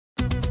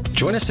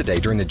Join us today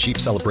during the Jeep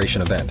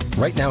Celebration event.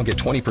 Right now, get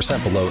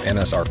 20% below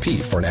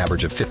MSRP for an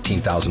average of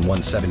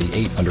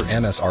 $15,178 under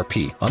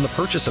MSRP on the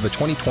purchase of a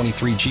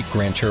 2023 Jeep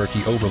Grand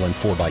Cherokee Overland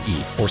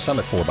 4xE or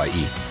Summit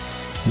 4xE.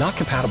 Not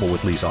compatible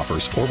with lease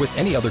offers or with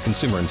any other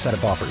consumer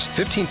incentive offers.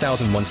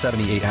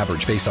 $15,178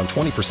 average based on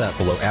 20%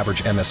 below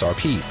average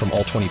MSRP from all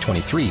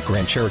 2023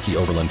 Grand Cherokee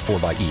Overland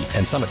 4xE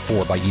and Summit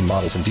 4xE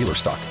models in dealer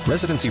stock.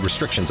 Residency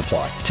restrictions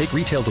apply. Take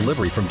retail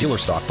delivery from dealer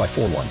stock by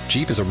 4/1.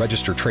 Jeep is a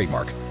registered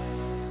trademark.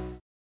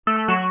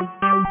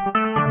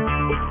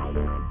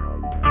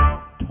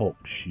 Talk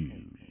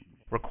shoes.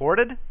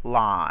 Recorded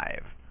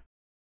live.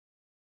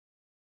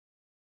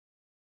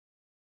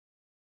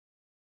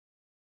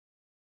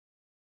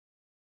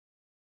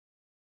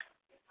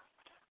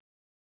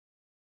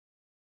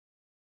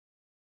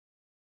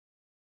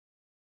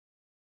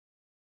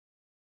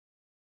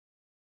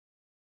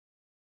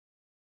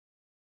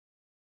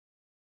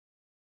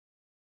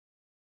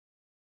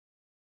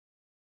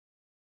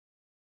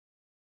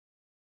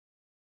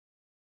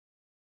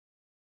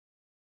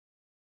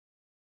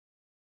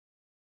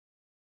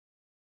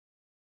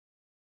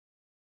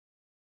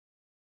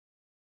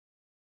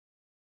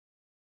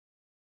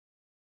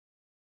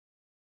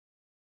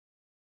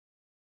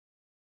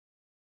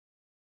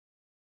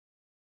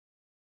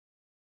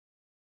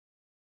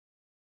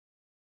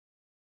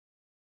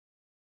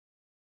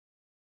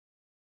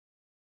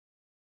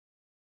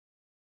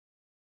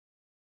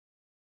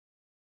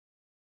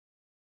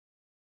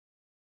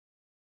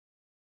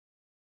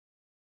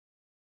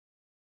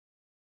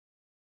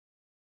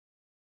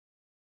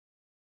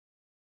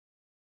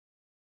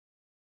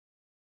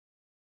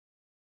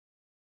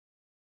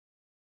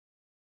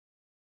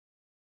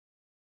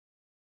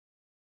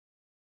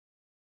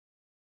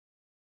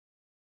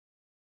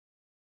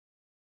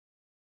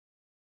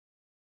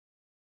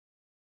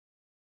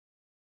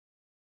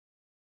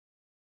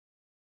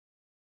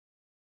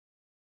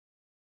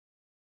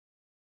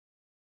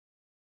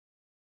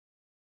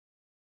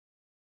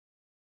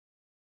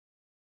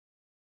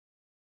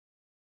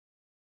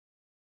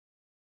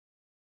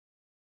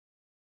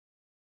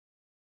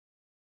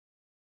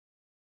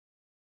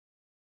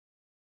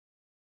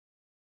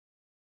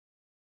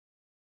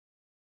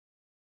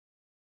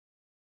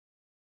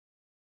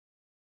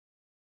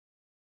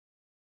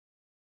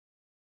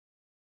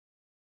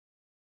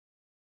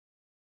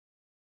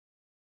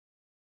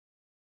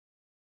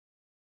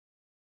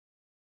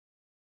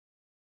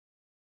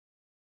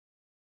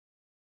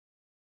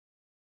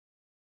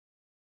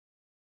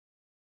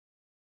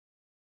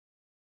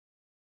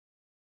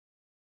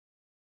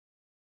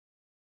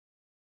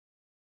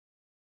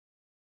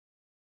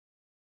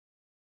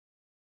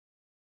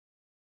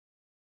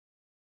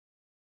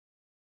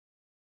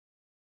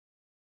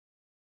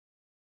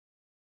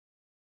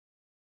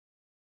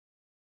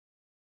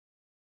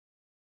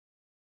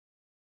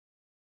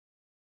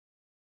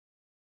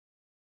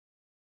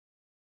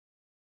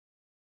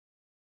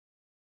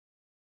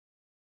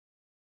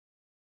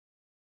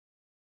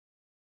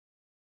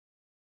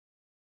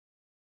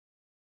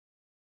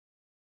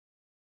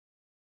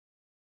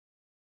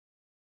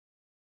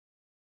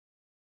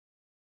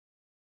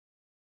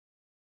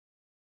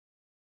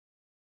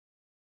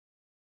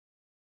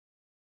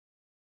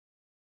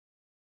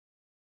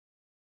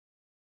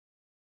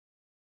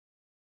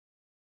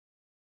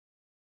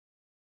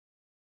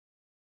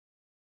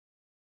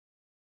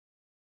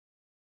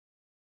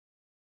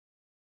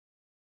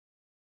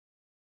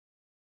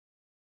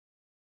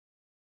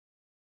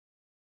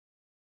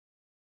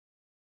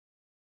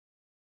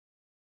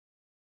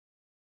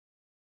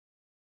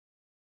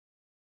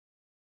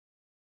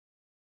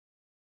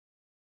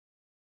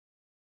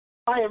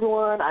 Hi,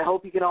 everyone. I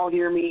hope you can all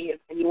hear me. If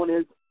anyone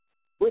is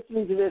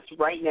listening to this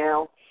right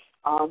now,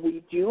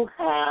 we do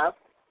have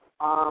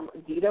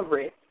Dida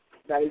Ritz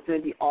that is going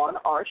to be on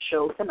our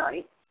show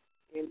tonight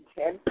in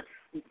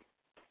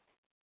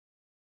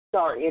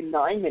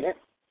 9 minutes.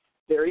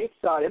 Very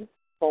excited.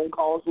 Phone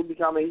calls will be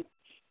coming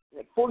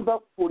in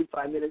about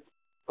 45 minutes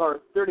or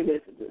 30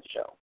 minutes into the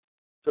show.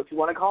 So if you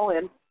want to call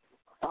in,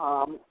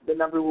 the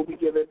number will be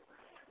given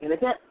in a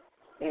bit.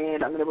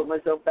 And I'm going to put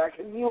myself back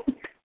in mute.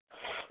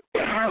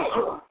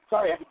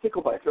 Sorry, I have a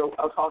tickle my throat.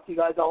 I'll talk to you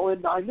guys all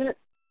in 9 minutes.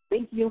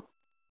 Thank you.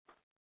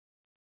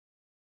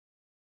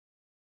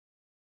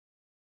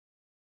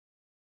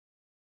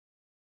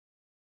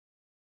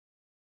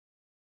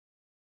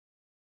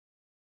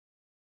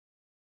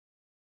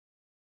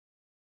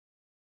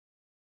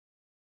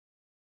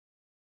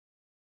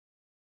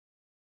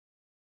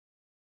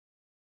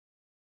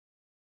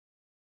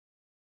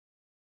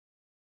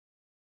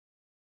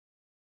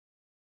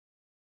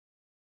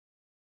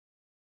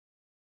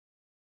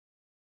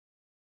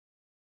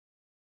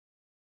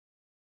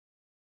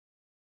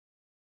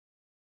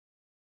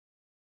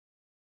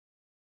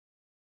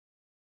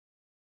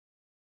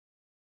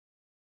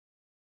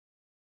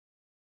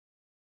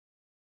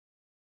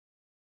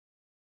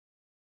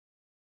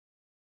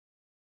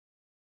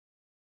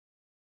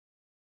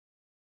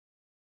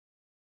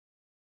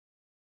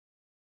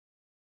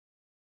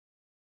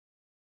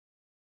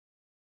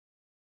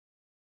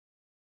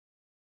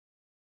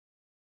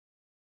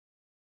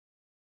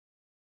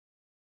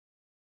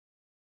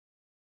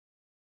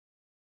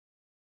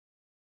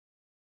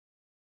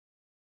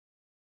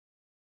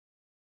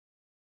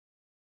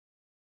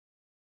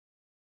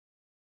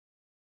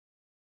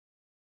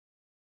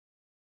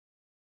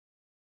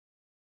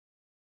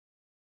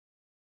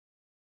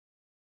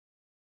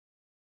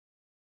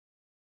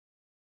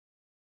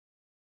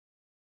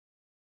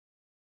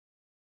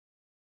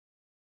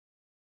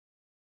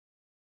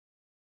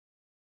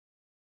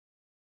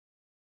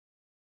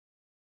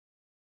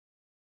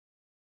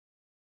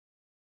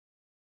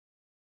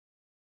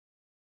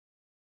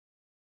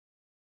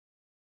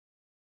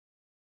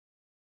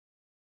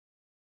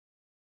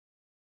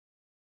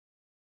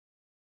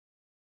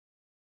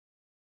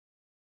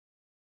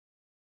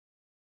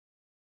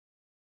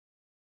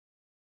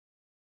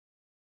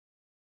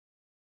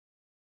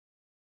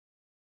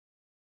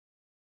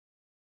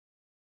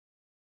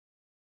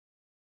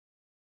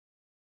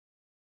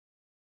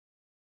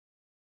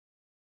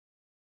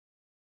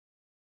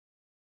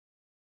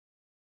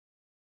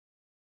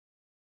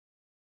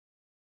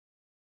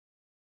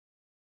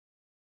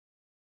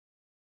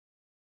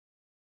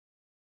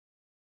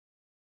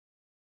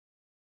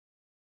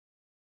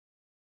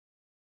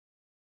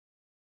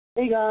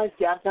 Hey guys,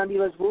 Gastown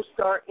Dealers will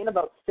start in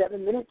about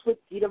 7 minutes with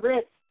Dida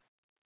Ritz.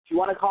 If you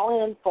want to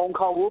call in, phone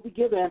call will be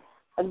given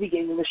at the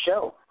beginning of the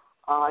show.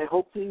 I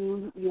hope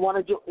if you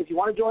want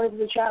to join us in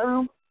the chat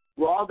room,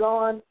 log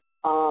on.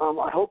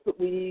 I hope that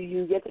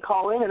you get to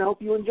call in, and I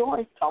hope you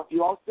enjoy. Talk to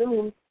you all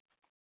soon.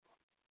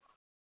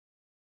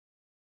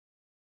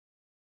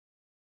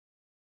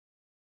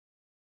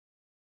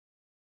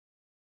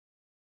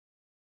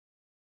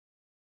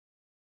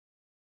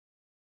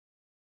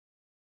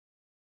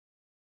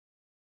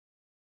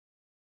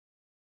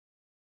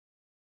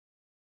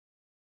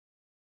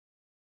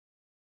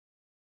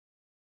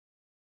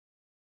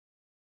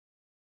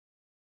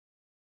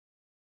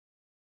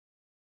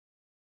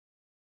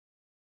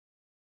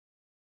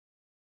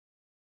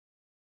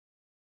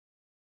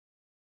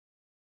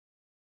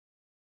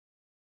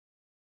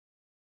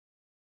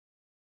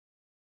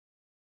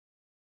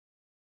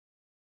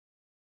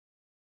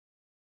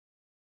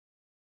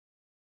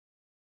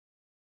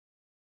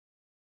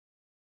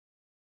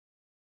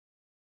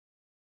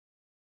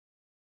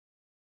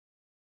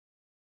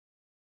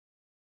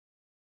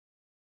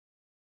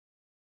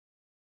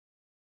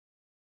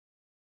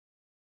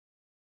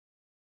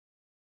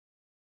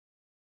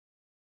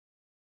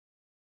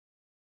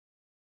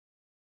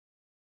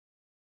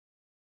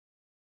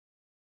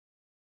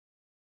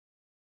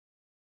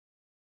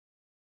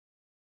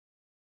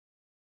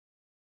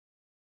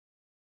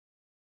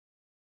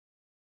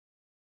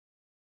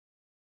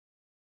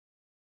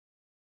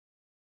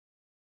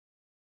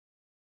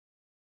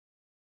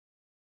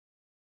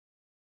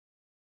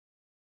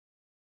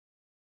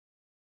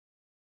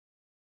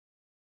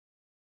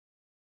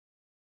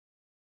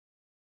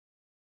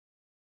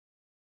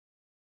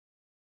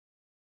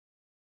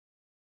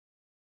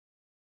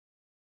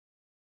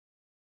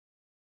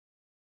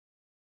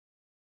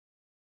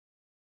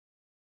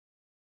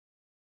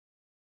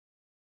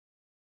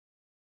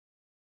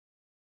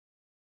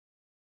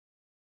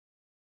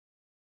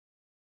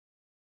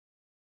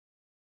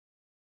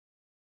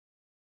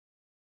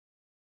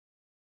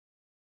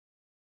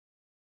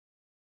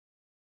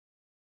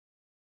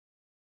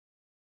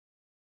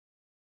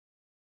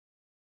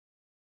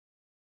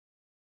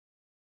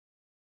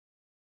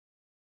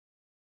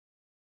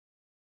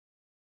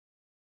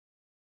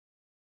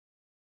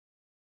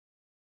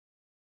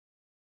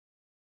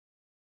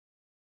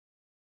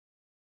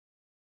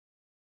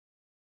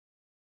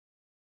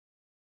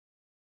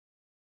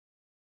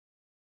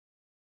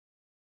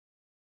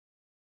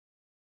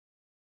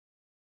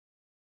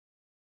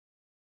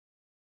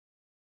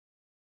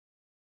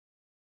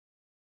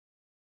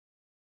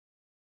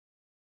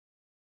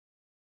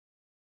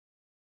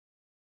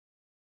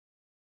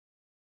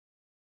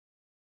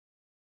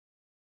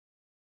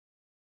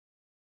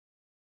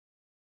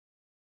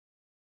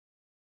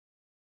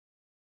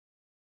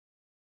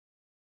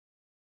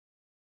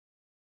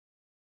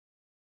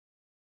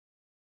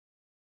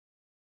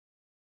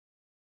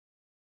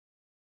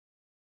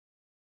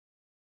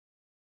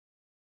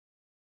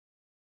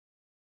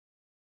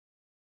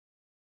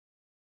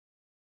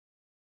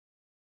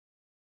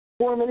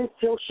 Four minutes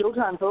till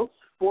showtime, folks.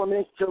 4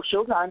 minutes till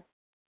showtime.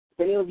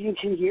 If any of you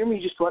can hear me,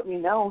 just let me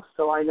know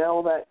so I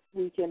know that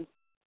we can,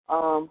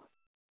 I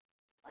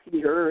can be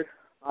heard.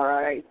 All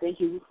right. Thank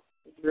you.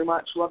 Thank you very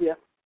much. Love you.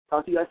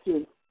 Talk to you guys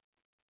soon.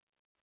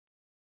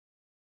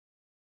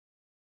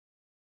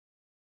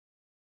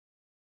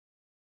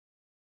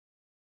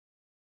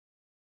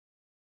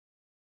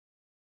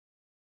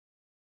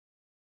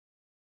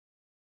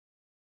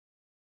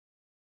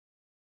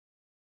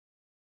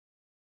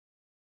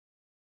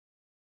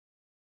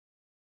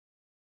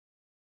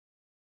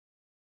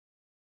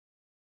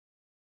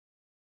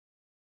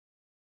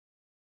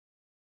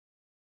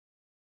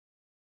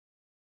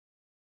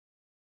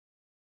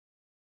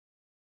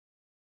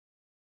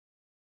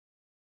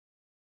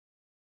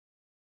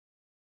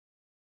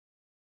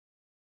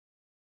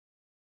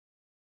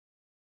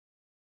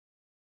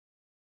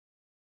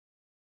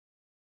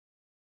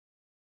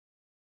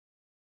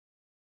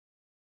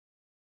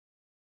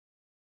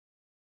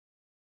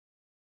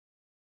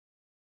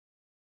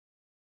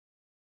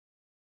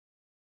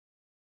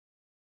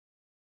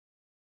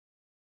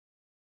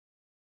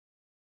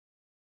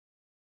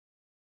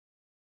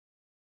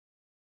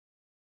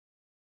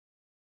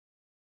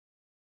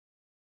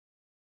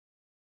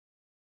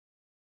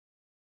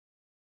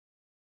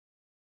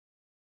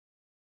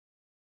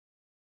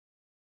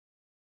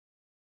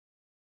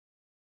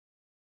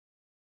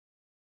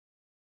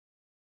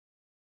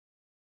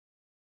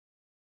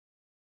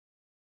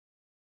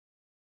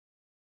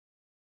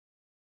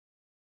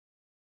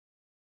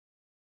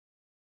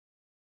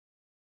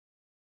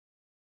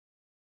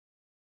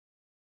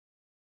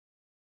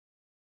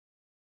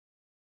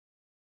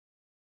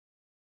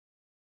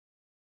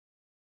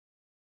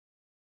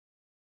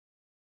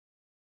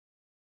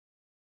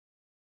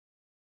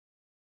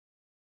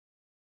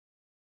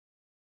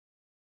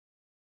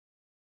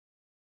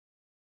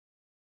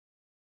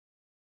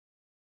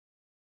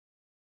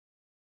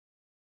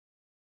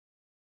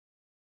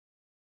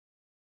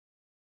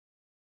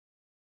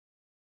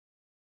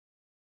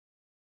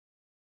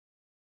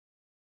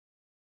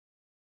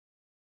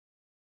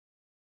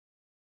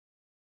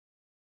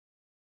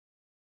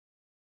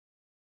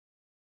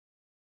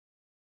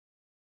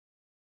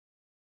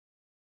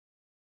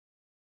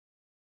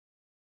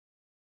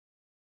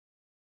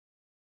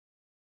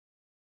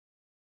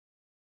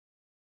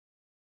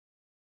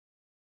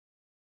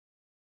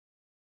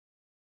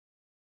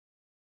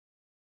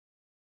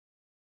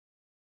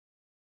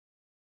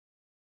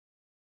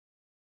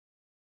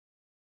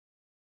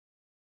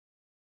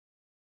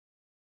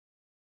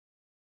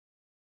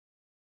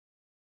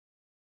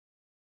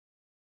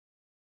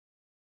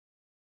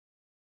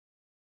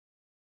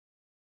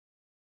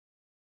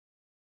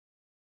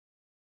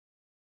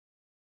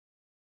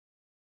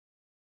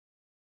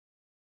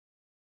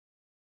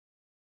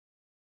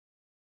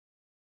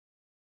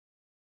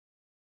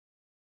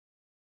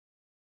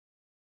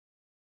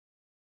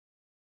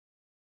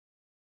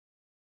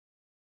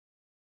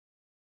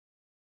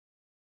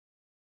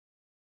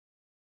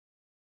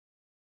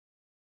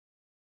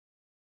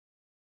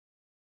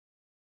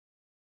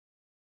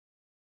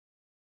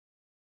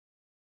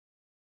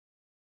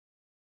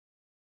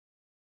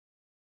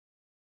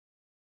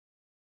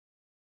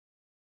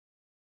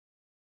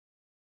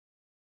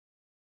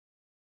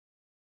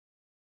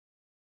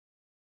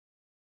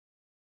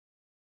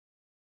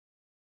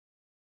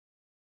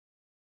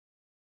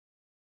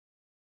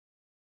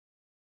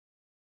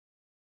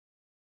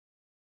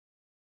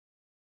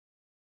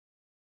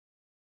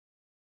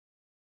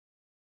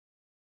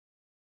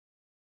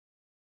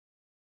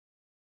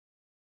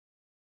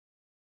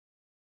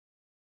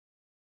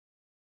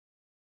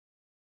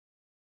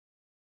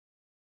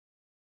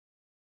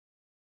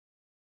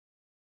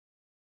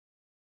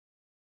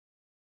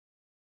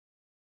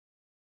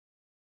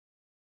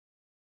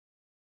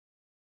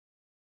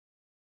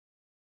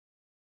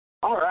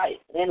 All right,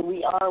 and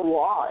we are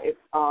live.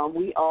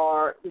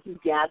 This is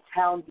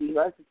Gabtown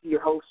Divas. This is your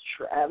host,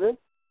 Travis.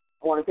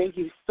 I want to thank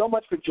you so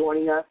much for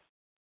joining us.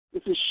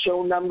 This is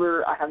show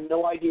number, I have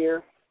no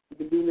idea. We've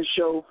been doing the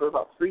show for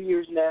about 3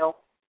 years now.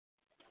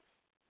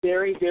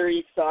 Very, very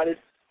excited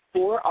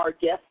for our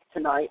guest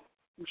tonight,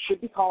 who should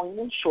be calling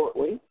in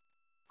shortly,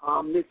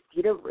 Miss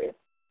Dida Ritz.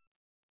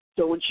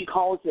 So when she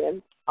calls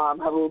in, have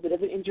a little bit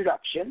of an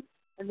introduction,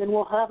 and then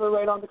we'll have her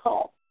right on the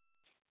call.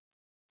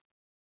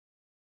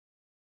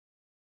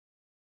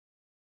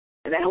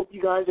 And I hope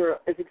you guys are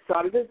as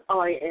excited as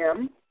I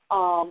am.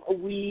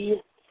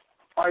 We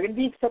are going to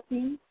be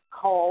accepting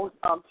calls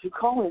to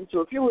call in.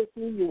 So if you're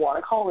listening, you want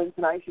to call in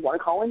tonight, if you want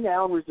to call in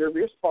now and reserve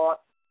your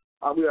spot,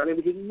 we are going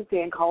to be taking the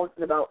fan calls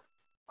in about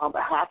a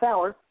half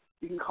hour.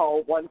 You can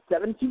call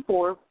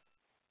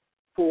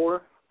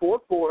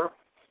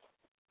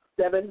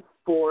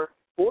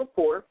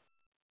 1-724-444-7444.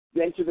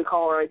 You enter the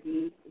caller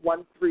ID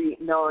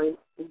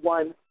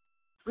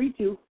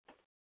 139132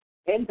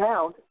 and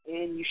pound,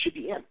 and you should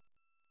be in.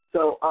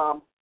 So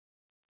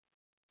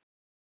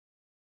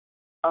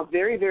I'm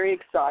very, very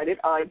excited.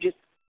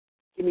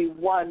 Give me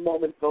one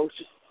moment, folks,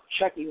 just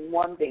checking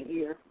one thing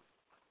here.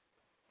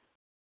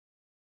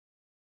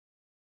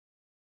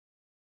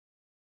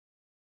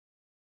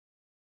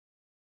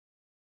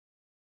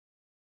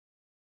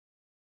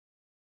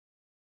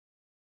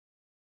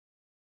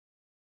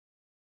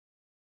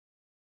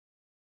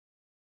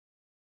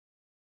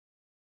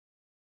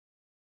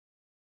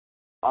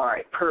 All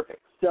right,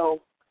 perfect. So,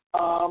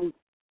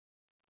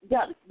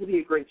 yeah, this will be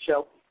a great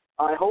show.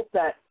 I hope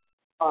that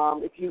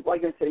if you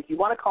want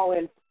to call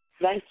in,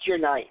 tonight's your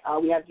night.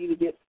 We have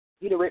Dida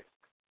Ritz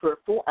for a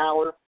full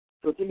hour,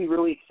 so it's going to be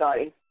really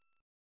exciting.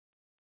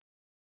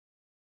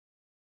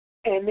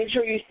 And make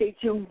sure you stay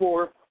tuned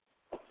for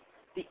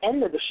the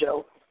end of the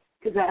show,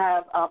 because I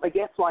have a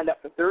guest lined up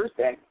for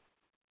Thursday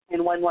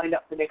and one lined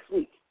up for next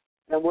week.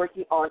 And I'm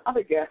working on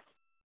other guests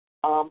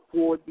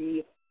for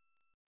the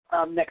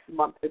next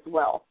month as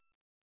well.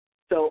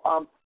 So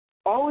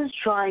always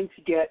trying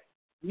to get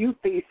new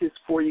faces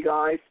for you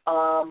guys.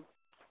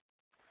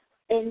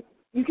 And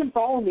you can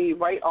follow me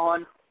right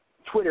on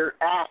Twitter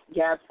at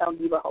Gabtown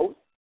Diva Host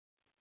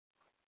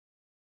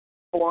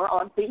or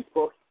on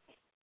Facebook.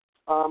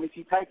 If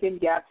you type in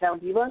Gabtown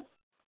Divas,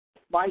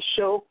 my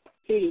show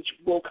page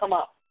will come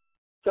up.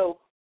 So,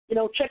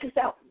 check us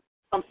out.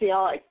 Come say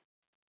hi.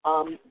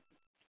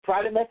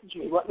 Private message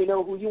me. Let me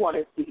know who you want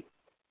to see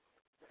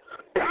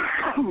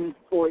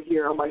or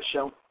hear on my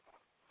show.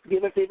 If you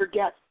have a favorite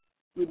guest,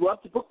 we'd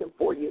love to book them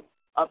for you.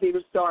 A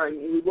favorite star,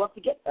 and we'd love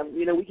to get them.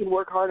 We can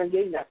work hard on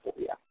getting that for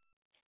you.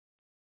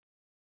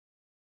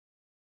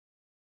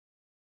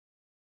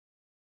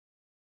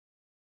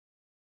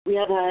 We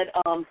have had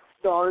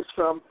stars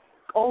from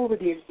all over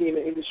the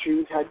entertainment industry.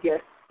 We've had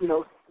guests,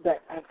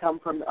 that have come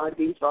from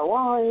Days of Our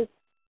Lives,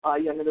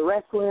 Young and the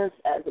Restless,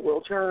 As the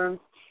World Turns,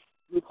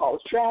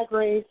 RuPaul's Drag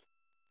Race.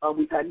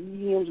 We've had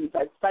mediums, we've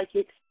had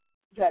psychics,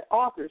 we've had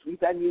authors, we've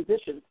had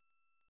musicians.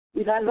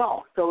 We've had it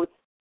all. So it's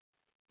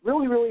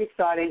really, really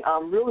exciting.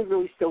 I'm really,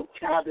 really stoked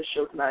to have this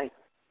show tonight.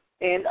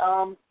 And,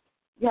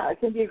 yeah,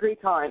 it's going to be a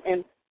great time.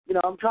 And,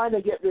 I'm trying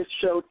to get this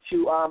show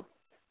to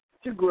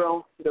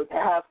grow, to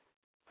have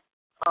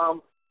a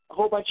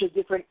whole bunch of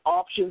different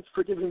options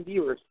for different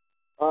viewers.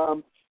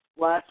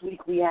 Last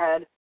week we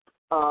had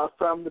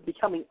from the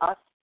Becoming Us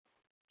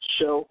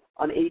show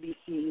on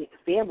ABC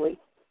Family,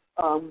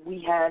 we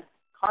had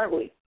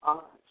Carly.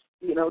 So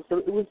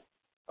it was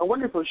a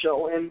wonderful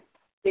show, and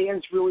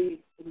fans really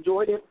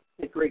enjoyed it.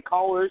 Had great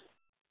callers.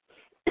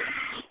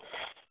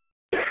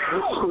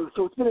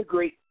 So it's been a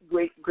great,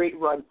 great, great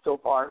run so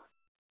far.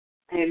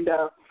 And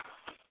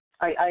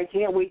I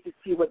can't wait to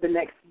see what the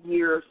next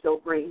year or so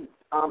brings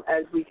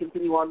as we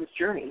continue on this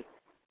journey.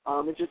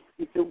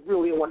 It's a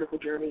really a wonderful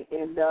journey,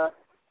 and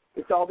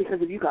it's all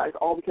because of you guys,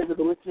 all because of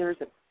the listeners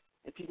and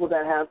people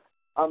that have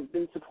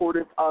been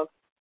supportive of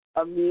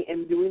me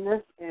in doing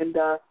this. And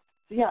so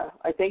yeah,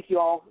 I thank you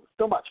all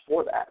so much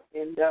for that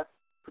and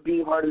for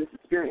being a part of this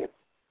experience.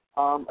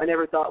 I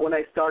never thought when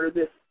I started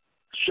this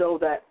show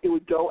that it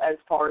would go as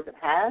far as it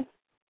has.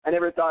 I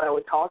never thought I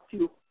would talk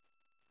to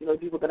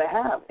people that I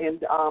have,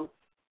 and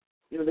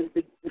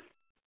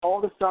all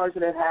the stars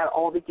that I've had,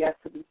 all the guests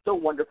have been so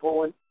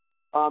wonderful, and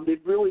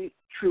they've really,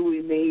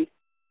 truly made,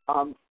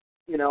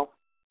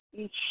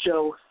 each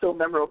show so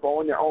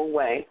memorable in their own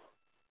way.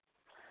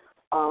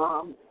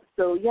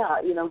 So, yeah,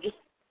 just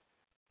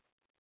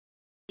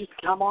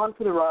come on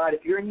for the ride.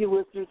 If you're a new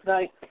listener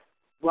tonight,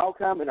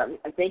 welcome, and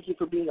I thank you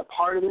for being a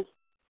part of this.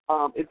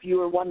 If you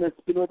are one that's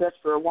been with us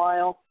for a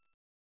while,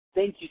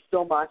 thank you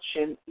so much,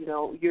 and,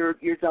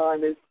 your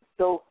time is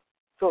so,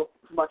 so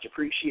much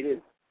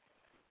appreciated.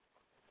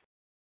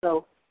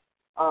 So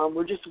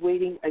we're just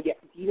waiting. Again,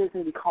 Dida's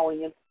going to be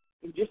calling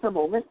in just a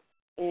moment,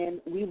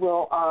 and we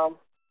will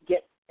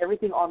get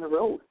everything on the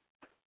road.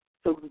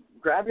 So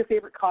grab your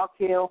favorite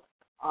cocktail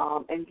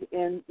and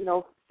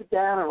sit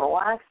down and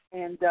relax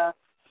and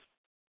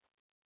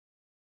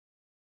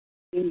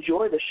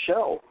enjoy the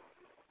show.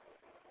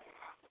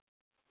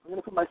 I'm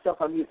going to put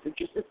myself on mute for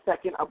just a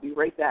second. I'll be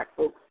right back,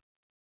 folks.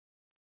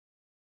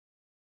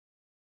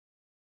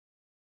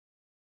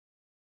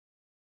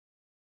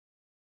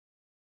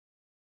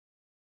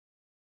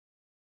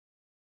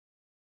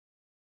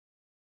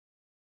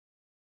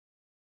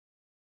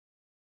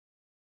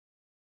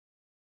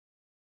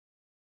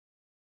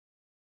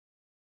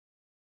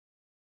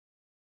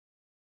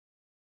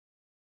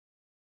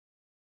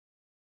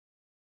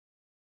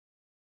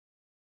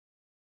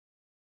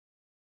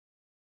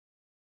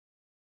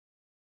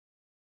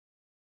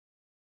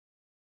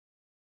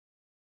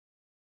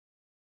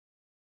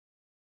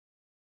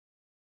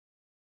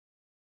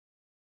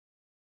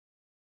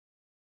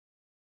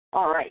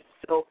 All right,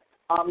 so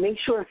make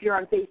sure if you're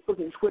on Facebook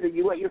and Twitter,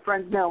 you let your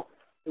friends know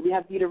that we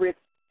have Dida Ritz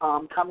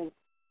coming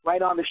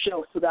right on the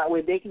show, so that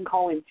way they can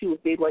call in too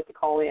if they'd like to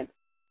call in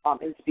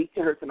and speak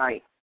to her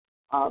tonight.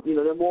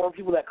 The more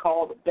people that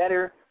call, the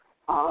better.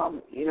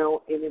 And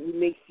it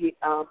makes the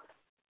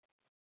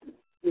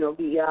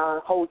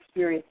whole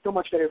experience so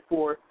much better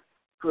for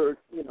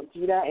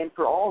Dida and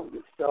for all of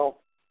you. So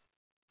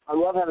I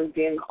love having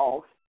fan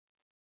calls.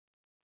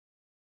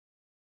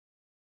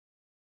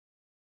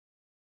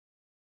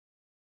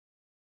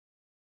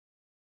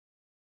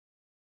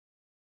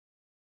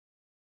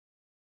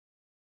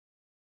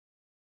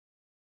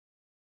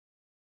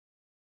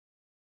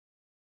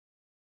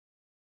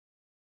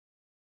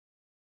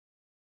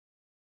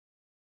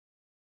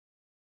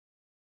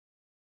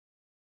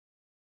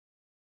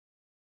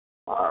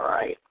 All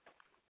right.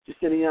 Just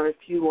sending out a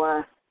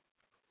few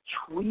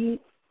tweets,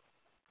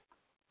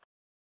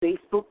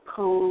 Facebook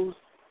posts,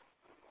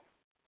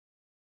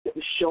 get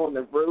the show on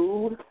the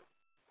road.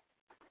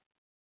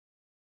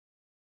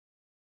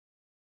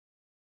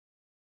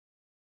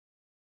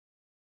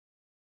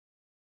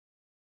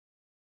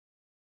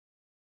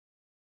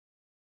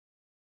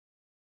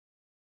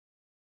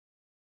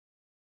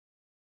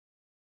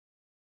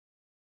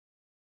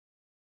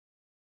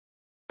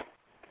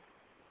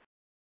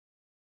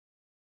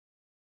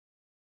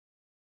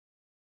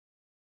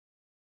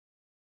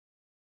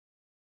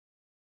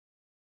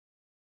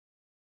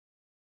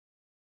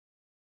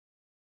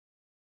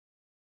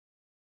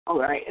 All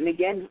right, and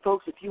again,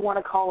 folks, if you want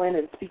to call in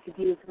and speak to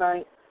Dida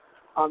tonight,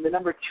 the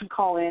number to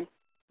call in,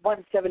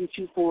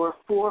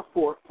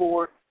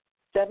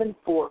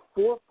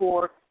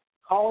 1-724-444-7444.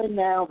 Call in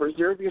now,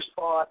 reserve your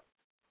spot.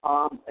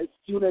 As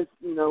soon as,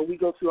 we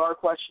go through our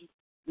questions,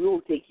 we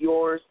will take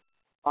yours.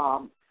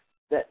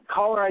 That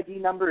caller ID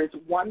number is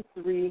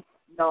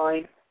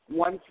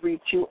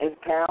 139132 and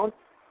pound,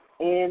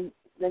 and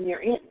then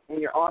you're in, and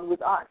you're on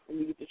with us, and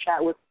you get to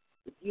chat with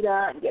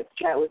Dida, and you get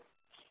to chat with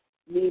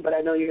me, but I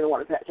know you're going to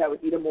want to chat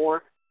with Dida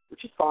more,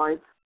 which is fine.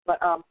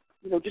 But,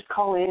 just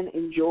call in,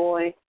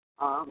 enjoy,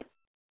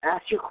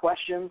 ask your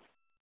questions.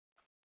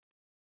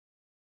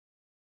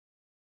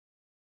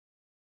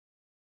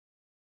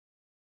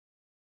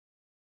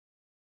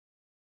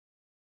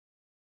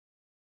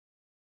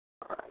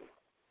 All right.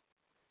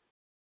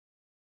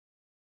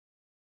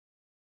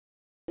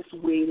 Just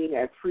waiting.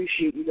 I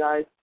appreciate you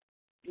guys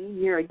being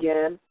here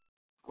again.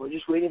 We're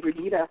just waiting for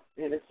Dida,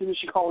 and as soon as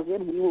she calls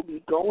in, we will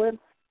be going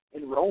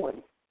and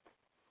rolling.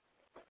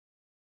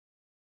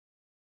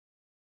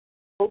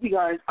 Hope you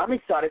guys, I'm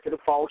excited for the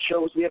fall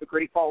shows. We have a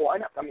great fall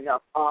lineup coming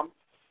up. I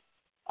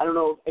don't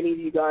know if any of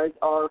you guys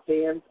are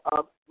fans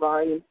of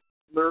Ryan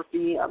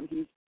Murphy.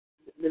 He's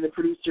been the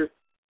producer,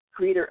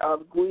 creator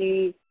of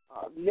Glee,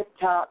 Nip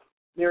Tuck,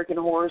 American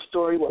Horror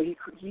Story. Well, he's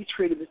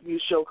created this new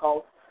show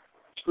called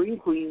Scream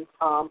Queens,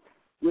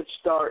 which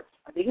starts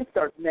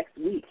next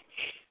week.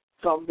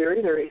 So I'm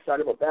very, very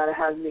excited about that. It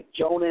has Nick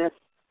Jonas.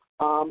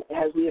 It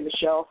has Leah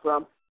Michelle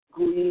from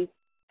Glee. It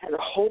has a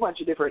whole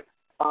bunch of different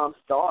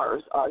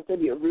stars. It's going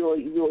to be a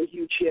really, really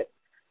huge hit.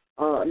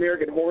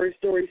 American Horror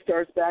Story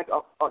starts back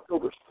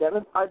October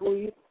 7th, I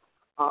believe.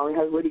 It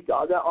has Lady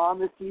Gaga on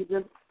this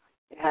season.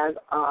 It has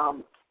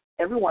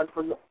everyone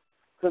from the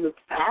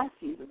past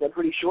seasons. I'm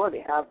pretty sure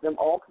they have them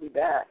all coming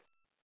back.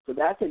 So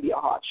that's going to be a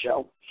hot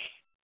show.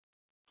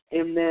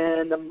 And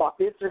then the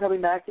Muppets are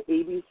coming back to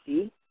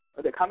ABC,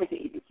 or they're coming to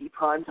ABC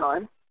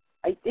primetime.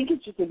 I think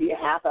it's just going to be a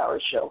half-hour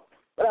show,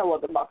 but I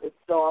love the Muppets,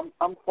 so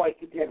I'm quite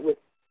content with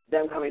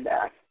them coming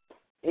back.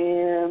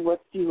 And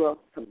let's see who else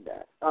is coming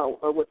back,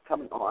 or what's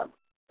coming on.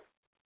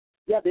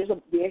 Yeah, there's The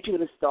Dancing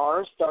with the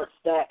Stars starts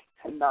back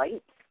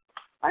tonight.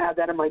 I have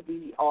that in my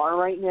DVR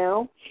right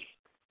now,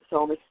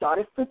 so I'm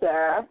excited for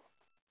that.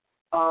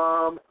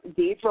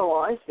 Days for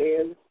Live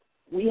fans,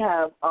 we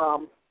have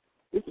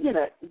it's been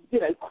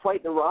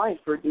quite the ride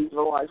for Days of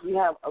Our Lives. We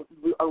have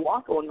a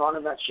lot going on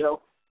in that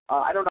show.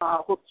 I don't know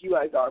how hooked you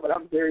guys are, but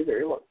I'm very,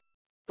 very hooked.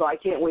 So I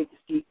can't wait to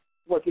see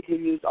what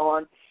continues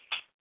on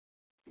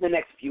the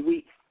next few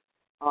weeks.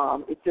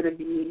 It's going to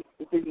be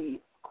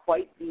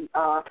quite the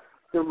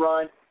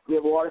run. We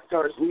have a lot of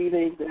stars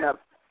leaving. We have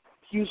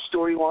huge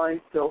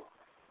storylines, so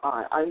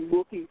I'm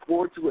looking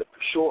forward to it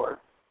for sure.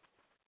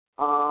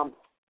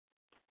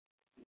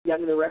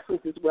 Young and the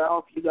Restless as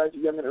well. If you guys are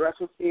Young and the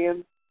Restless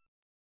fans,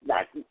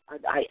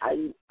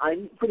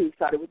 I'm pretty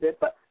excited with it.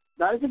 But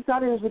not as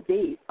excited as with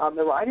Dave.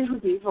 The riders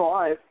with Dave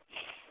Alive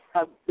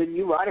the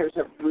new riders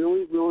have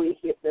really, really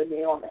hit the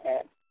nail on the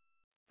head.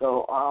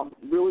 So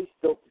really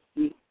stoked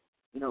to see,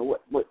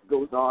 what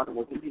goes on and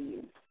what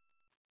continues.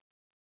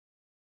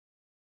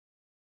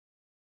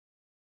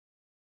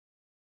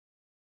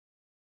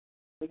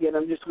 Again,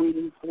 I'm just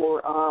waiting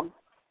for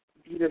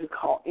Dida to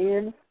call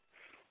in,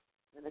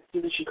 and as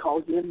soon as she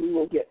calls in, we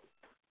will get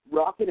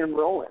rocking and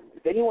rolling.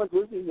 If anyone's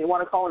listening, they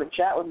want to call in and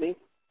chat with me,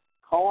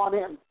 call on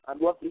in. I'd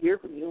love to hear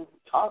from you,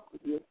 talk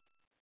with you.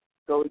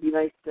 So it'd be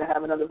nice to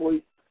have another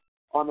voice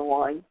on the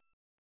line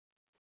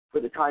for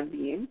the time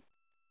being.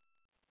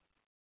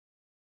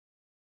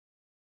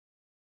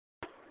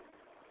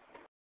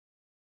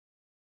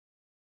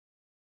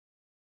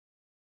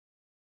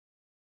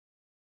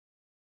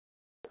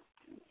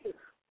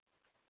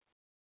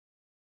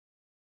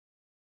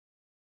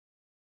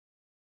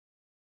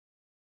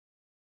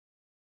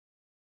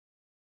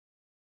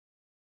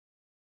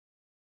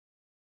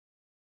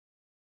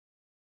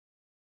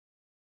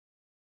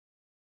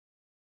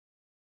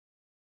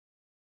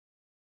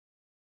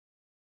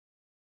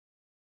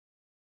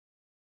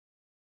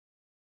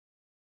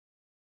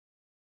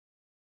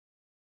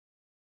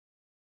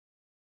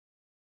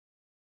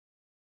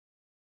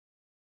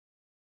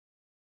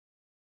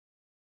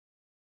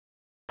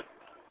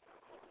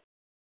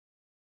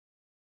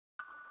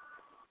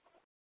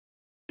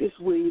 Just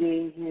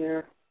waiting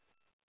here.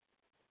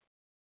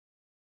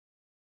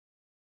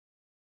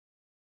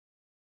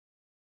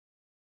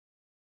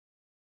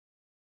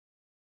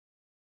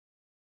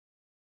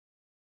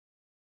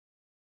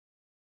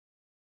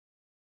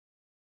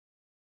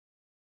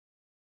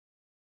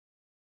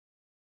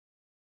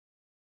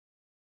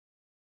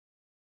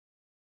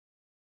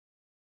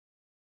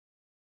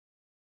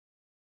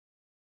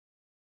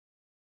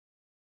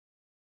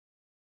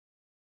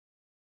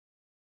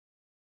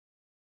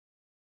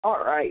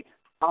 All right.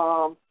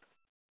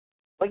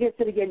 Like I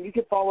said again, you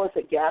can follow us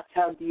at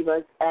Gabstown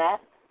Divas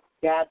at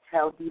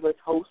Gabstown Divas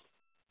Host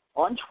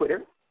on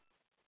Twitter,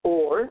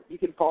 or you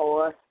can follow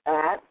us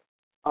at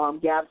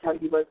Gabstown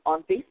Divas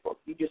on Facebook.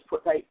 You just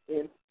type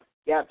in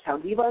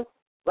Gabstown Divas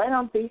right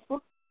on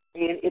Facebook,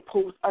 and it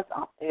pulls us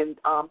up, and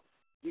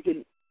you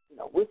can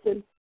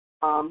listen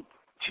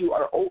to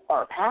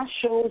our past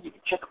shows. You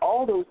can check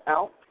all those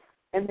out,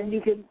 and then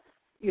you can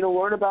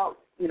learn about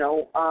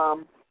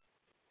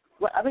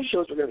what other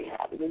shows we're going to be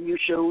having, and new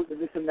shows,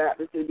 and this and that.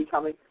 This is going to be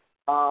coming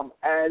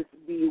as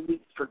the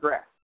weeks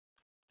progress.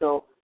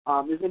 So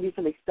there's going to be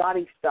some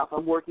exciting stuff.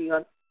 I'm working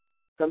on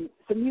some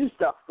new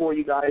stuff for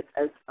you guys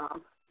as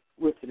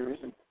listeners,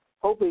 and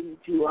hoping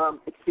to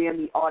expand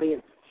the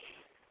audience,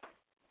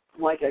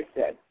 like I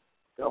said.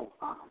 So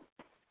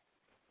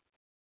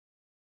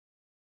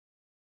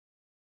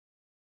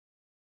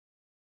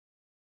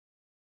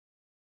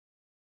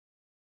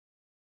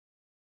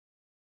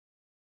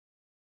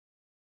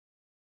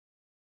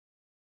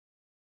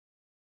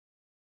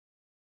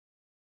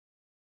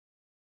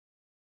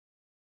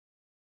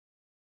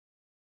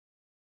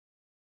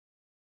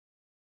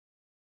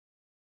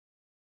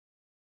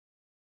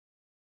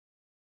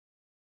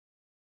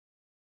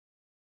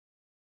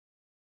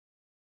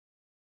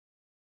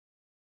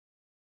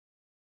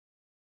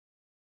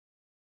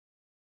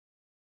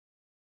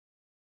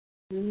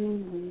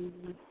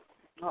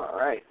all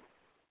right.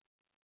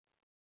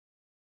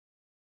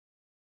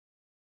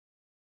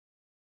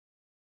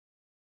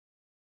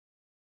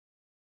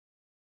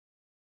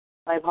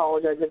 I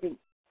apologize. I think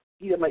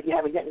Dida might be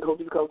having technical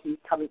difficulties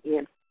coming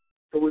in,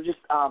 so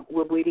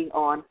we're waiting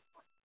on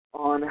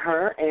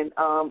her, and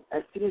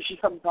as soon as she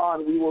comes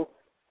on, we will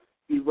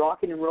be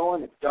rocking and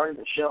rolling and starting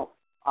the show.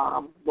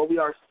 Well, we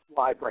are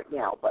live right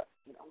now, but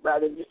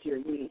rather than just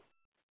hearing me,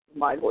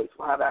 my voice,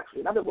 we'll have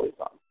actually another voice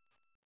on.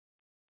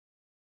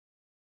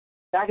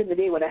 Back in the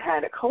day when I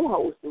had a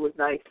co-host, it was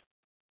nice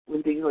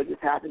when things like this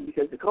happened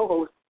because the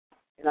co-host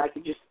and I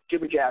could just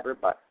jibber jabber,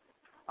 but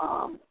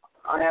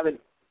I haven't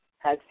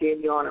had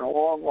Sandy on in a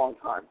long, long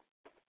time.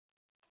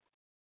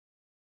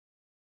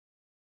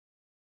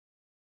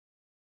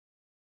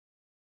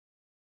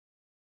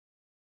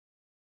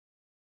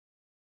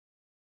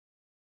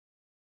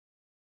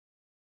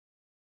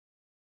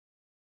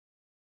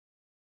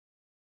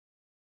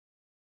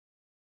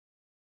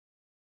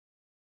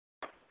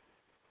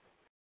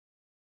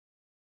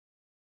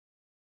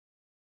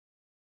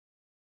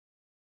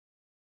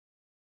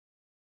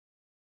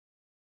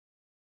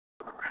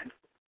 All right.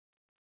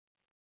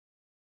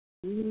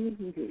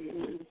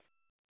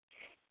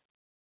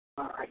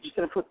 All right, just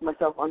going to put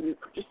myself on mute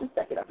for just a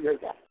second. I'll be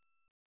right back.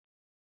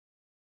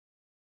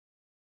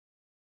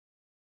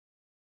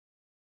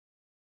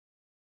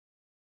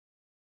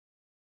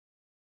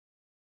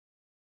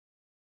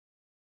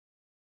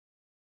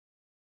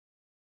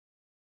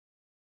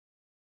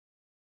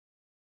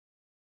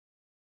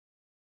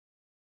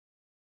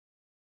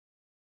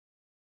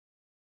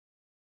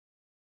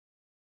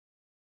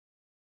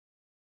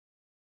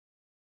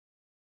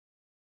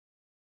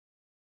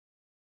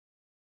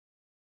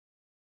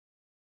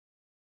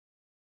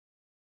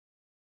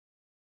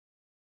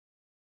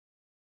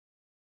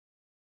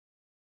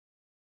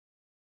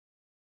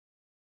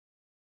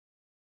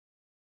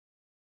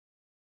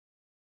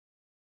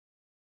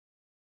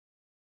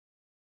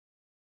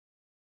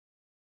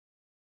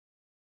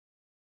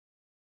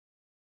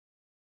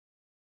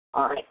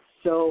 All right.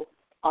 So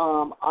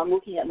I'm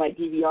looking at my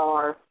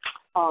DVR.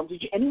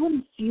 Did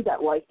anyone see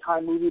that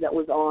Lifetime movie that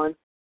was on?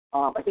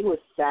 I think it was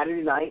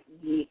Saturday night,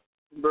 the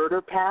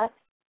Murder Pact.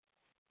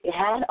 It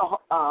had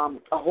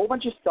a whole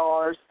bunch of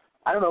stars.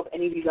 I don't know if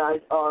any of you guys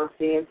are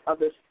fans of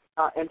this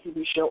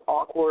MTV show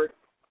Awkward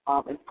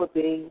and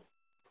Flipping.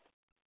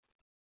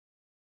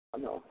 Oh,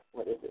 no,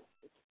 what is it?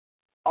 It's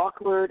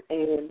Awkward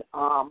and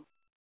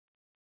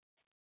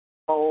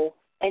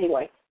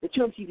anyway, the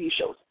two MTV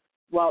shows.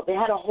 Well, they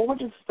had a whole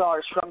bunch of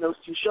stars from those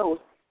two shows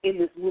in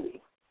this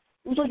movie.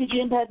 It was like a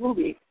jam-packed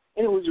movie,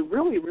 and it was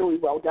really, really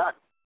well done.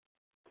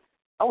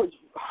 I was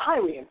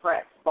highly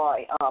impressed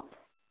by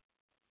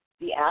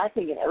the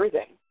acting and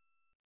everything.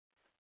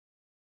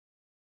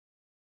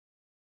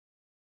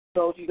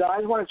 So if you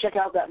guys want to check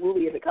out that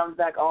movie, if it comes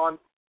back on,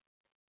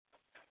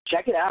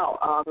 check it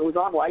out. It was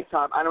on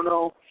Lifetime. I don't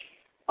know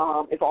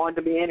if On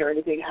Demand or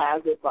anything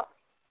has it, but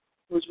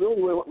it was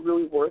really, really,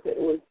 really worth it.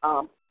 It was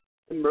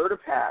the Murder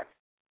Pact.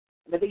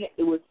 And I think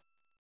it was,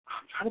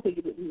 I'm trying to think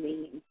of his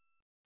name.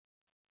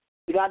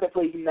 The guy that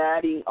plays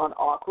Maddie on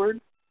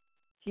Awkward,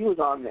 he was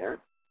on there.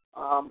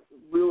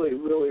 Really,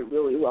 really,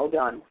 really well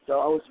done. So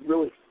I was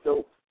really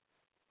stoked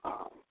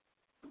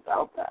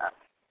about that.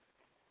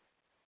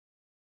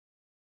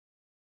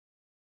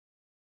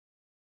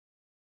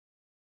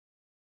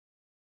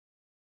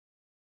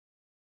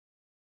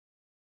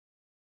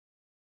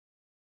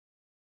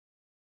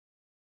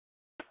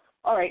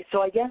 All right,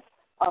 so I guess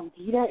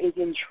Dida is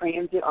in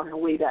transit on her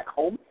way back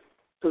home,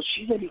 so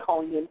she's going to be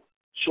calling in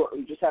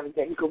shortly, just having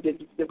technical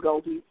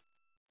difficulties.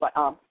 But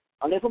I'm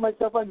going to put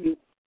myself on mute.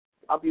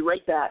 I'll be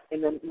right back,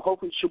 and then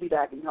hopefully she'll be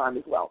back in time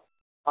as well.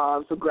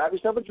 So grab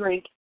yourself a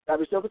drink,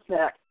 grab yourself a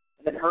snack,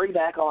 and then hurry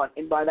back on.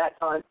 And by that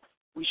time,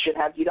 we should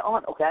have Dida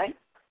on, okay?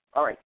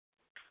 All right.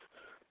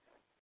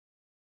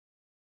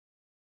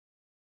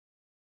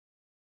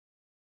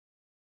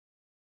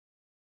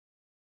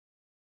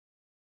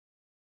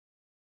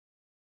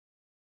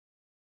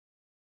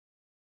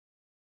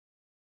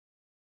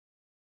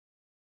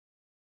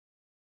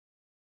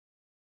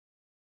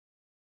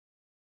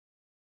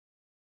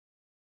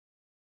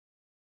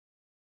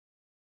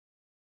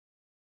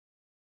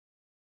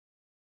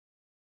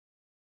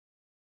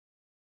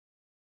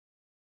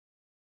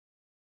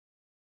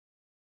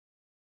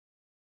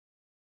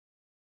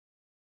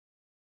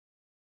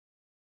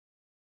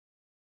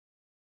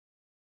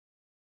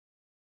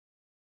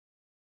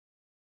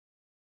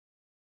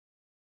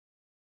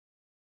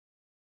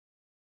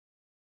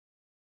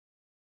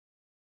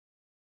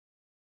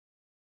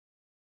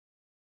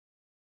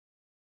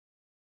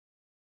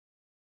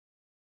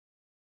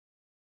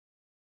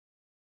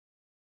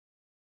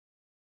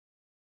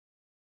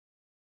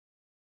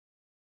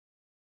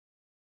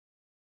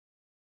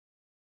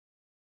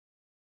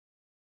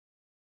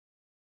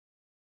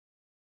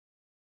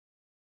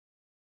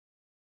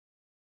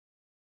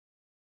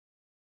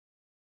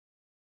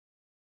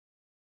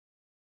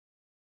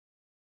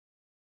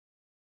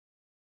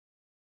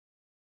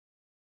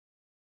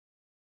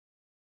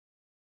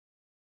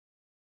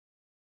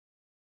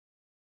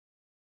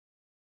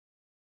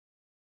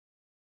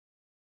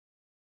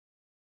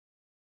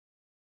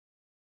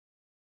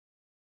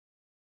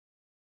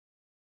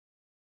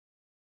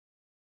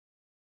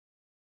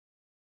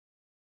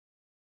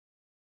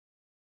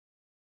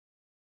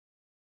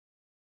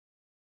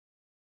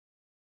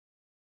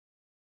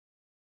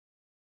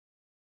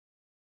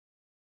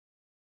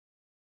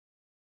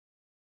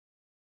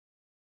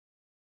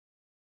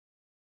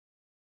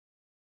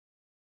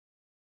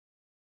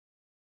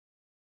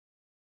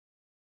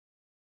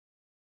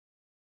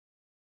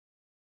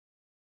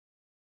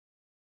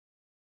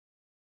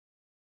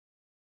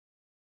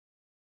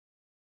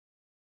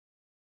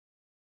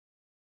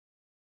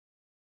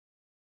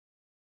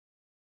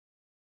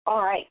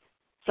 All right.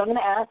 So I'm going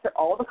to ask that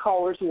all the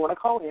callers who want to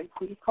call in,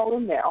 please call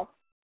in now.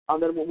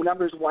 The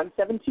number is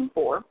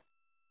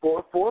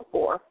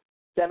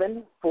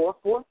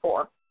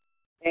 1-724-444-7444,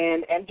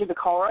 and enter the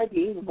caller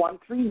ID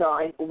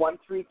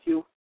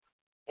 139132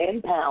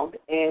 and pound,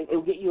 and it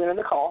will get you in on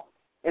the call.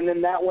 And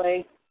then that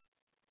way,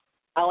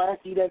 I'll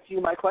ask you a few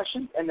of my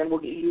questions, and then we'll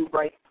get you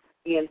right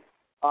in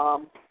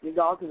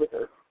talking with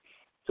her.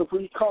 So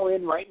please call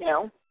in right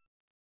now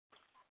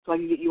so I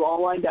can get you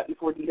all lined up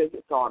before Dida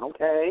gets on,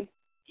 okay?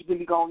 She's going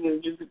to be calling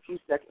in just a few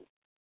seconds.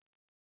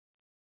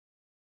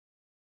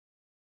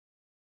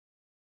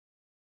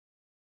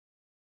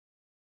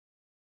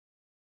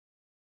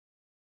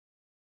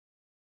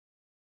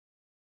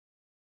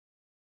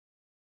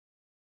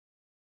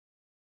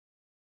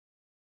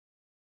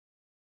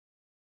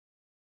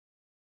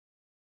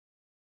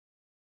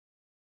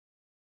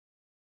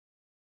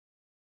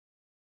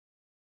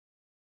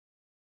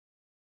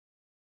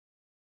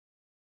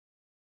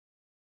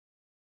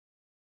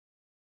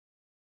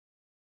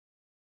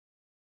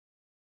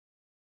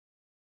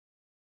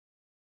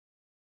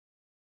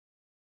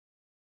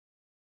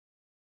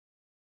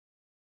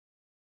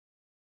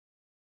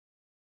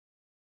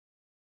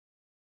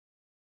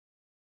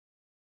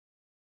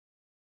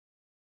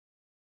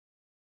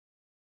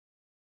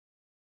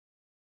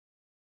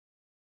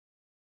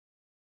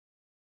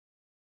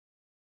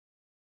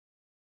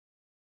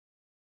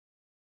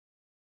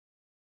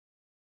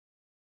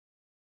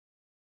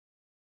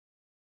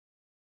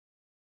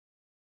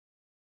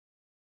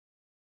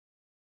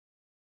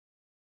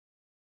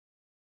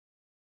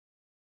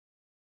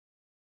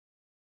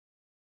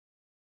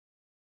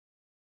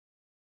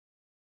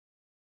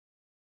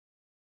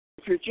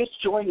 if you're just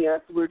joining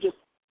us, we're just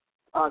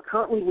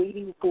currently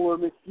waiting for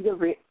Miss Dida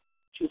Ritz.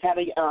 She was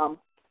having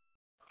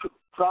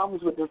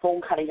problems with her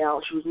phone cutting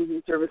out. She was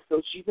losing service,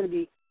 so she's going to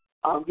be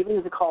giving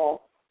us a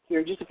call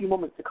here in just a few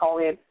moments to call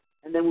in,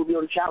 and then we'll be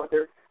able to chat with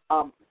her.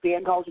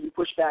 Fan calls will be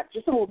pushed back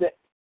just a little bit,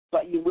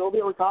 but you will be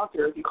able to talk to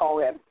her if you call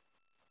in.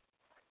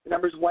 The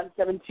number is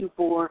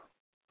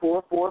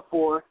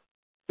 1-724-444-7444.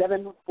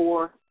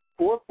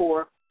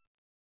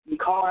 The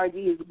call ID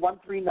is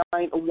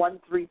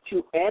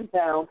 139132 and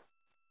pound,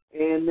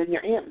 and then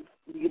you're in.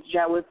 You get to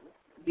chat with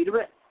Dida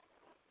Ritz.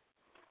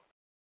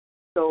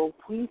 So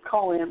please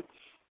call in,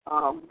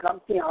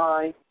 come say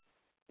hi,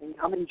 and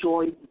come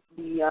enjoy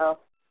the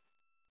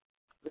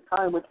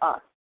time with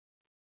us.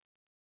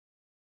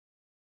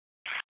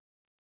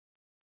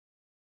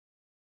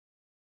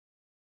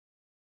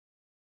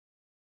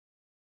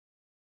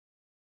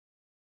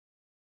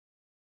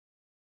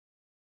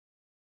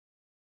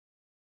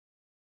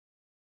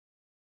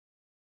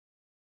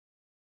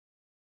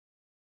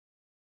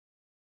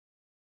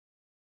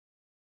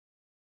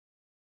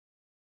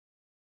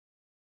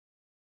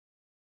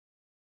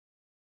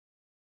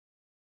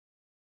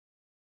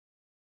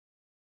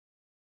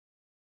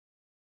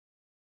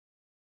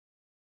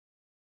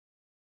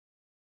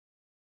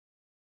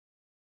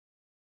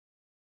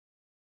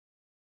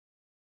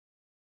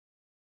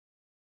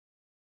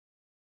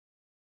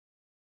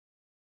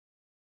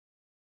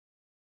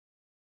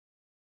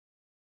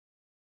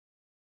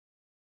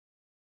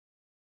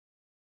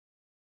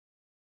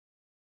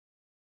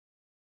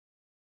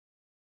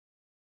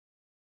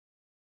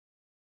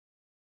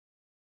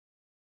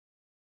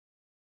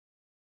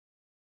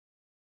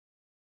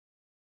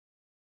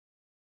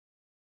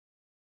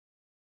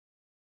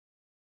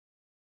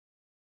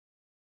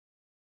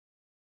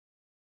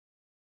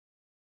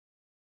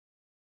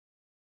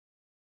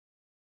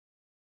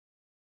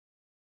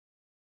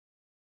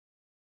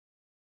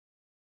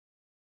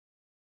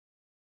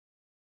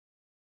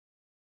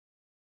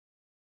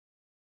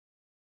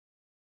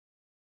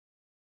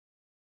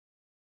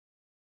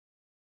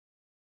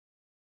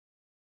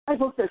 Hi,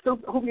 folks. I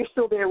hope you're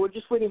still there. We're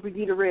just waiting for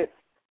Dida Ritz.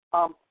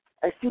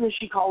 As soon as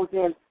she calls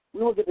in,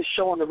 we will get the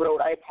show on the road.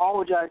 I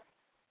apologize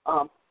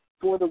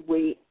for the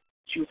wait.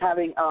 She was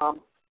having,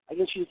 I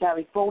guess she was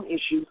having phone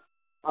issues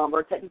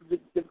or technical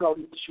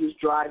difficulties as she was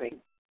driving.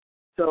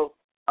 So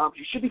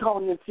she should be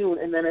calling in soon,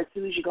 and then as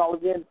soon as she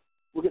calls in,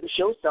 we'll get the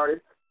show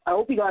started. I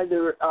hope you guys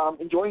are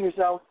enjoying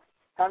yourselves,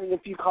 having a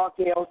few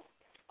cocktails,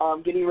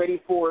 getting ready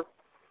for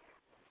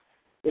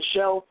the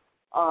show.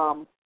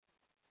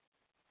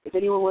 If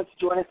anyone wants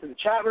to join us in the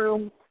chat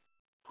room,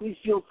 please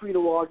feel free to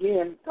log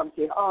in, come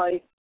say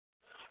hi.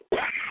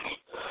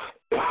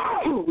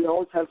 We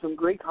always have some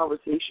great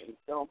conversations,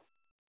 so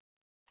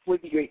it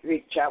would be great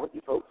to chat with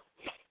you folks.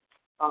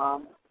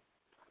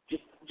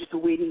 Just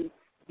awaiting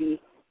the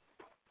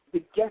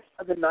guest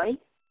of the night,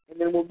 and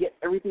then we'll get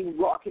everything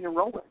rocking and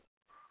rolling.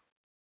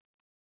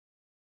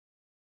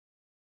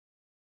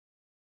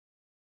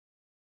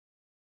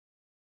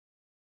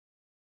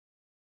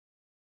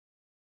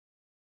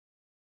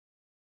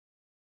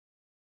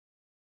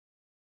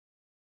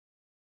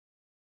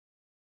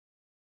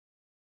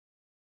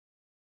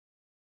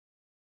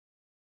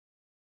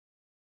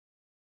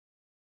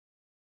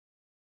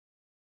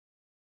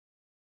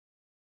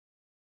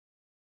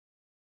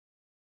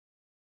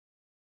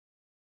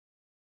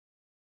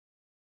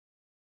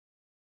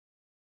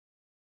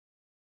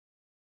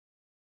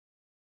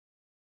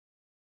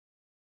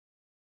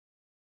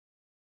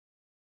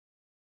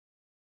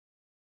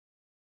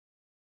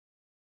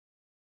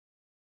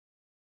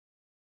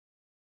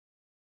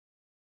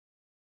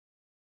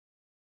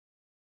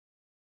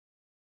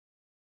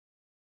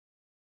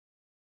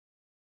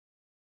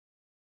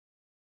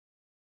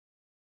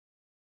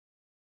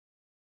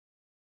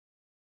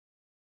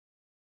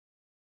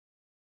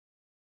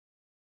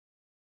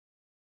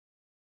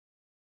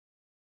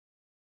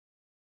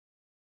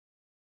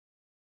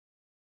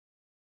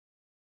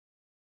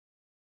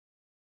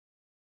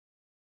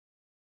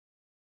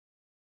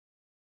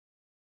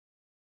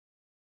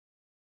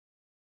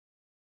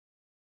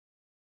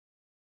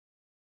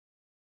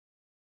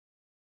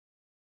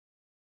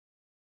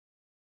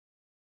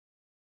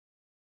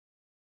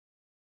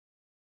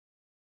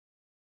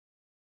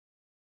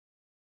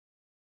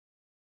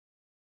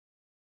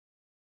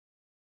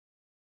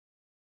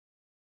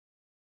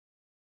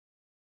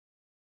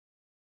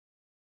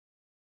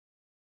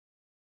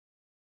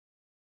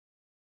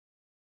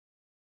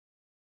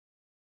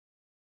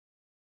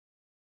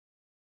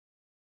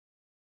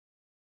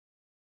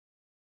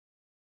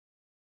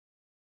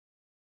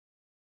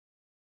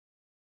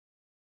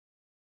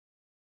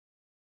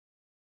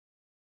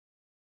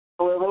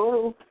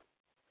 Hello.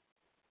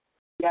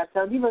 Yeah,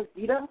 tell me, Miss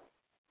Dida.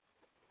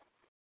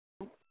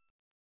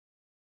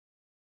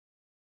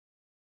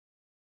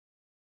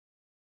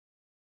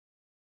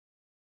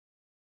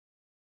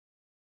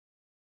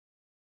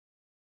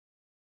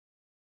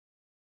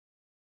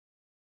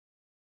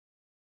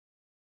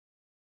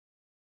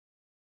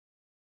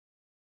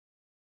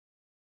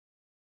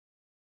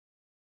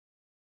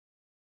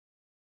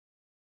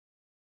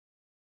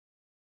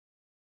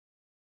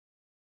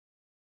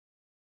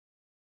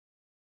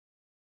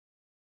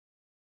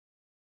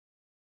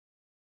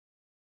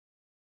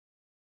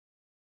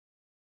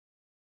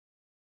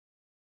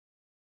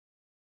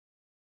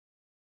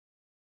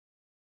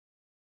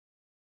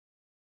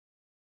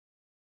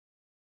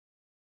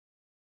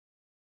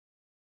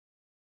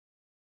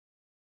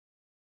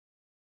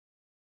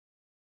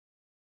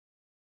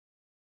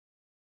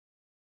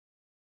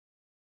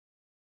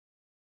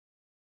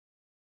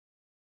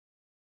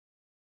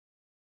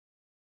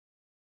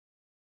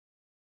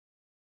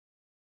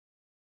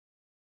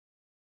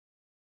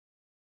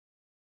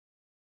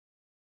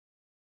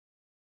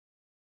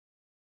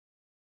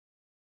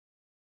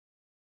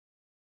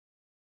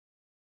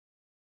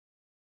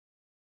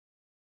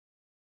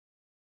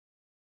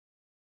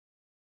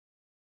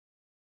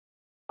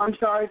 I'm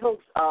sorry,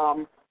 folks.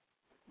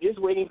 Just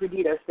waiting for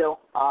Dida still.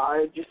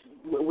 Just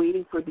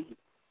waiting for the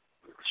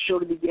show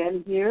to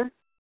begin here.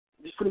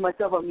 Just putting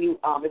myself on mute.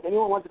 If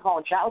anyone wants to call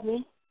and chat with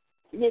me,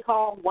 give me a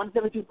call,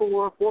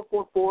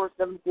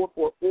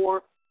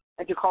 1-724-444-7444.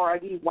 Enter caller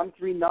ID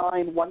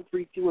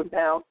 139132 and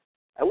pound.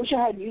 I wish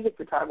I had music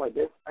for time like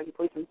this. I could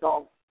play some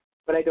songs,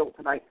 but I don't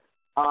tonight.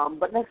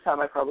 But next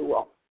time I probably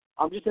will.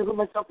 I'm just going to put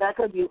myself back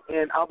on mute,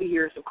 and I'll be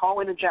here, so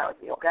call in and chat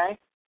with me, okay?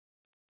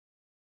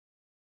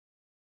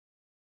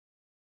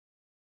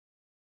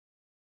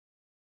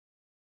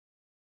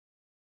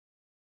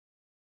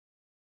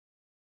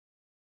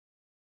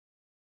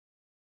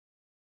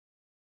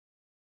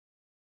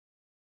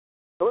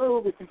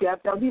 Hello, this is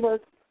Downtown Divas.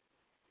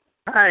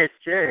 Hi, it's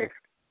Jay.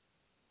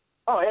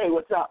 Oh, hey,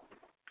 what's up?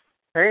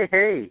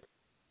 Hey.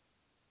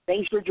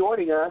 Thanks for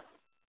joining us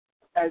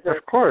as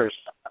Of course.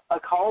 a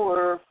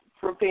caller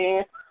from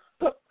fan.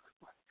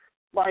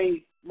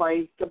 My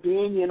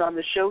companion on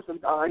the show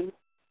sometimes.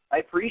 I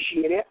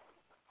appreciate it.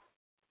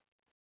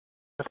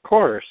 Of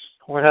course.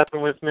 What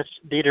happened with Miss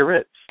Dida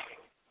Ritz?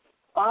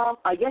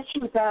 I guess she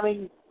was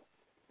having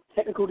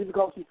technical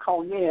difficulties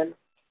calling in.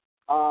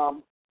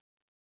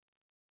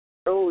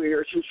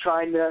 Earlier, she was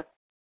trying to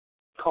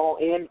call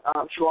in.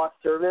 She lost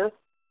service.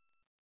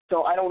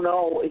 So I don't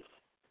know.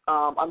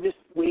 I'm just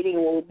waiting a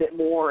little bit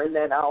more, and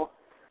then I'll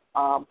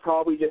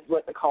probably just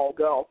let the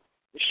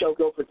show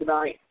go for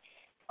tonight.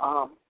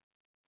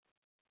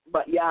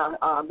 But yeah,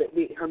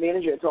 her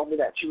manager told me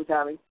that she was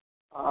having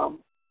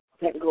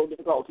technical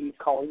difficulties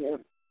calling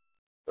in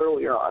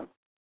earlier on.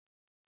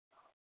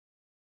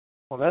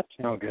 Well, that's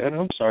no good.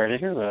 I'm sorry to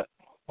hear that.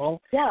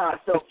 Well, yeah.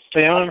 So let's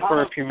stay on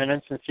for a few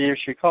minutes and see if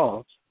she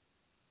calls.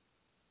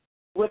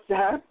 What's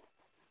that?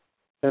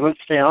 Let's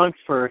stay on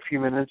for a few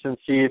minutes and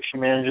see if she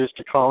manages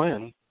to call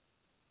in.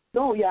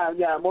 No, yeah,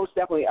 most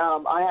definitely.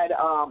 I had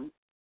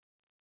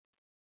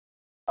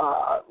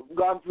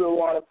gone through a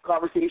lot of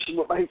conversation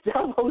with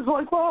myself. I was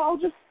like, well, I'll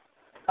just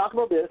talk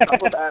about this, talk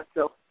about that.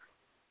 So,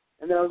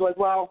 and then I was like,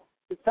 well,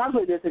 it sounds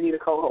like this. I need a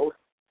co-host.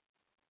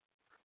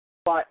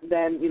 But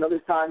then,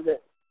 there's times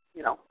that,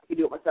 I can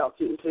do it myself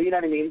too. So, you know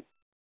what I mean?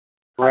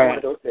 Right. One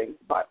of those things.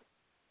 But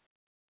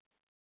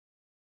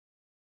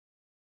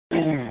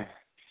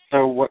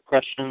so, what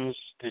questions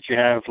did you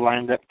have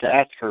lined up to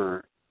ask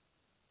her?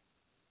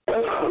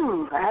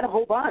 I had a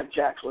whole bunch,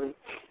 actually.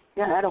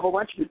 Yeah, I had a whole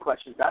bunch of good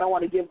questions. I don't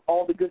want to give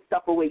all the good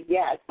stuff away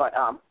yet, but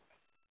I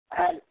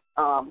had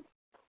a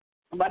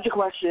bunch of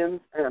questions.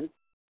 And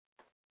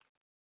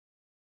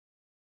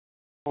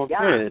Well,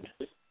 yeah, good.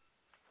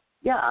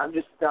 Yeah, I'm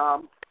just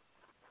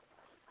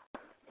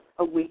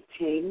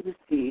awaiting to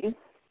see.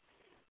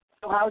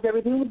 So how's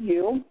everything with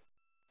you?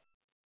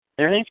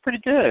 Everything's pretty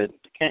good.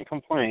 Can't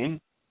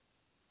complain.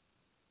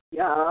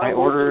 Yeah. I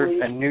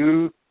ordered a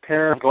new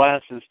pair of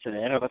glasses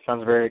today. I know that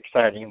sounds very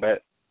exciting,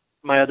 but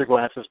my other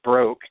glasses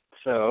broke,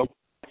 so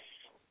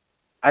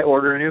I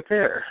ordered a new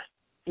pair.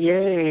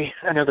 Yay!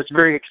 I know that's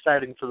very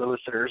exciting for the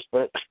listeners,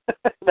 but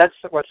that's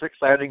what's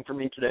exciting for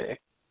me today.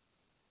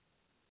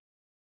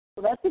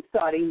 Well, that's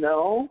exciting,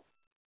 though.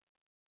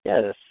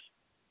 Yes.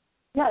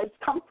 Yeah, it's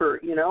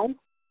comfort,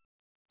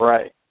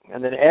 Right.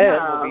 And then Ed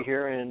will be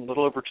here in a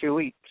little over 2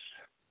 weeks.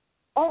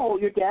 Oh,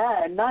 your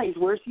dad. Nice.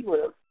 Where's he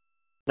live?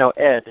 No,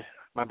 Ed,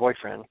 my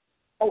boyfriend.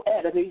 Oh,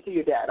 Ed. I think you said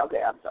your dad.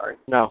 Okay, I'm sorry.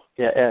 No,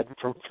 yeah, Ed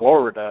from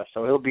Florida,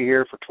 so he'll be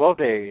here for 12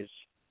 days.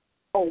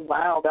 Oh,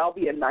 wow. That'll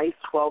be a nice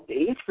 12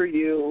 days for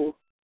you.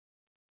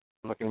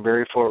 I'm looking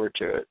very forward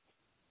to it.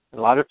 A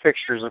lot of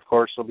pictures, of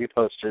course, will be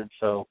posted,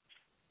 so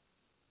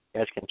you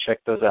guys can check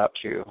those out,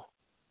 too.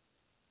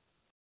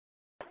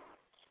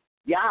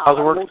 Yeah. How's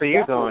the work for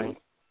you going?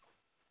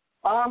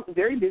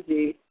 Very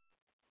busy.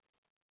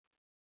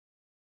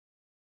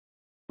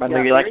 I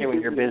know you like it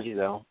when you're busy,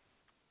 though.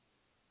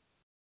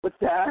 What's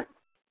that?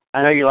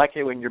 I know you like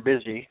it when you're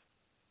busy.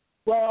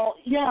 Well,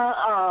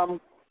 yeah,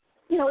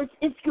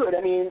 it's good.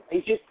 I mean,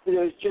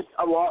 there's just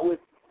a lot with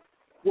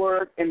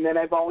work, and then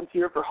I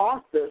volunteer for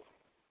hospice.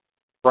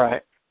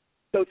 Right.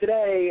 So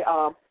today,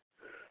 I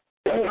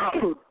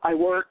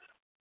worked.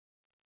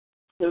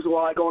 There's a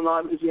lot going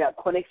on because we have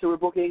clinics that we're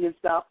booking and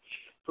stuff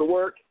for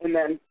work, and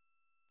then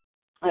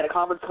I had a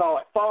conference call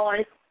at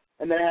 5,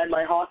 and then I had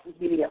my hospice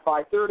meeting at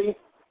 5:30,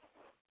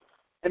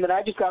 and then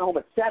I just got home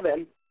at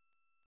 7.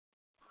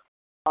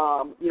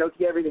 To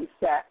get everything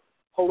set.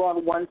 Hold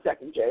on 1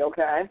 second, Jay,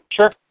 okay?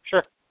 Sure.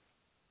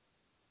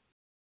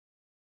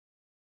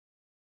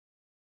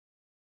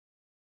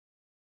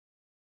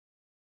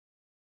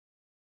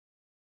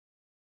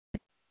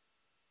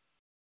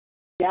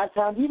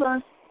 Downtown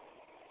Divas.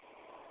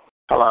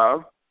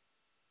 Hello.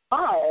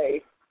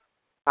 Hi.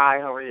 Hi,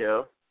 how are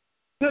you?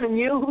 Good, and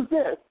you? Who's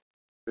this?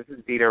 This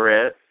is Dida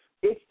Ritz.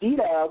 It's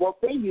Dida. Well,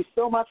 thank you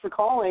so much for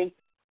calling.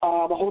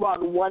 Hold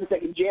on 1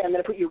 second, Jay. I'm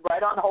going to put you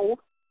right on hold.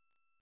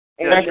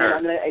 And Yeah, then sure.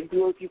 I'm going to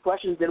do a few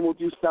questions, then we'll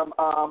do some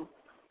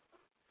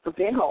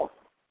fan calls.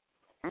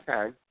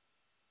 Okay.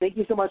 Thank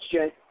you so much,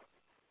 Jay.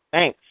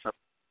 Thanks.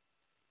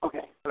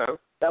 Okay. Hello.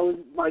 That was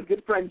my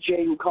good friend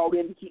Jay who called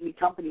in to keep me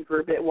company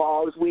for a bit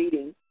while I was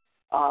waiting.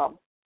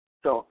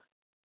 So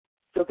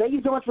thank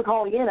you so much for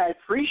calling in. I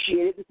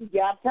appreciate it. This is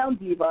Gabtown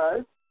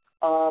Divas.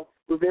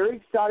 We're very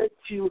excited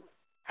to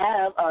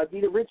have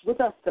Dida Ritz with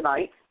us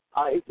tonight.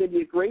 It's going to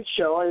be a great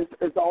show.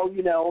 As all of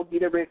you know,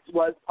 Dida Ritz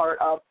was part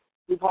of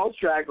RuPaul's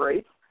Drag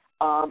Race.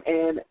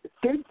 And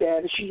since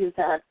then, she has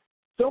had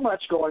so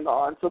much going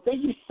on. So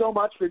thank you so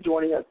much for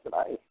joining us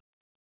tonight.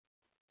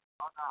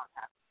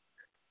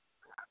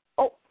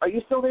 Oh, are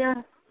you still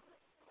there?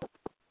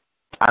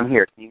 I'm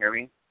here. Can you hear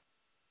me?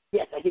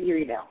 Yes, I can hear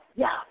you now.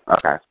 Yeah.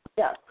 Okay.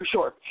 Yeah, for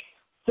sure.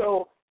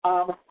 So,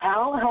 I'm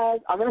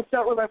going to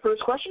start with my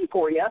first question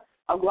for you.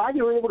 I'm glad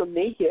you were able to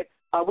make it.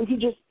 We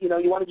can just, you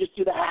want to just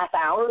do the half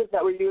hour? Is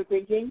that what you were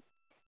thinking?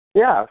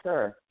 Yeah,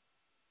 sure.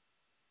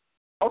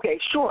 Okay,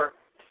 sure.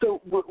 So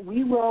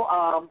we will,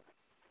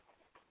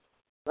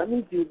 let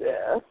me do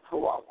this.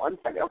 Hold on one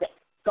second. Okay.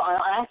 So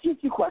I'll ask you a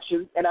few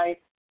questions, and I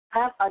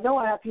know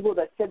I have people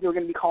that said they were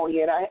going to be calling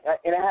in,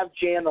 and I have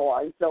Jay on the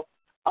line. So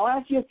I'll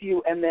ask you a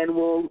few, and then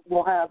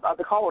we'll have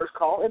the callers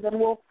call, and then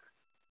we'll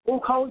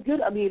call it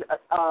good. I mean,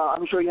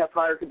 I'm sure you have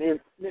prior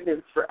commitments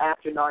for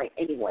after 9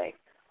 anyway.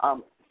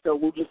 So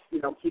we'll just,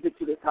 keep it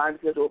to the time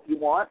schedule if you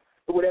want,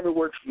 but whatever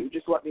works for you,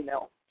 just let me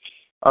know.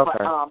 Okay.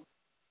 But,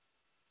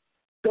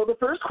 so the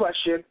first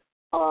question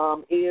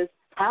is,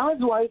 how has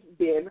life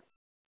been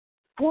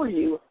for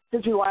you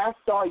since we last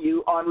saw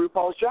you on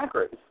RuPaul's Drag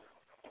Race?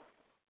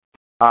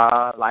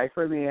 Life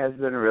for me has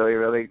been really,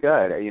 really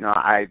good.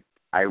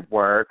 I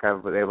work. I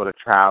was able to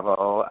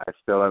travel. I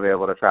still am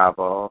able to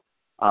travel.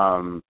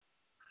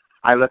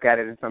 I look at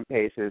it in some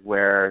cases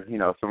where,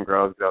 some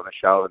girls go on the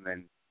show and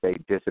then they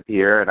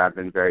disappear, and I've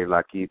been very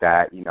lucky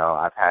that,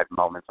 I've had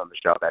moments on the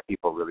show that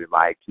people really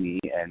liked me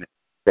and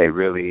they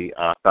really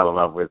fell in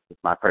love with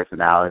my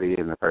personality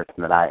and the person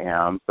that I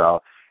am. So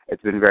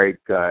it's been very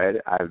good.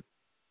 I've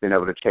been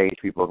able to change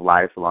people's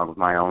lives along with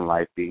my own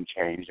life being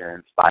changed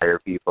and inspire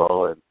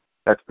people. And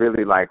that's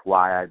really like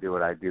why I do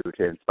what I do,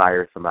 to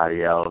inspire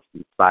somebody else,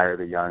 inspire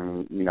the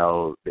young,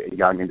 the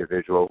young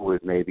individual who is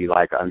maybe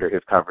like under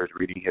his covers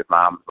reading his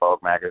mom's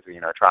Vogue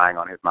magazine or trying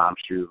on his mom's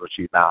shoes when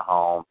she's not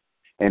home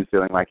and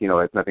feeling like,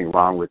 there's nothing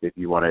wrong with it if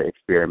you want to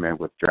experiment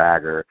with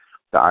drag or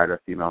the art of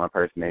female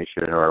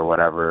impersonation or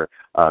whatever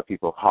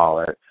people call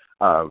it.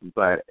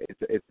 But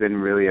it's been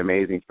really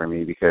amazing for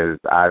me because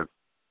I've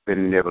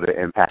been able to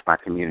impact my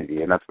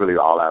community, and that's really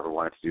all I ever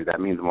wanted to do.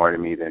 That means more to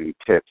me than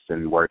tips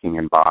and working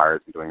in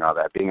bars and doing all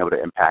that. Being able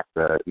to impact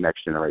the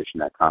next generation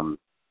that comes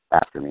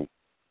after me.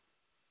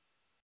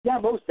 Yeah,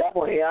 most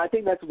definitely. I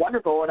think that's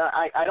wonderful, and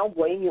I don't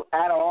blame you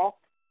at all.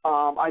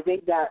 I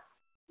think that,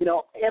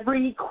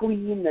 every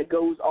queen that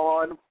goes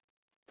on,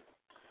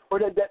 or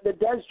that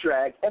does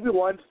drag,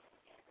 everyone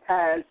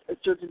has a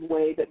certain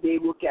way that they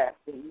look at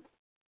things.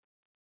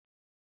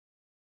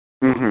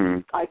 Mm-hmm.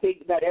 I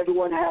think that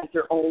everyone has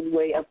their own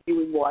way of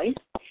viewing life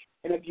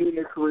and of viewing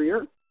their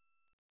career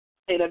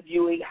and of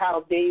viewing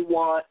how they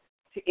want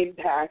to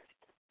impact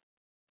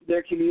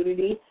their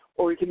community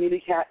or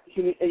impact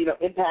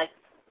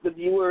the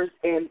viewers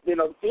and,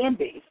 the fan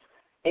base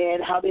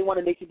and how they want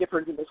to make a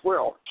difference in this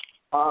world.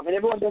 And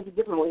everyone does it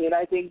differently, and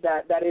I think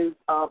that is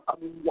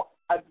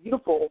a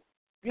beautiful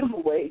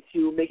way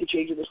to make a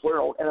change in this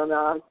world,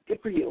 and good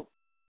for you.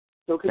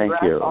 So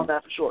congrats on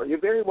that for sure.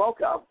 You're very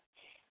welcome.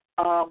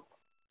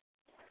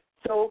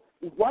 So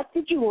what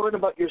did you learn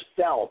about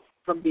yourself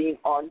from being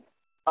on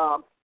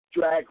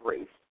Drag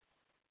Race?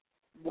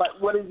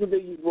 What is it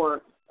that you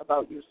learned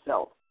about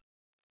yourself?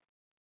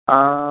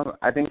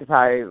 I think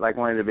probably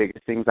one of the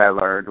biggest things I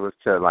learned was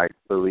to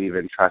believe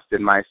and trust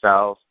in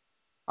myself.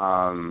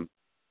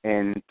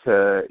 And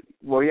to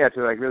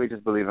really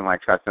just believe in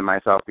trust in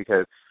myself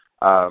because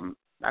not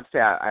to say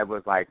I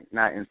was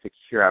not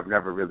insecure. I've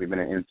never really been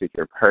an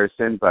insecure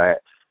person,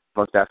 but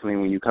most definitely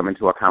when you come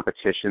into a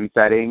competition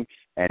setting,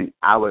 and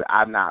I've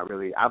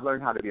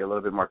learned how to be a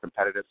little bit more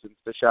competitive since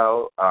the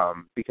show,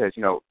 because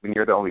when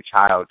you're the only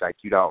child,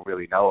 you don't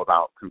really know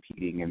about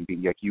competing and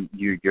being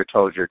you're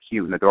told you're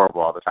cute and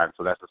adorable all the time,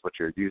 so that's just what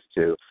you're used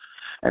to.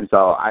 And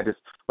so I just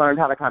learned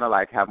how to kind of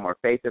have more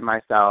faith in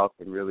myself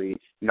and really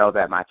know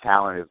that my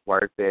talent is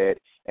worth it,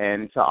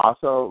 and to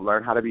also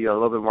learn how to be a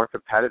little bit more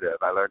competitive.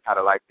 I learned how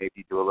to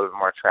maybe do a little bit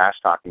more trash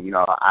talking.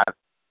 I,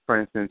 for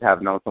instance,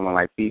 have known someone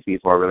like Fifi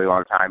for a really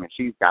long time, and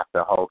she's got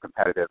the whole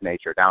competitive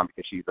nature down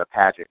because she's a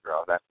pageant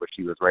girl. That's what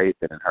she was raised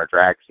in her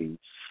drag scene.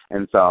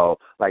 And so,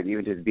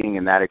 even just being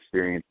in that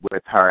experience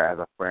with her as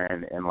a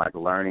friend and,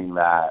 learning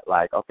that,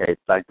 okay,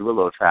 do a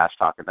little trash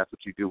talking. That's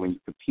what you do when you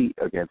compete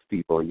against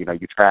people. You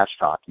trash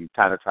talk. You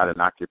kind of try to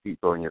knock your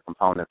people and your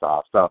components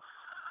off. So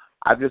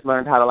I've just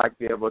learned how to,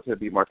 be able to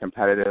be more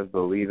competitive,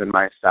 believe in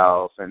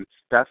myself, and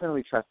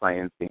definitely trust my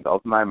instincts,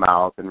 open my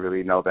mouth, and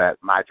really know that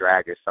my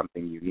drag is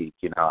something unique.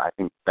 I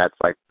think that's,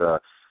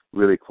 the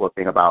really cool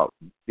thing about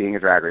being a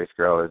Drag Race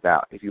girl is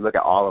that if you look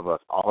at all of us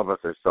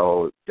are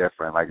so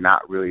different.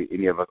 Not really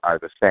any of us are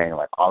the same.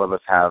 All of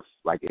us have,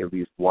 at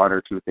least one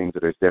or two things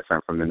that are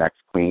different from the next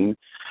queen.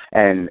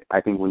 And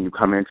I think when you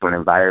come into an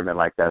environment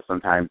like that,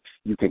 sometimes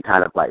you can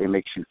kind of like, it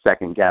makes you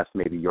second guess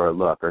maybe your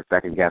look, or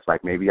second guess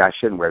like maybe I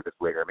shouldn't wear this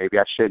wig, or maybe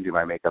I shouldn't do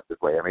my makeup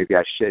this way, or maybe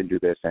I shouldn't do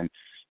this. And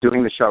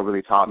doing the show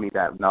really taught me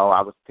that no,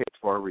 I was picked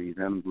for a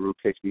reason. Guru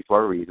picked me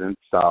for a reason.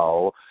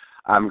 So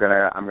I'm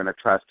gonna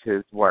trust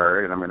his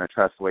word, and I'm gonna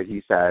trust what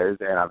he says,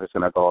 and I'm just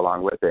gonna go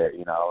along with it,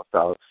 you know.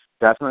 So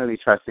definitely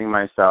trusting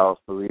myself,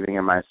 believing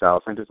in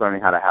myself, and just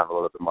learning how to have a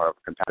little bit more of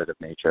a competitive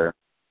nature.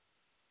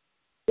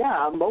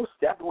 Yeah, most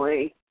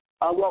definitely.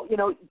 Well, you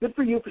know, good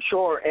for you for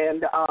sure.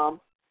 And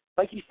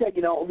like you said,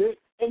 you know,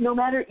 and no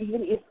matter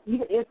even if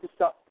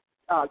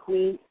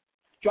the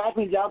drag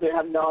queens out there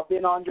have not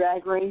been on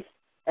Drag Race,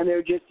 and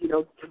they're just, you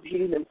know,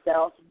 competing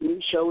themselves,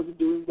 doing shows and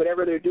doing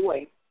whatever they're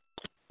doing,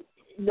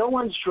 no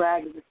one's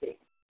drag is the same,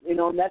 you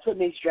know, and that's what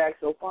makes drag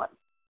so fun.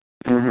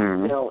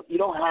 Mm-hmm. You know, you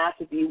don't have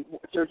to be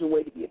a certain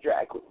way to be a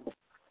drag queen.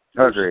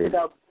 Agreed. It's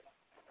about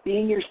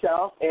being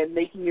yourself and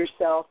making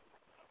yourself,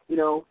 you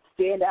know,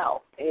 stand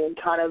out, and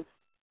kind of,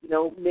 you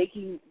know,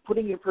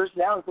 putting your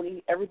personality,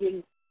 putting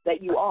everything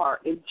that you are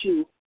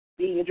into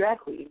being a drag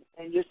queen,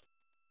 and just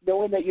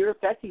knowing that you're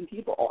affecting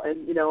people,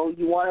 and, you know,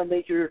 you want to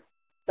make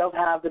yourself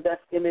have the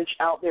best image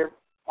out there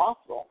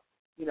possible.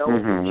 You know,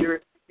 mm-hmm.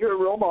 you're a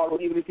role model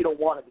even if you don't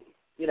want to be,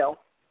 you know.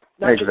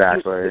 Not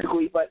exactly. just you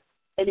specifically, but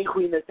any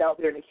queen that's out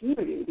there in the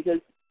community, because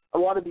a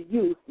lot of the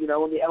youth, you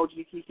know, in the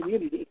LGBT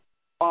community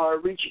are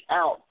reaching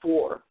out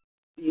for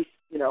these,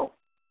 you know,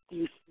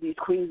 these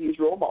queens, these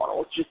role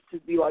models, just to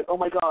be like, oh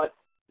my God,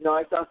 you know,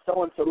 I saw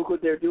so-and-so, look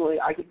what they're doing,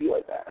 I could be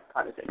like that,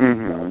 kind of thing.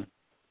 Mm-hmm. So,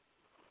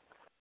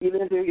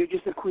 even if you're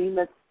just a queen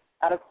that's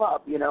at a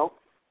club, you know,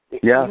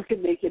 yeah. you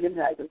can make an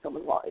impact in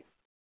someone's life.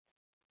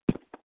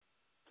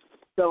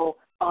 So,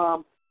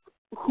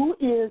 who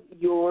is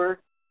or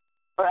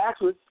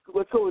actually,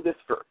 let's go with this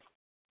first.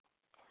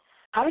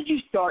 How did you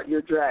start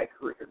your drag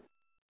career?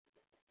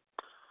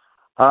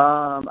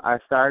 I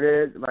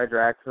started my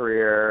drag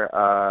career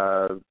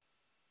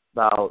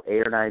about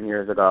 8 or 9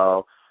 years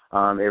ago. It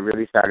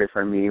really started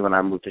for me when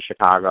I moved to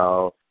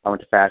Chicago. I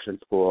went to fashion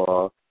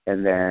school,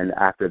 and then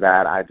after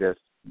that, I just,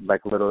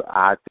 like, little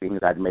odd things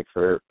I'd make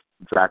for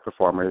drag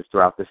performers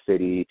throughout the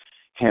city,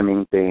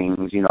 hemming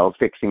things, you know,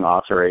 fixing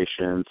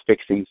alterations,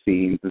 fixing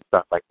scenes and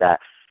stuff like that.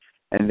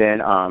 And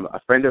then a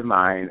friend of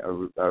mine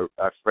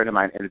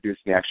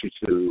introduced me actually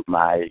to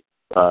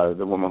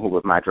the woman who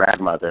was my drag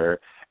mother,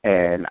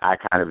 and I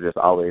kind of just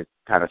always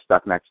kind of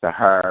stuck next to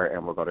her,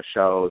 and would go to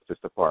shows to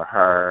support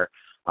her.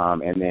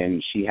 And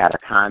then she had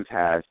a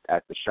contest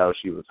at the show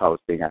she was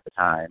hosting at the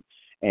time,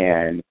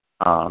 and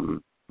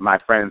my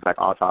friends like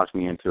all talked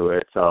me into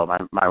it. So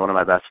one of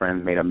my best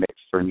friends made a mix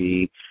for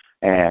me,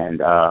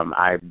 and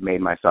I made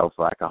myself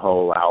like a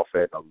whole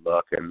outfit, a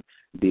look, and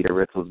Dida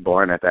Ritz was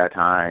born at that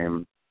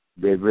time.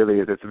 It really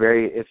is. It's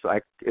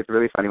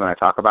really funny when I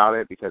talk about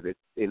it, because it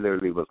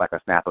literally was like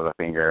a snap of a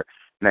finger.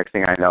 Next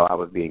thing I know, I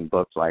was being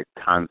booked like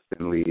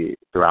constantly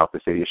throughout the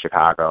city of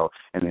Chicago,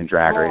 and then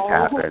Drag Race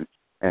happened,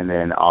 and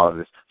then all of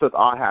this. So it's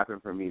all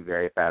happened for me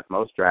very fast.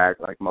 Most drag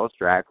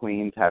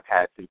queens have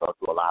had to go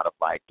through a lot of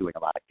like doing a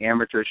lot of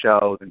amateur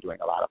shows and doing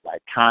a lot of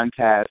like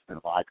contests and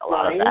like a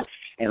lot of that.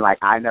 And like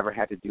I never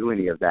had to do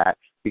any of that,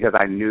 because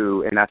I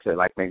knew, and not to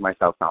like make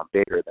myself sound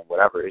bigger than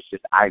whatever, it's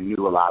just I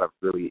knew a lot of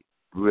really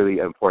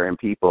important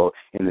people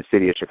in the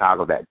city of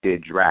Chicago that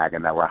did drag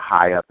and that were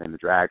high up in the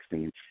drag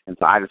scene. And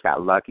so I just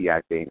got lucky,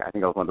 I think. I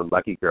think I was one of the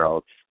lucky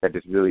girls that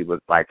just really was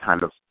like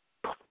kind of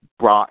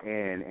brought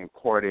in and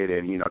courted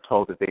and, you know,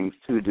 told the things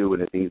to do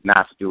and the things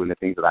not to do and the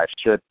things that I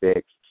should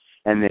fix.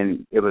 And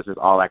then it was just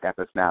all like at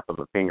the snap of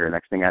a finger.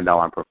 Next thing I know,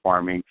 I'm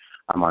performing.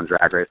 I'm on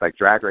Drag Race. Like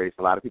Drag Race,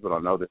 a lot of people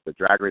don't know this, but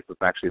Drag Race was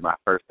actually my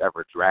first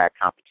ever drag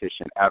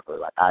competition ever.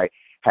 Like I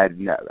had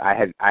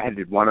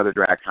did one other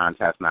drag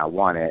contest and I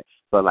won it,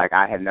 but like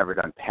I had never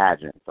done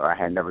pageants, or I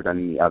had never done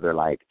any other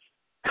like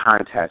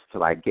contests to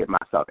like get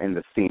myself in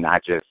the scene. I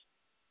just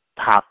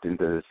popped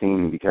into the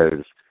scene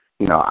because,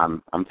 you know,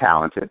 I'm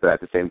talented, but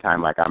at the same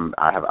time, like I'm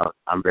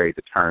very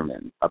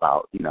determined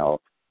about, you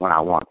know, when I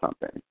want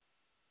something.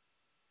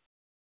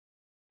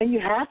 And you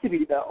have to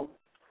be, though,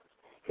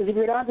 because if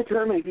you're not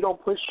determined, if you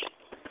don't push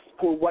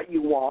for what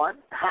you want,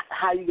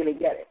 how are you going to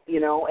get it?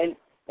 You know, and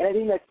I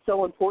think that's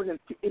so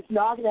important. It's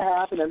not going to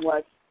happen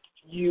unless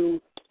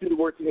you do the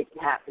work to make it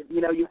happen.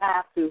 You know, you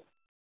have to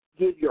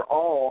give your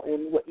all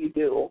in what you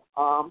do.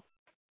 So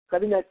I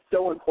think that's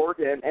so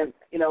important, and,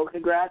 you know,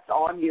 congrats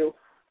on you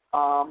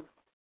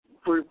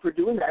for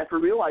doing that, for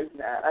realizing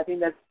that. I think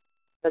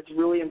that's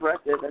really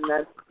impressive, and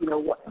that's, you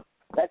know,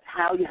 that's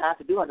how you have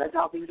to do it. That's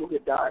how things will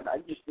get done. I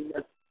just think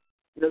that's,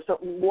 you know,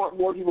 something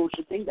more people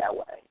should think that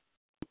way.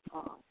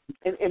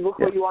 And look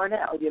where you are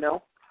now, you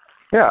know.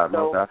 Yeah,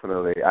 most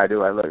definitely. I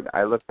do.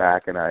 I look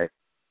back and I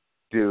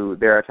do.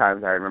 There are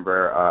times I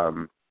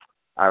remember.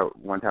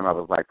 One time I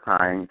was like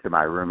crying to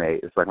my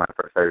roommate. It's like when I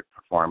first started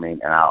performing,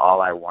 and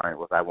all I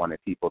wanted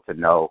people to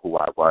know who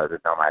I was and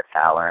know my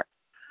talent.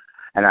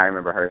 And I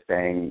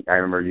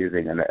remember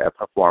using an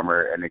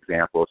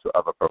example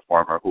of a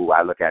performer who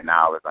I look at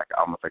now as like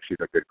almost like she's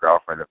a good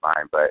girlfriend of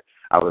mine, but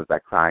I was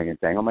like crying and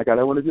saying, oh my God,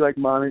 I want to be like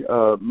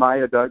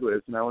Maya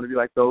Douglas, and I want to be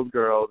like those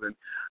girls, and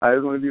I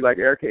just want to be like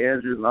Erica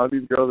Andrews and all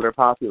these girls that are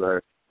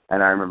popular.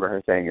 And I remember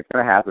her saying, it's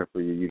going to happen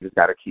for you. You just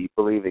got to keep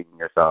believing in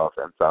yourself.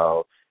 And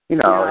so, It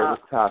was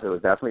tough. It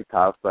was definitely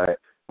tough. But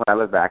when I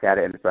look back at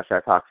it, and especially I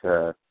talk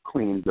to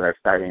queens that are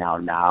starting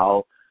out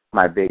now,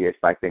 my biggest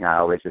thing I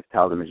always just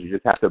tell them is you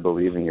just have to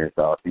believe in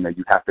yourself.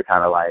 You have to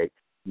kind of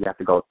you have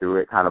to go through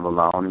it kind of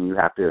alone, and you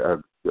have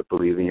to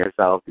believe in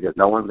yourself, because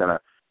no one's going to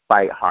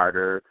fight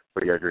harder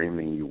for your dream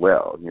than you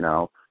will,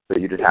 So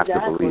you just have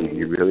to believe.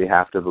 You really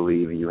have to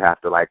believe, and you have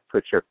to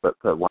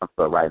put one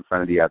foot right in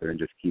front of the other and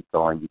just keep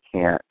going. You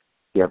can't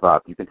give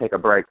up. You can take a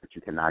break, but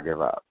you cannot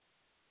give up.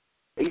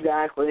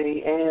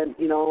 Exactly. And,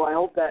 I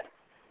hope that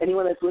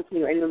anyone that's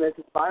listening or anyone that's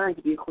aspiring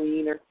to be a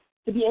queen or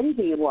to be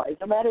anything in life,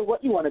 no matter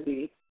what you want to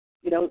be,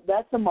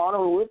 that's the motto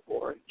to live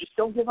for. Just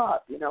don't give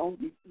up, You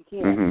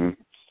can't. Mm-hmm.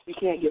 You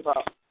can't give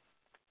up.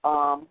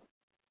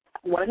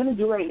 What I'm going to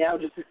do right now,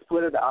 just to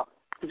split it up,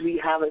 because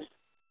we have a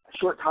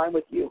short time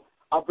with you,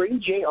 I'll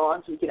bring Jay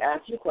on so he can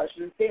ask you a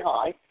question and say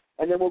hi,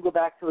 and then we'll go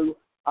back to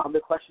the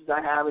questions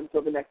I have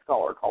until the next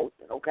caller calls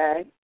in,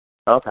 okay?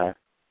 Okay.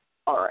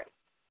 All right.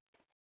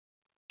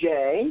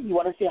 Jay, you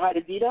want to say hi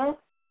to Dida?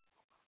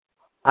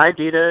 Hi,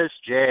 Dida. It's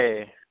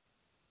Jay.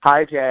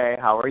 Hi, Jay.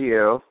 How are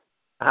you?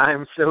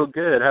 I'm so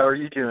good. How are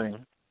you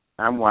doing?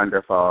 I'm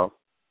wonderful.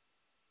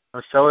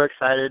 I'm so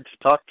excited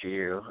to talk to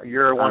you.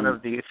 You're one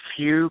of the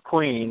few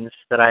queens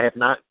that I have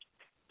not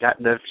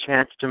gotten the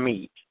chance to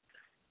meet.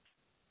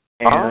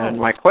 And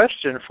my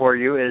question for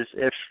you is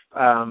if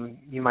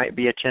you might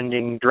be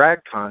attending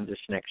DragCon this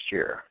next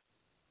year.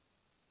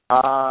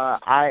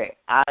 I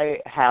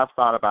have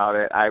thought about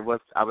it. I was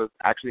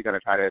actually going to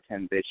try to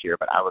attend this year,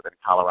 but I was in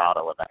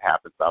Colorado when that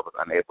happened, so I was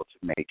unable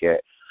to make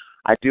it.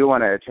 I do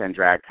want to attend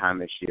DragCon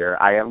this year.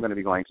 I am going to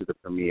be going to the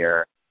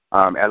premiere.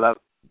 I love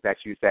that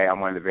you say I'm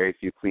one of the very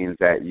few queens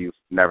that you've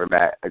never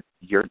met.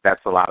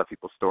 That's a lot of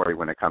people's story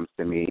when it comes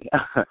to me.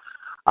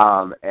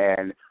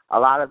 And a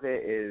lot of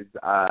it is,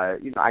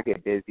 I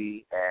get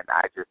busy, and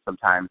I just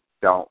sometimes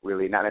don't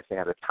really, not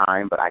necessarily have the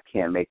time, but I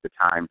can't make the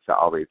time to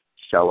always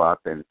show up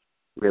and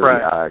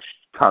really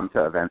come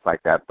to events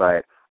like that.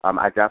 But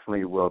I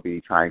definitely will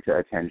be trying to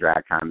attend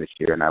DragCon this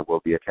year, and I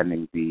will be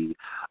attending the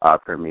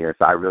premiere.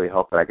 So I really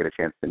hope that I get a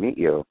chance to meet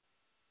you.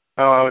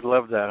 Oh, I would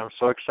love that. I'm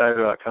so excited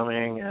about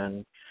coming,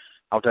 and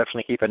I'll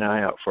definitely keep an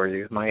eye out for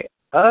you. My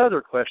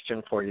other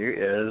question for you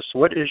is,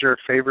 what is your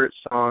favorite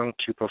song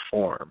to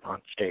perform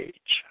on stage?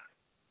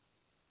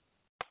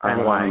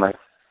 And why? My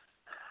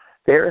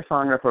favorite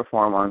song to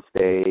perform on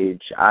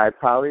stage, I'd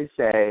probably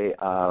say,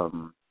 oh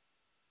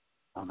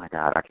my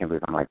God, I can't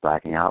believe I'm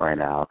blacking out right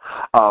now.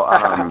 Oh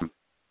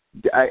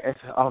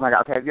my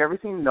God, okay, have you ever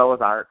seen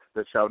Noah's Ark,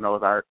 the show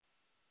Noah's Ark?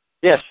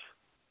 Yes.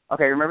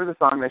 Okay, remember the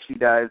song that she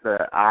does,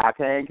 I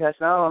Can't Catch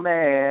No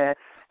Man,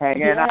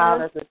 Hanging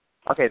Out?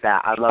 Okay,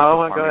 I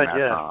love performing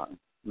that song.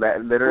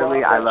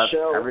 Literally, I love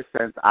it ever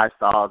since I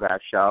saw that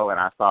show and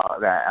I saw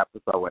that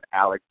episode when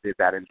Alex did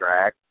that in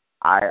drag.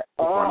 I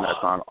perform that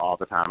song all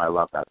the time. I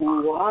love that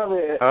song. Love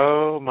it.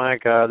 Oh, my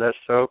God, that's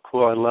so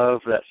cool. I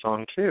love that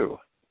song, too.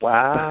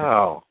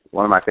 Wow.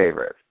 One of my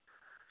favorites.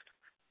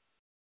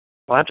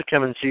 I'll have to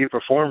come and see you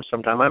perform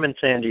sometime. I'm in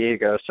San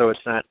Diego, so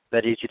it's not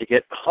that easy to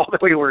get all the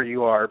way where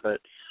you are, but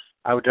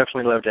I would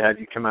definitely love to have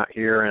you come out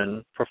here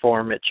and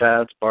perform at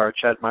Chad's bar,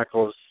 Chad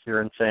Michaels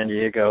here in San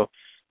Diego.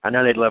 I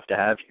know they'd love to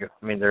have you.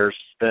 I mean, there's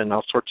been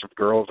all sorts of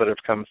girls that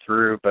have come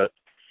through, but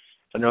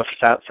I don't know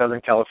if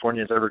Southern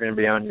California is ever going to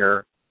be on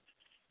your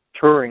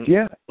touring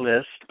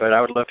list, but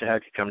I would love to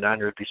have you come down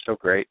here. It'd be so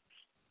great.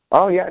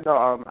 Oh, yeah,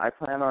 no, I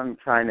plan on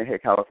trying to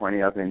hit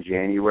California up in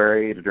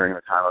January during the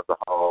time of the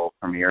whole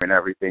premiere and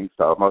everything,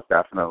 so most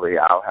definitely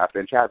I'll have to,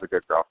 and Chad's a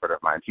good girlfriend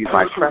of mine. She's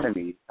my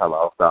frenemy,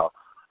 so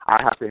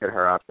I have to hit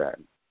her up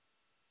then.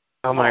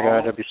 Oh, my God,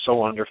 that'd be so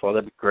wonderful.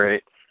 That'd be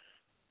great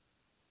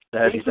to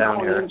have you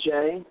down here.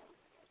 Jay.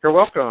 You're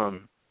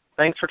welcome.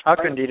 Thanks for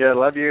talking, Dida.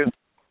 Love you.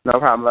 No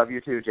problem. Love you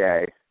too,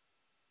 Jay.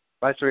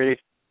 Bye, sweetie.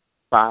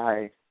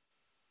 Bye.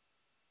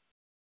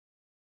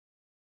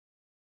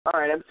 All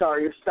right, I'm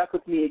sorry, you're stuck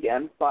with me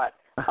again, but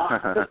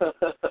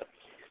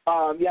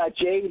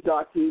Jay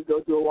got to go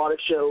to a lot of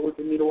shows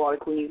and meet a lot of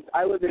queens.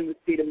 I live in the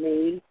state of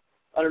Maine.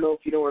 I don't know if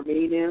you know where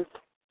Maine is.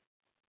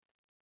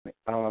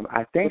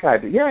 I think I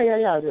do. Yeah,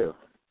 I do.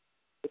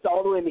 It's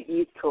all the way in the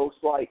East Coast,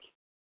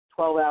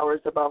 12 hours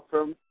above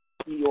from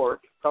New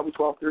York, probably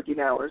 12, 13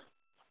 hours.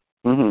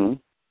 Mm-hmm.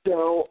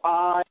 So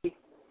I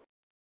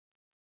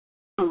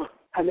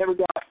never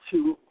got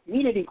to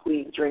meet any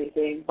queens or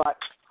anything, but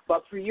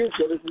about 3 years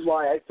ago, this is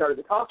why I started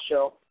the talk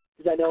show,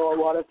 because I know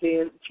a lot of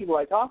people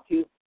I talk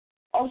to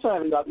also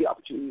haven't got the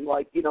opportunity,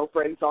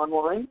 friends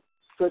online.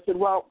 So I said,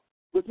 well,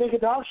 let's make a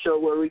talk show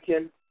where we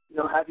can,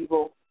 have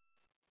people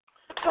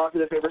talk to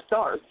their favorite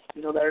stars,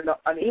 that are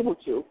unable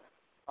to.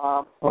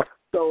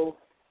 So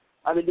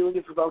I've been doing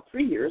it for about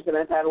 3 years, and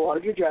I've had a lot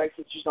of your drag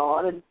sisters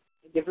on, and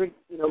and different,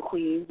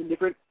 queens and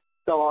different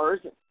stars.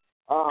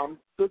 So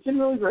it's been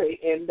really great.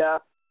 And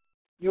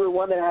you were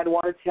one that I had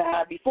wanted to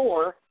have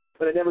before,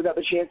 but I never got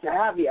the chance to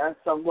have yet.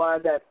 So I'm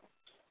glad that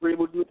we're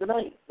able to do it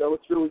tonight. So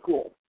it's really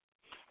cool.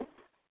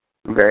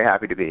 I'm very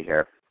happy to be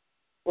here.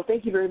 Well,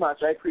 thank you very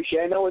much. I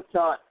appreciate it. I know it's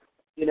not,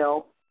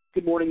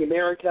 Good Morning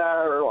America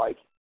or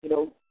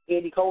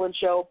Andy Cohen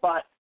show,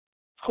 but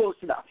close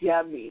enough. You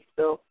have me.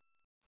 So.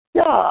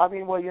 Yeah, I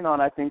mean, well,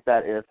 and I think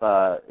that if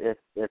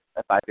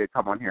I did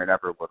come on here and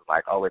ever was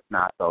like, oh, it's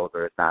not those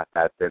or it's not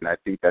that, then I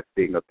think that's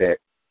being a bit,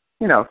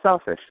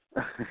 selfish.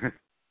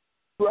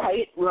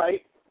 Right.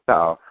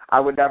 So I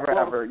would never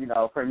ever,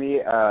 for me,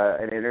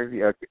 an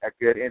interview, a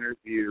good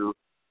interview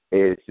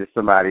is just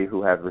somebody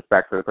who has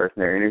respect for the person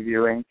they're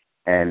interviewing,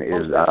 and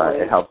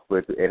it helps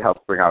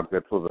bring out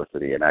good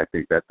publicity. And I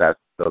think those are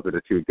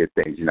the two good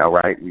things,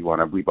 right? We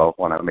both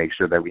want to make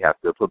sure that we have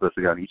good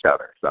publicity on each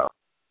other. So.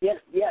 Yes,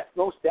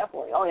 most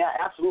definitely. Oh yeah,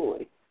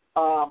 absolutely.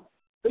 So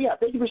yeah,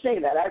 thank you for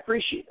saying that. I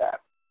appreciate that.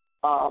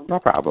 No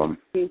problem.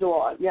 It means a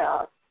lot.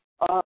 Yeah.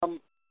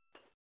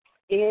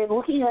 And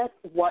looking at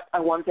what I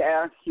wanted to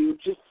ask you,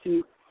 just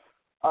to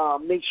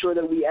make sure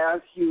that we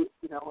ask you,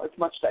 as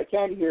much as I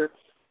can here,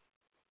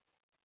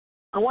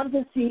 I wanted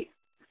to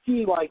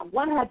see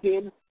what have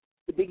been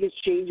the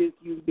biggest changes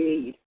you've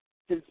made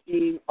since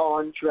being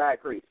on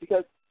Drag Race,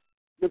 because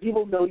the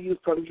people know you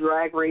from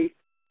Drag Race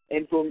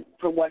and from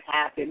what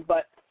happened,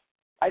 but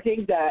I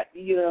think that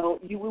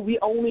we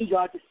only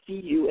got to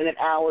see you in an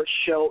hour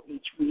show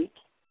each week.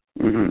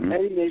 Mm-hmm. I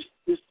think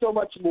there's so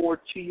much more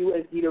to you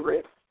as Dida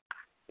Ritz,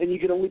 and you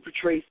can only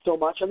portray so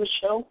much on the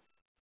show.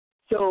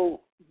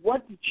 So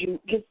what did you?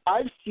 Because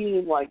I've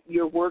seen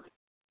your work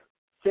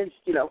since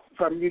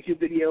from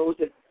YouTube videos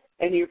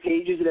and your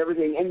pages and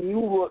everything, and you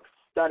look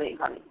stunning,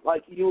 honey.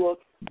 You look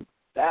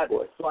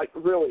fabulous.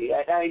 Really,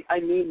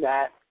 I mean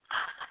that.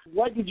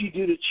 What did you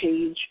do to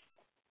change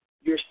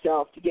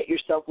yourself to get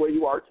yourself where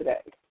you are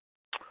today?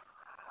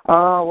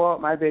 Well,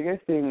 my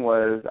biggest thing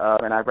was,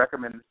 and I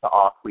recommend this to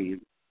all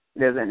queens. It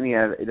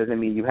doesn't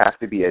mean you have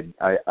to be a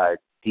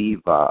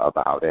diva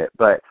about it,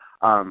 but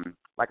I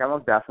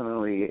most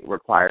definitely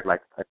required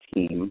a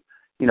team.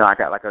 I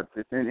got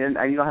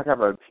and you don't have to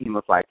have a team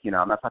of I'm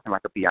not talking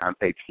a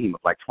Beyonce team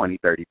of 20,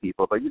 30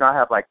 people, but I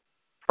have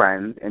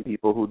friends and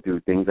people who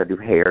do things. They do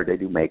hair, they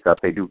do makeup,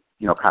 they do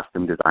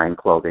costume design,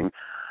 clothing,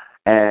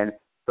 and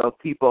those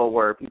people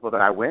were people that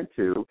I went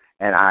to,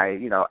 and I,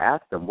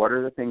 asked them, what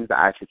are the things that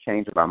I should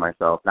change about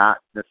myself, not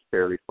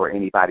necessarily for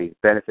anybody's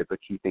benefit, but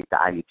you think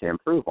that I need to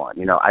improve on.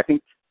 I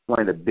think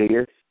one of the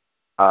biggest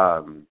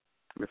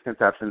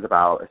misconceptions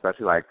about,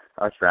 especially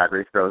us Drag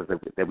Race girls, is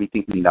that we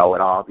think we know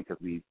it all because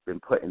we've been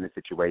put in this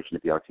situation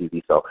to be on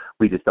TV. So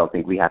we just don't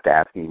think we have to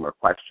ask any more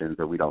questions,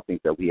 or we don't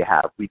think that we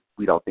have, we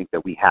don't think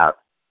that we have,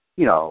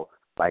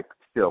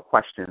 still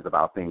questions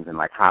about things and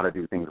how to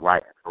do things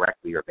right and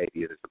correctly, or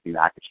maybe there's something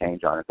that I could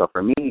change on it. So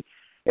for me,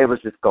 it was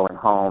just going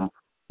home,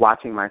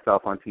 watching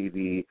myself on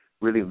TV,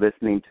 really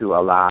listening to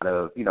a lot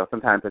of,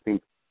 sometimes I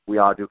think we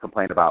all do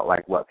complain about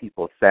what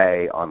people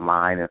say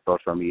online and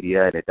social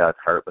media, and it does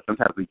hurt, but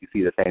sometimes when you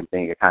see the same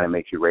thing, it kind of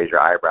makes you raise your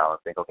eyebrow and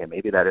think, okay,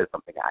 maybe that is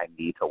something I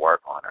need to work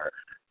on, or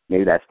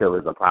maybe that still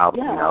is a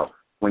problem. Yeah.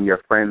 When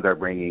your friends are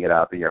bringing it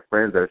up and your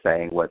friends are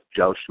saying what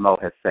Joe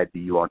Schmo has said to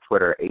you on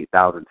Twitter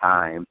 8,000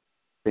 times,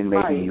 then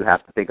maybe you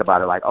have to think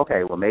about it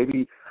okay, well,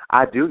 maybe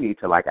I do need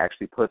to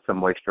actually put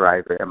some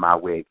moisturizer in my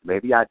wig.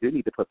 Maybe I do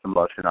need to put some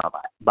lotion on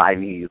my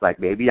knees.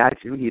 Maybe I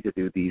do need to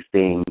do these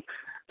things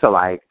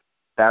to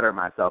better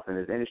myself in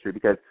this industry,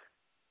 because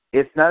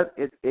it's not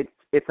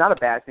a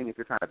bad thing if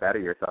you're trying to better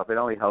yourself. It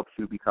only helps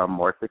you become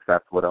more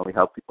successful. It only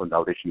helps people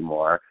notice you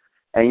more.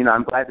 And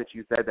I'm glad that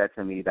you said that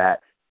to me,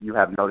 that you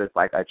have noticed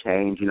a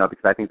change, because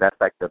I think that's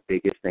the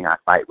biggest thing I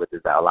fight with,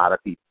 is that a lot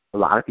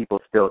of people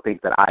still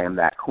think that I am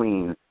that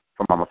queen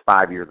from almost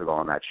 5 years ago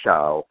on that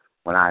show,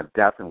 when I've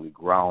definitely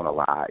grown a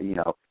lot,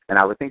 and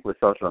I would think with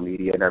social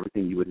media and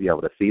everything you would be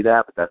able to see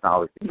that, but that's not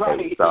always the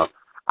case. So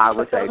I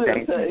would say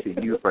thank you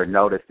to you for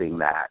noticing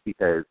that,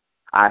 because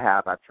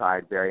I've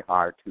tried very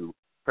hard to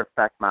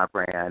perfect my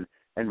brand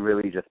and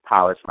really just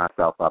polish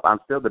myself up. I'm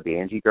still the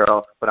Banji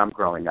girl, but I'm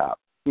growing up,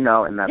 and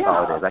that's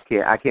all it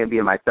is. I can't be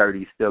in my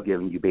 30s still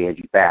giving you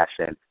Banji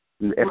fashion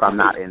if I'm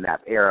not in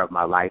that era of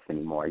my life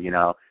anymore,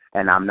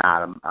 and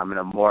I'm in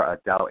a more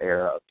adult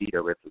era of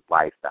Dida Ritz's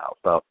lifestyle.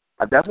 So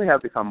I definitely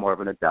have become more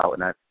of an adult,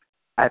 and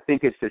I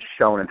think it's just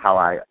shown in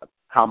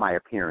how my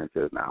appearance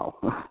is now.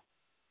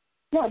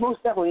 Yeah,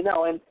 most definitely.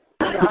 No, and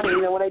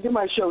when I do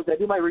my shows, I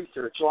do my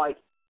research.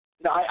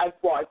 I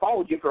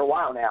followed you for a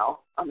while now.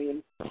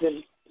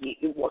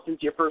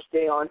 Since your first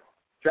day on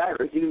Drag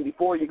Race, even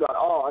before you got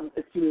on,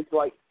 as soon as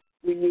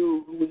we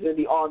knew who was going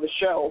to be on the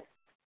show,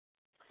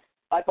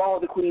 I follow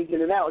the queens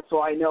in and out,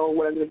 so I know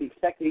what I'm going to be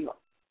expecting,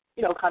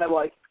 kind of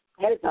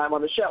ahead of time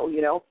on the show,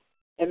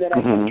 and then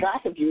I keep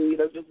track of you,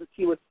 just to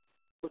see what's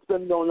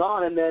been going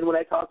on. And then when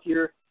I talk to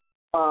your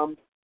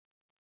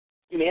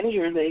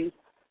manager and things,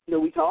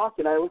 we talked,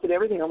 and I looked at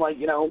everything. I'm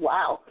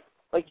wow,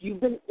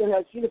 you've been, and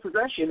I've seen the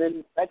progression,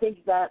 and I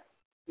think that,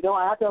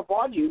 I have to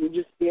applaud you. We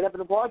just stand up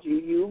and applaud you.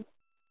 You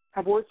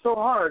have worked so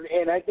hard,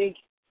 and I think,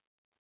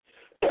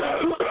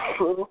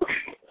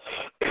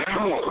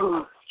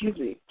 excuse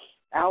me,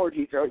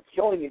 allergies are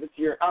killing me this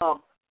year.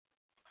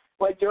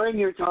 But during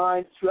your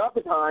time, throughout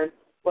the time,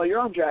 while you're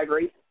on Drag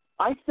Race,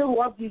 I still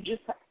loved you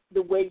just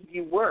the way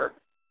you were.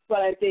 But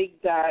I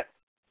think that,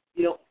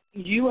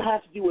 you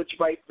have to do what's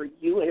right for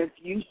you, and if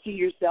you see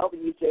yourself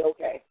and you say,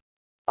 okay,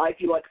 I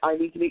feel like I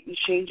need to make these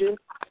changes,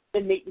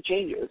 then make the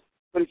changes.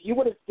 But if you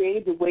would have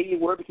stayed the way you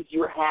were because you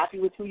were happy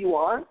with who you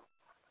are,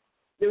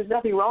 there's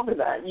nothing wrong with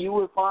that. You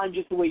were fine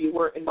just the way you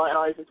were in my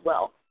eyes as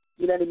well.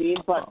 You know what I mean?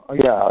 But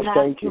yeah, you have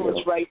thank to do you.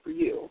 what's right for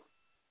you.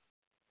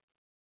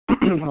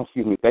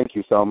 Excuse me. Thank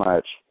you so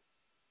much.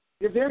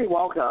 You're very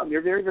welcome.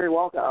 You're very, very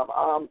welcome.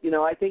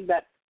 I think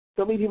that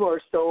so many people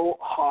are so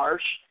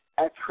harsh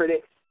as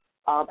critics,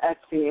 as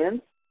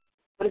fans,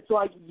 but it's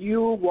like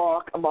you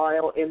walk a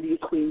mile in these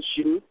queen's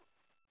shoes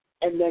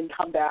and then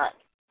come back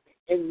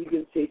and you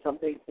can say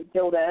something.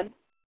 Until then,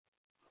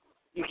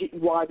 you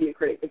want to be a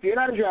critic. If you're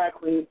not a drag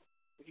queen,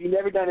 if you've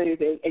never done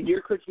anything, and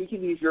you're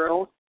critiquing these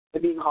girls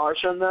and being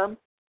harsh on them,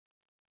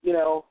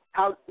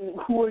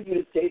 who are you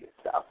to say this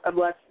stuff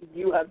unless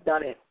you have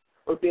done it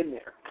or been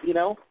there,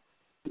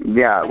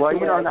 Yeah, well,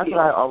 that's what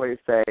I always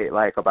say,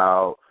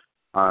 about,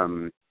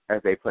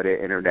 as they put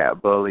it,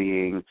 internet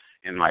bullying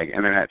and,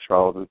 internet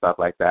trolls and stuff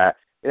like that.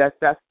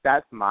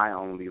 That's my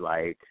only,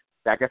 I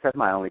guess that's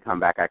my only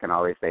comeback I can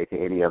always say to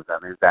any of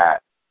them is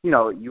that,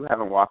 you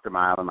haven't walked a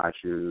mile in my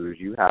shoes.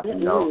 You have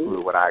no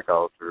clue what I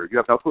go through. You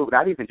have no clue,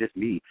 not even just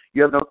me.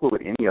 You have no clue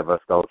what any of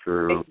us go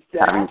through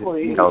having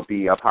to,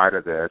 be a part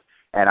of this.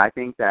 And I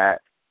think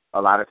that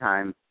a lot of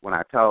times when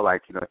I tell,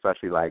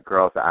 especially,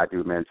 girls that I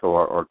do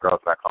mentor or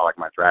girls that I call,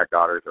 my drag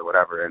daughters or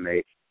whatever, and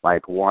they,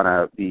 want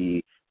to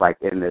be,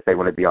 in this, they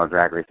want to be on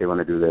Drag Race, they want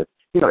to do this,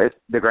 it's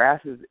the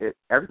grass is,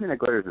 everything that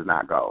glitters is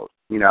not gold,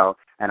 and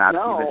I've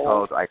even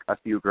told, a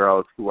few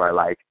girls who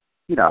are,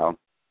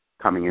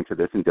 coming into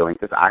this and doing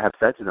this, I have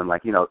said to them,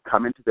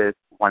 come into this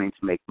wanting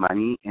to make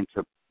money and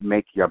to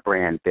make your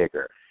brand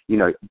bigger.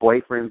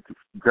 Boyfriends,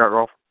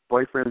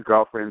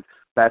 girlfriends,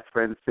 best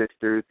friends,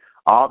 sisters,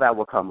 all that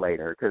will come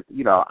later. Because,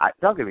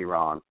 don't get me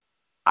wrong,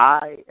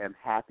 I am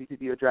happy to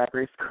be a Drag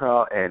Race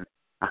girl, and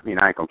I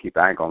ain't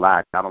gonna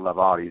lie, I don't love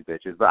all these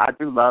bitches, but I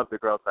do love the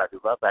girls that I do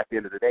love. But at the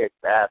end of the day, it's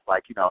fast.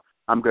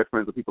 I'm good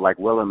friends with people like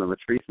Willem and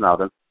Latrice and all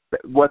them.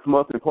 But what's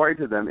most important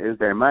to them is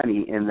their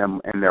money and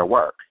their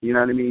work. You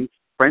know what I mean?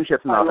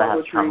 Friendships and all that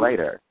has to come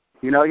later.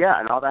 And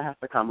all that has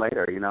to come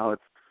later.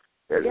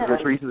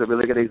 Latrice is a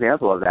really good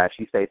example of that.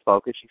 She stays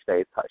focused. She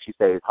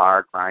stays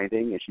hard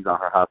grinding, and she's on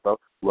her hustle.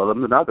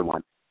 Willem's another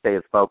one.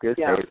 Stays focused,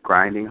 stays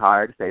grinding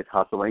hard, stays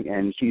hustling,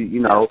 and she,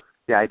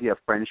 the idea of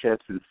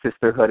friendships and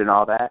sisterhood and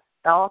all that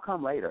all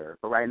come later.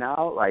 But right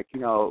now,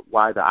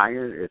 while the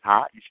iron is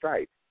hot, you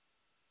strike.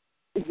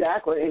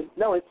 Exactly.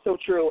 No, it's so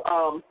true.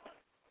 I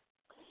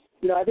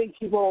think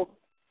people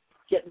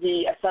get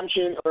the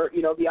assumption or,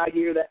 the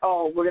idea that,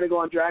 we're going to go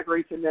on Drag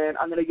Race and then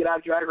I'm going to get out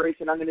of Drag Race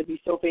and I'm going to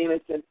be so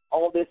famous and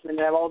all this and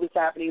have all this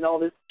happening and all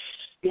this.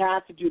 You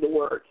have to do the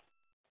work.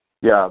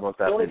 Yeah, most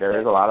definitely. There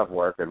is a lot of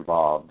work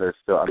involved. There's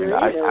still,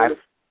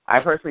 I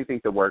personally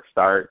think the work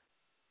starts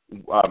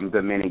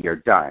the minute you're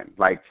done.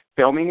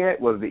 Filming it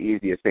was the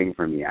easiest thing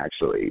for me,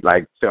 actually.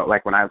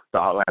 When I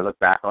look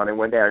back on it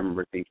one day, I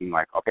remember thinking,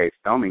 okay,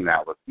 filming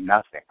that was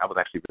nothing. That was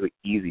actually really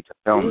easy to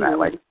film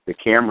that. The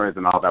cameras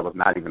and all that was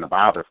not even a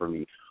bother for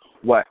me.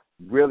 What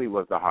really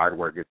was the hard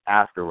work is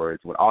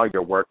afterwards, when all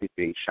your work is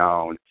being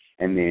shown,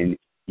 and then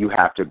you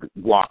have to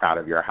walk out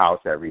of your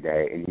house every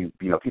day, and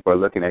people are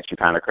looking at you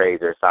kind of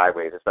crazy or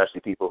sideways,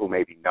 especially people who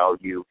maybe know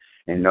you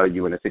and know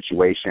you in a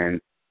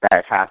situation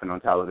that happened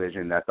on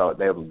television. That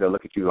they'll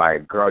look at you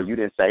like, girl, you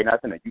didn't say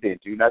nothing, and you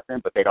didn't do nothing,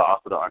 but they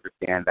also don't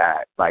understand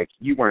that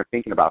you weren't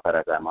thinking about that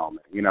at that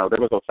moment. There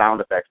was no sound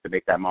effects to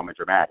make that moment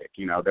dramatic.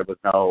 There was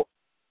no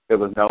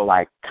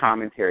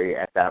commentary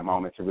at that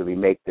moment to really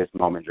make this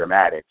moment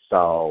dramatic.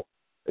 So,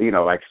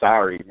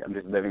 sorry, I'm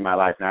just living my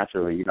life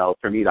naturally.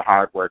 For me, the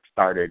hard work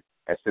started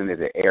as soon as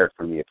it aired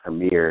for me. It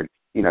premiered.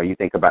 You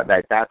think about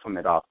that, that's when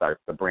it all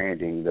starts, the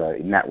branding, the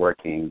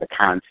networking, the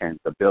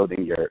content, the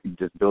building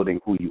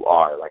who you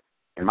are.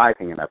 In my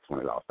opinion, that's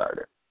when it all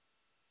started.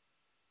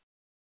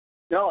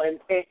 No, and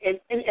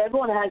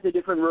everyone has a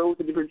different roads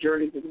and different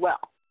journeys as well.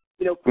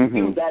 For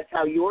you, that's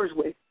how yours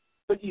went.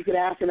 But you could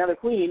ask another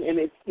queen, and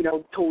it's,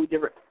 totally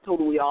different,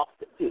 totally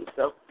opposite, too.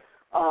 So,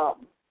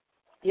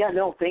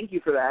 thank you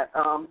for that.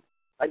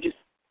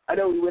 I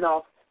know we went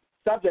off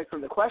subject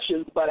from the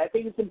questions, but I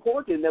think it's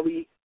important that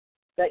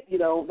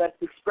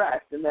that's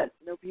expressed and that,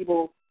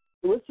 people,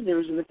 the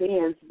listeners and the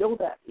fans know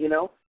that,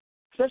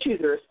 especially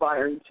if they're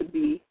aspiring to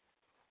be,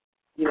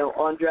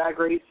 on Drag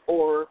Race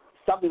or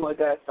something like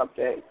that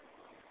someday.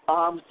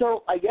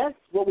 So I guess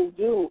what we'll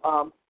do,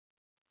 I'll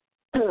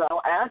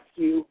ask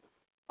you,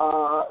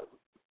 because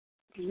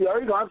we've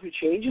already gone through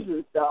changes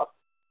and stuff,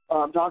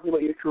 talking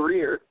about your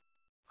career.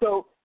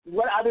 So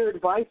what other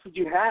advice would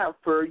you have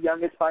for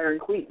young aspiring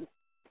queens?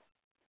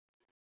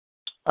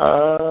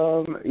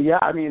 Yeah,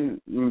 I mean,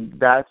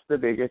 that's the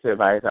biggest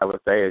advice I would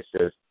say is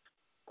just,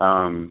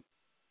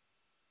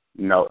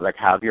 like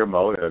have your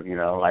motive,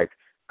 like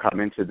come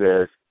into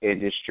this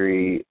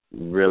industry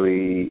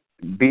really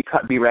be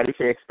ready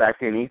to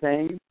expect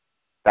anything.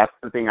 That's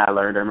the thing I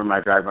learned. I remember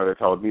my grandmother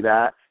told me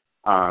that.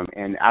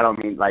 And I don't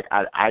mean like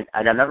I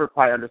never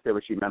quite understood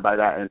what she meant by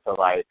that until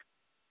like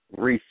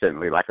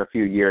recently, like a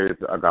few years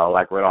ago,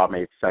 like it all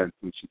made sense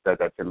when she said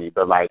that to me.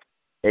 But like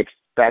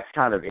expect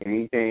kind of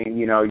anything,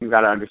 you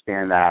got to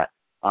understand that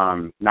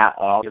not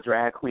all the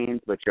drag queens,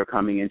 but you're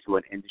coming into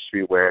an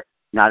industry where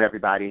not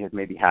everybody has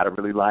maybe had a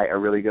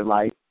really good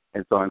life,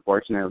 and so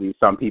unfortunately,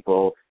 some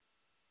people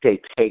they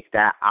take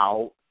that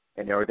out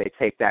or they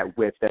take that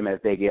with them as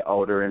they get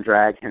older in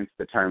drag, hence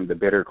the term the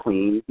bitter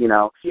queen,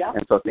 Yeah.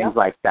 And so things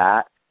like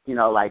that,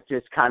 like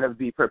just kind of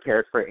be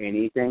prepared for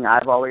anything.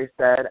 I've always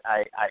said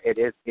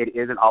it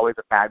isn't always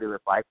a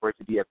fabulous life. For it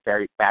to be a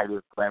very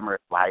fabulous,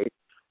 glamorous life,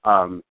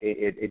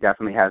 it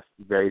definitely has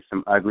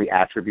some ugly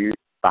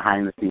attributes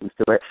behind the scenes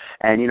to it.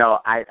 And,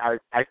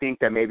 I think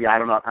that maybe, I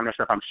don't know, I'm not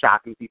sure if I'm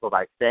shocking people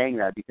by saying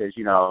that because,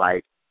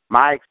 like,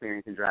 my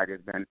experience in drag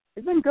it's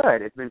been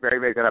good. It's been very,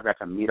 very good. I've got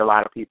to meet a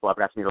lot of people. I've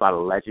got to meet a lot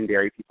of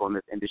legendary people in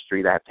this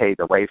industry that have paved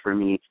the way for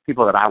me,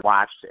 people that I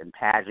watched in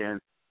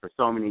pageants for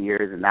so many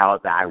years, and now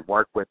that I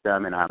work with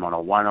them and I'm on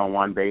a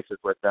one-on-one basis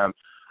with them.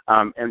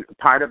 And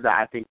part of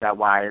that, I think that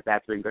why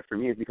that's been good for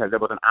me is because there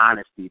was an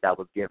honesty that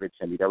was given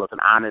to me. There was an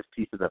honest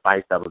piece of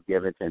advice that was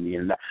given to me,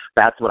 and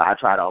that's what I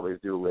try to always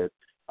do with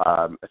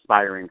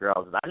aspiring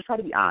girls. Is I just try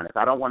to be honest.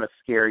 I don't want to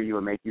scare you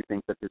and make you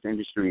think that this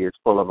industry is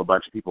full of a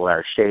bunch of people that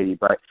are shady,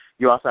 but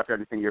you also have to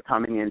understand you're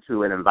coming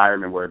into an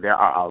environment where there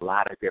are a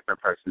lot of different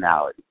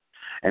personalities.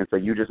 And so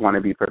you just want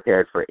to be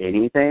prepared for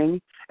anything,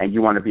 and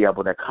you want to be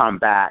able to come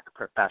back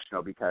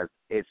professional because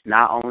it's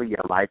not only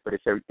your life, but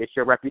it's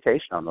your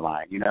reputation on the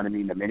line. You know what I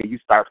mean? The minute you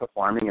start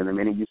performing and the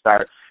minute you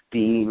start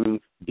being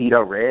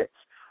Dida Ritz,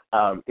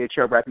 it's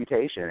your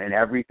reputation, and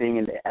everything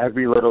and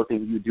every little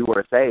thing you do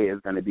or say is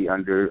going to be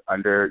under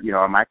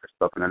a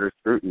microscope and under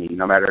scrutiny.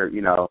 No matter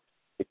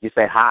if you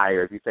say hi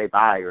or if you say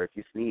bye or if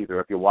you sneeze or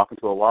if you walk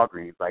into a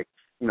Walgreens, like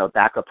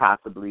that could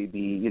possibly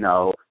be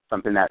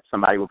something that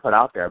somebody will put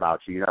out there about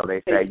you.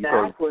 They say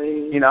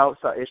exactly.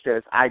 So it's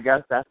just, I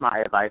guess that's my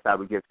advice I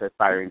would give to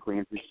aspiring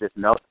queens is just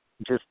know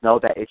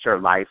that it's your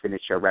life and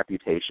it's your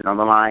reputation on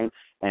the line,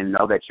 and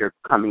know that you're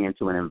coming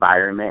into an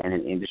environment and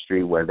an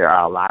industry where there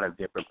are a lot of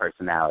different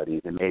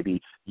personalities, and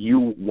maybe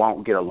you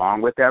won't get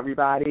along with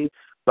everybody,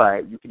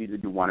 but you can either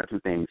do one or two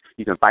things.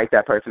 You can fight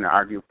that person and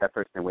argue with that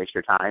person and waste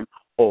your time,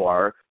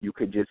 or you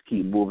could just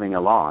keep moving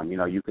along.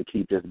 You could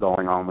keep just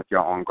going on with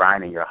your own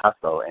grind and your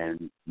hustle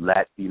and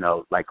let,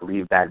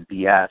 leave that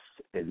BS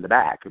in the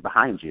back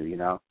behind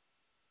you,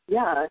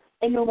 Yeah,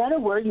 and no matter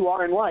where you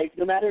are in life,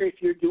 no matter if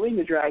you're doing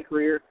the drag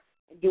career,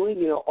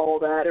 doing, all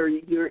that, or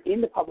you're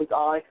in the public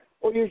eye,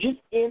 or you're just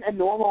in a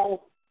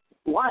normal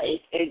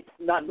life, and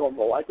not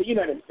normal life, but you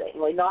know what I'm saying,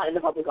 like not in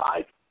the public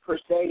eye per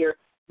se, or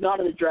not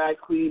in the drag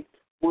queen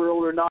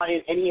world, or not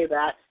in any of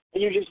that,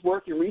 and you're just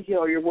working retail,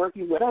 or you're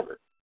working whatever,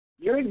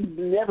 you're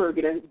never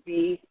going to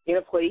be in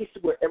a place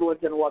where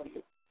everyone's going to love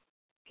you.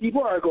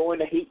 People are going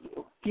to hate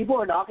you. People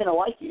are not going to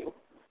like you.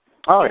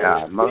 Oh,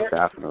 yeah, most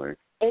definitely.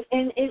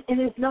 And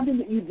it's nothing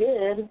that you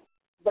did,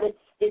 but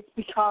it's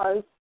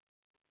because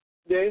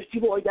there's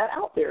people like that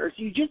out there.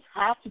 So you just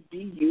have to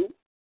be you,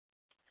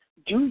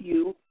 do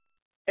you,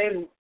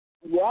 and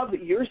love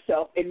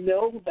yourself, and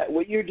know that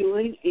what you're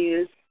doing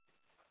is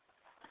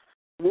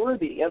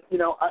worthy of,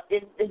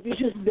 and you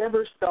just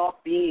never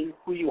stop being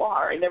who you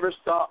are, and never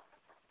stop,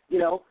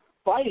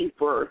 fighting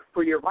for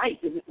your rights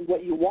and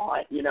what you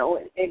want,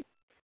 and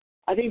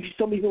I think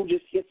so many people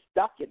just get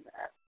stuck in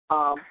that.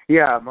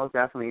 Yeah, most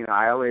definitely.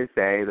 I always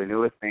say the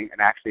newest thing,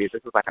 and actually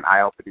this was like an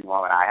eye-opening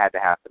moment I had to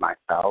have to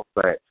myself,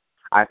 but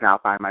I now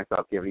find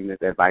myself giving this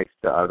advice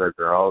to other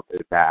girls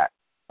is that,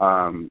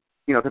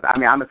 because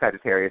I'm a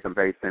Sagittarius. I'm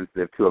very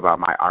sensitive too about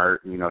my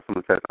art. Someone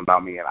says something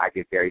about me and I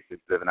get very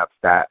sensitive and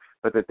upset.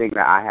 But the thing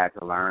that I had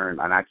to learn,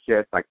 and I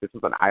just this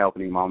was an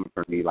eye-opening moment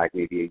for me, like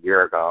maybe a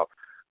year ago,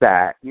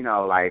 that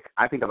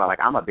I think about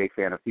I'm a big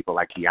fan of people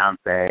like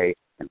Beyonce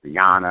and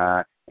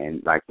Rihanna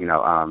and like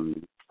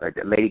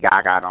Lady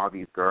Gaga and all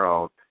these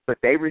girls. But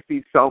they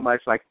receive so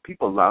much,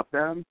 people love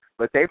them,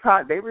 but they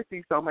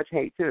receive so much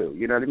hate too.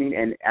 You know what I mean?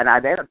 And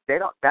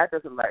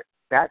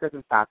that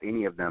doesn't stop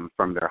any of them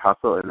from their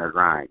hustle and their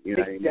grind. You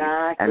know exactly. what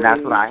I mean? And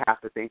that's what I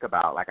have to think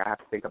about. I have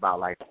to think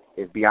about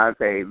if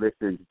Beyonce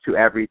listened to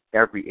every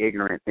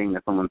ignorant thing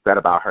that someone said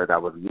about her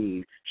that was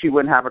mean, she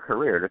wouldn't have a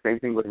career. The same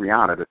thing with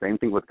Rihanna. The same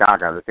thing with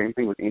Gaga. The same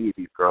thing with any of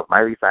these girls.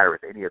 Miley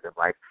Cyrus. Any of them.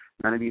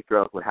 None of these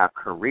girls would have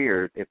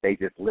careers if they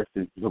just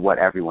listened to what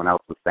everyone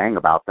else was saying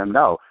about them.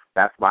 No,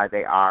 that's why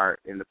they are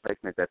in the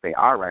placement that they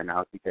are right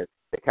now, is because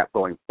they kept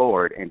going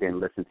forward and didn't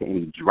listen to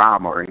any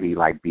drama or any,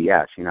 like,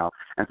 BS, you know.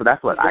 And so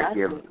that's what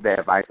Exactly. I give, the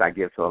advice I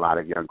give to a lot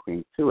of young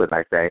queens, too, is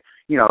I say,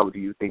 you know, do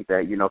you think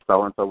that, you know,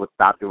 so-and-so would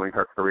stop doing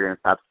her career and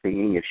stop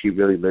singing if she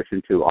really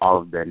listened to all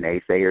of the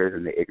naysayers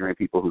and the ignorant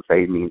people who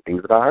say mean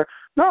things about her?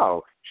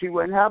 No, she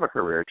wouldn't have a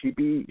career. She'd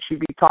be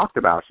talked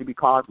about. She'd be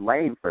called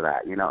lame for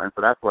that, you know. And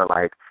so that's where,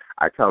 like,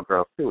 I tell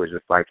girls, too, is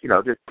just like, you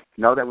know, just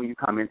know that when you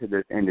come into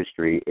this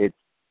industry,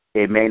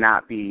 it may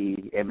not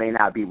be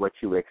what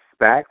you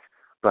expect,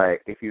 but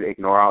if you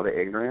ignore all the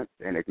ignorance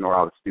and ignore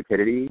all the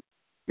stupidity,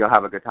 you'll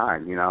have a good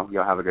time, you know?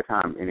 You'll have a good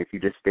time. And if you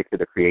just stick to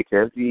the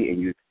creativity and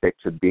you stick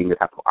to being the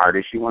type of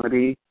artist you want to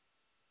be,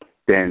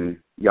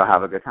 then you'll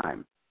have a good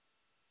time.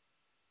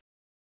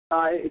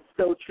 It's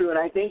so true. And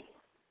I think,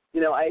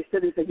 you know, I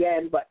said this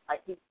again, but I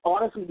think,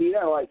 honestly,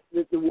 Dida, like,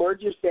 the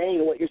words you're saying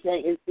and what you're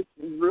saying, it's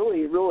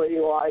really, really,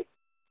 like,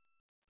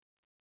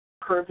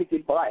 perfect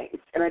advice.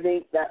 And I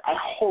think that I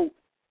hope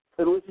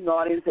the listening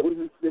audience that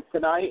listens to this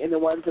tonight and the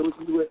ones that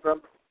listen to it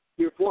from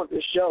here forth,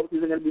 this show, because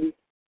they're going to be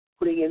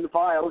putting in the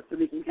files so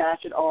they can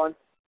catch it on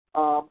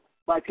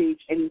my page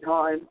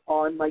anytime,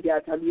 on my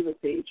Dad Time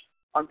Music page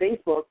on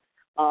Facebook,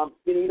 and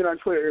even on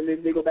Twitter. And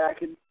maybe they go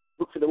back and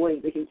look for the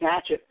link. They can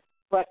catch it.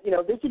 But, you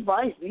know, this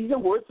advice, these are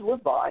words to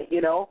live by,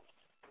 you know.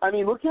 I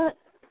mean, look at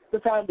the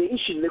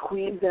foundation, the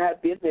queens that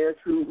have been there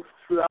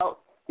throughout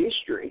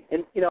history,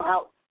 and, you know,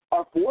 how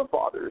our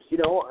forefathers, you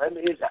know, I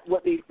mean,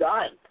 what they've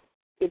done.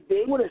 If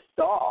they would have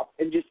stopped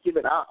and just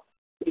given up,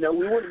 you know,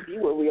 we wouldn't be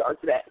where we are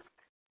today.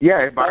 Yeah,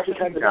 if Marsha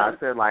P.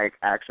 Johnson,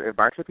 if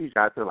Marsha P.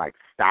 Johnson,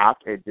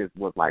 stopped and just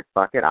was like,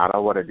 fuck it, I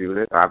don't want to do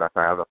this, or I'm not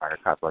sorry, I don't know if I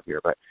can cuss up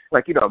here, but,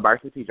 like, you know,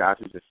 Marsha P.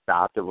 Johnson just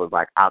stopped and was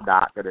like, I'm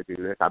not going to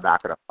do this, I'm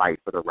not going to fight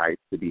for the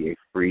rights to be a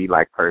free,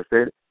 like,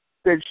 person,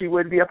 then she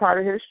wouldn't be a part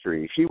of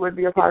history. She wouldn't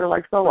be a part of,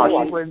 like, so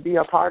on. She wouldn't be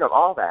a part of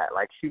all that.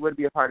 Like, she wouldn't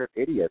be a part of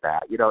any of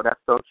that. You know, that's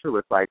so true.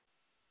 It's like,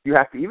 you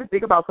have to even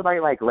think about somebody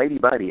like Lady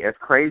Buddy, as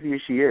crazy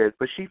as she is,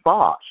 but she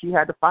fought. She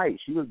had to fight.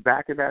 She was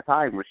back in that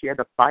time where she had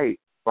to fight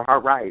for her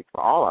rights,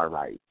 for all our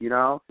rights, you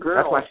know? Girl,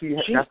 that's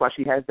why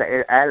she has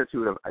the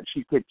attitude of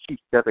she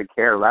doesn't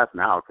care less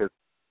now, because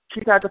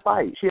she's had to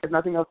fight. She has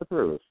nothing else to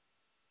prove.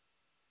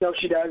 No,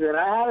 she doesn't.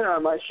 I had her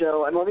on my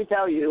show, and let me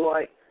tell you,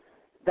 like,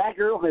 that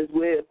girl has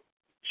lived.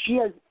 She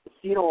has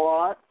seen a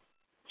lot.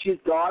 She's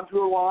gone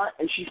through a lot,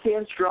 and she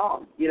stands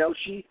strong. You know,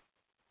 she's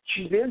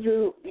been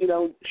through, you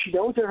know, she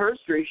knows her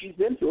history. She's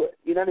been through it.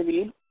 You know what I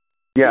mean?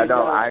 Yeah,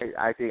 no,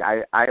 I think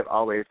I've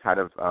always kind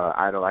of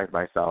idolized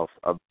myself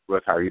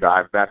with her. You know,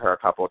 I've met her a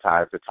couple of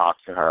times to talk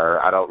to her.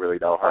 I don't really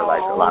know her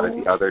like a lot of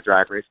the other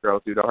Drag Race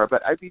girls do know her,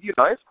 but I mean, you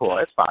know, it's cool.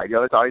 It's fine. You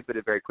know, it's always been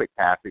a very quick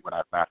passing when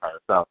I've met her.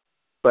 So,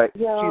 but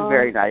she's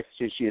very nice.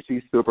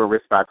 She's super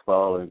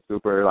respectful and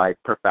super, like,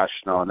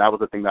 professional, and that was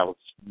the thing that was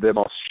the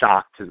most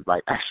shocked to,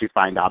 like, actually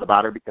find out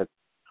about her, because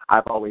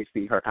I've always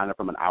seen her kind of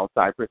from an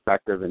outside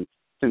perspective, and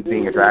since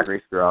being a Drag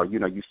Race girl, you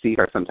know, you see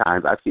her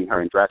sometimes. I've seen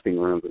her in dressing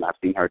rooms, and I've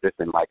seen her just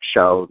in, like,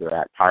 shows or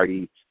at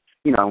parties.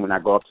 You know, when I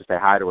go up to say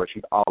hi to her,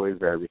 she's always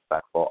very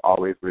respectful,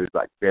 always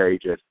like, very,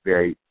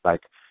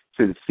 like,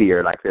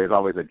 sincere. Like, there's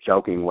always a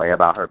joking way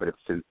about her, but it's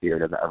sincere. It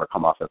doesn't ever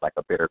come off as, like,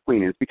 a bitter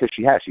queen. And it's because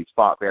she's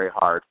fought very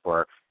hard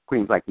for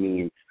queens like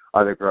me and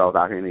other girls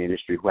out here in the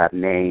industry who have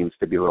names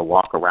to be able to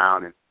walk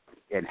around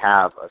and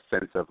have a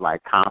sense of,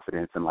 like,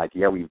 confidence and, like,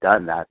 yeah, we've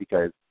done that,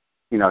 because,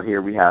 you know,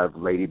 here we have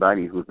Lady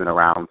Bunny, who's been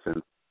around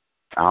since,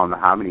 I don't know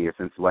how many years,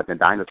 since the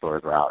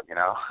dinosaurs were out, you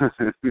know?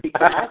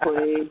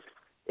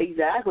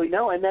 Exactly.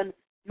 No, and then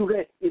you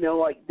get, you know,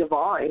 like,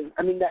 Divine.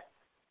 I mean,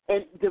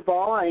 and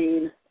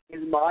Divine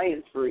is my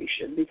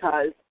inspiration,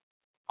 because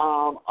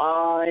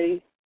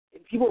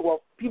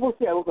people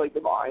say I look like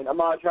Divine. I'm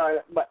not trying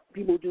to, but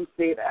people do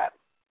say that.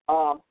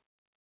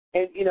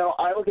 And, you know,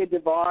 I look at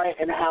Divine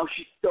and how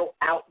she's so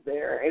out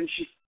there, and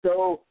she's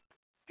so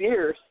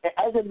fierce.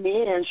 As a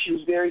man, she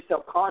was very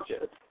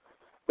self-conscious,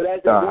 but as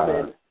a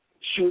woman,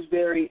 she was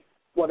very,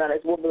 well, not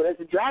as a woman, but as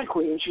a drag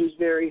queen, she was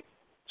very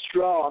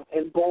strong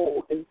and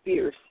bold and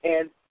fierce.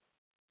 And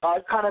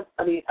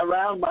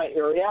around my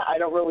area, I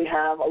don't really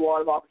have a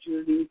lot of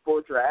opportunities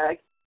for drag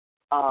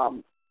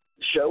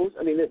shows.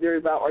 I mean, they're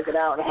about like an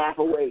hour and a half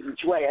away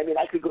each way. I mean,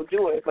 I could go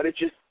do it, but it's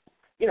just,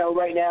 you know,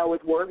 right now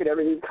with work and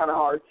everything, it's kind of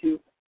hard to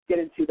get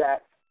into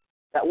that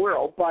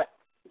world. But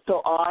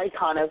so I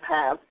kind of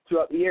have,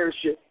 throughout the years,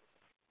 just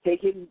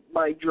taken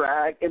my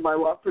drag and my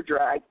love for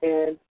drag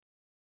and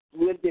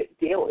lived it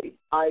daily.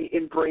 I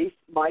embrace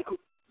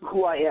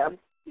who I am.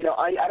 You know,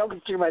 I don't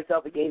consider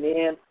myself a gay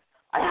man.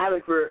 I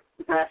haven't for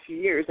the past few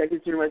years. I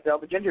consider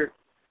myself a gender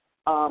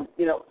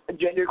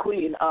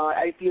queen.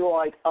 I feel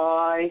like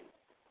I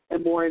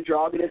am more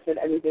androgynous than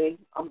anything.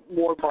 I'm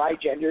more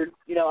bi-gendered.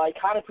 You know, I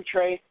kind of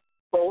portray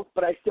both,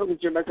 but I still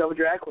consider myself a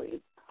drag queen.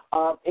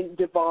 And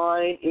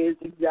Divine is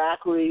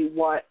exactly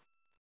what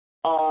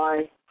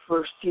I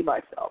first see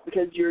myself,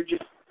 because you're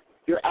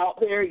out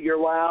there, you're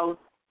loud,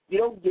 you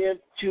don't give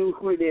two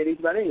hootenannies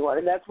about anyone,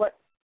 and that's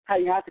how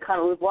you have to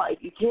kind of live life.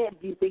 You can't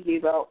be thinking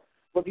about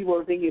what people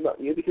are thinking about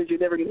you, because you're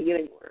never going to get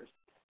anywhere.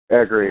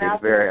 Agreed.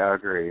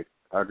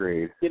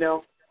 Agreed. You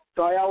know,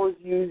 so I always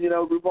use, you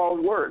know,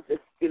 RuPaul's words. If,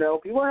 you know,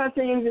 people are not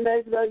saying anything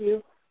nice about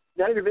you,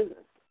 none of your business.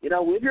 You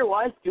know, live your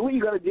life, do what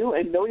you got to do,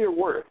 and know your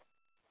worth.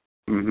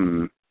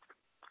 Mhm.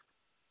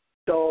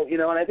 So, you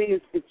know, and I think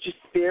it's just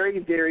very,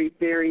 very,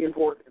 very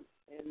important.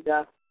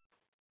 And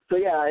so,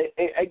 yeah,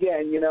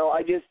 again, you know,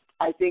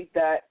 I think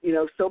that, you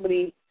know, so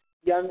many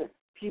young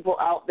people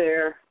out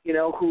there, you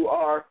know, who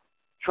are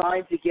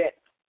trying to get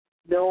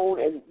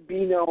known and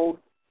be known,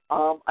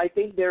 I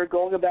think they're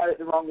going about it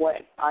the wrong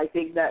way. I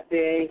think that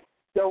they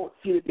don't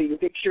see the bigger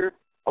picture.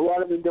 A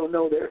lot of them don't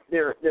know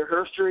their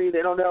history.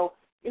 They don't know,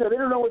 you know, they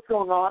don't know what's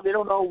going on. They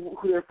don't know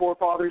who their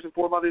forefathers and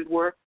foremothers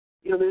were.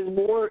 You know, there's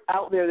more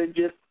out there than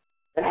just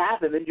that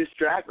happened than just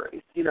Drag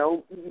Race. You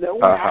know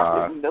what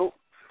happened. Know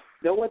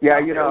what's yeah,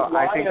 out you know,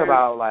 there. I think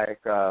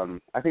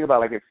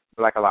about it's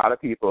like a lot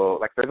of people,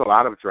 like there's a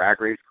lot of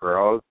Drag Race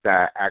girls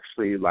that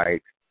actually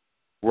like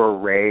were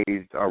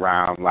raised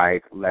around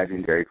like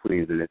legendary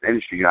queens in this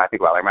industry. You know, I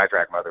think about like my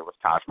drag mother was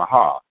Taj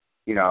Mahal.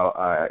 You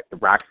know,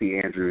 Roxy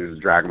Andrews'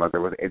 drag mother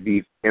was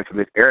the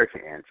infamous Erica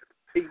Andrews.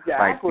 Exactly.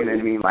 Like, you know what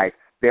I mean? Like,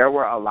 there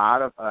were a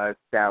lot of us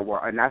that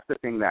were, and that's the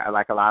thing that,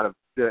 like, a lot of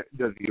the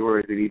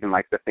viewers and even,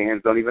 like, the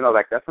fans don't even know.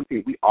 Like, that's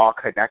something we all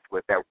connect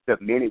with, that the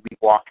minute we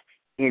walk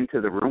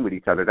into the room with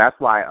each other. That's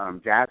why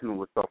Jasmine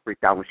was so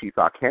freaked out when she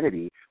saw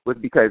Kennedy, was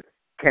because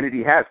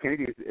Kennedy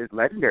is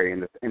legendary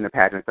in the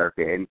pageant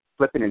circuit, and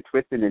flipping and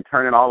twisting and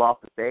turning all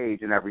off the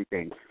stage and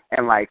everything.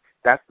 And, like,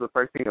 that's the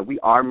first thing that we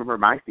all remember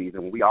my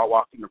season. When we all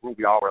walked in the room,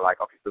 we all were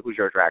like, okay, so who's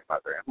your drag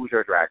mother and who's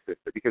your drag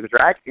sister? Because the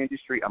drag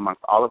industry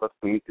amongst all of us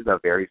queens is a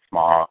very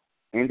small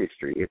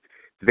industry. It's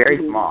very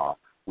small.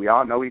 We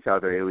all know each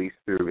other at least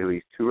through at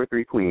least 2 or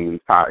 3 queens,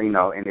 you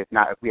know, and if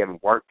we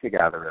haven't worked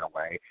together in a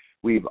way,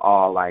 we've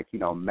all, like, you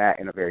know, met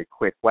in a very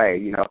quick way.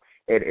 You know,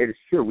 it is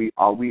true.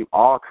 We've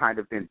all kind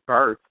of been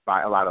birthed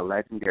by a lot of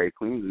legendary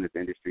queens in this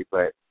industry,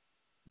 but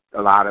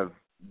a lot of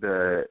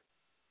the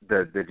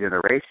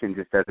generation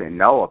just doesn't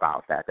know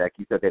about that. Like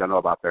you said, they don't know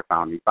about their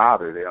founding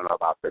fathers. They don't know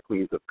about their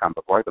queens that come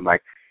before them.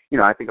 Like, you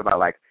know, I think about,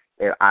 like,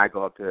 if I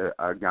go up to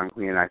a young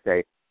queen and I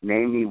say,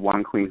 name me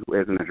one queen who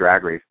isn't a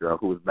Drag Race girl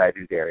who is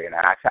legendary. And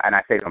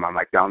I say to them, I'm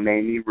like, don't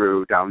name me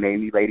Rue, don't name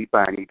me Lady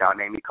Bunny, don't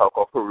name me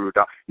Coco Peru,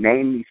 don't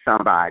name me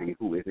somebody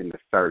who is in the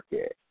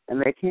circuit.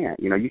 And they can't.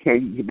 You know,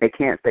 they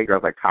can't say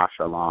girls like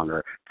Tasha Long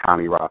or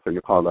Tommy Ross or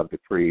Nicole Love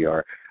Dupree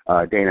or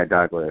Dana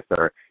Douglas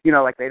or, you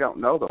know, like, they don't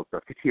know those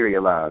girls.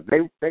 Kateria Love,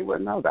 they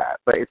wouldn't know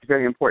that. But it's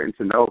very important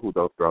to know who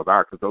those girls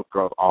are, because those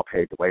girls all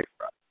paved the way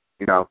for us.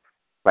 You know,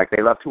 like,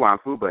 they love Tuan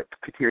Fu, but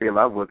Kateria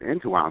Love was in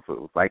Tuan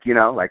Fu. Like, you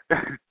know, like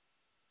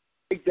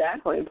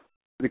exactly.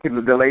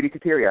 The lady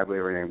Kateria, I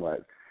believe her name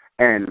was.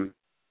 And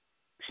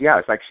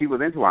it's like she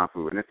was into Tuan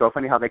Fu. And it's so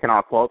funny how they can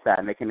all quote that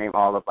and they can name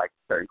all of, like,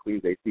 certain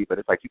queens they see, but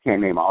it's like you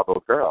can't name all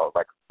those girls.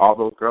 Like, all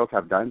those girls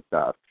have done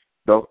stuff.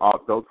 Those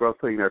girls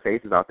putting their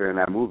faces out there in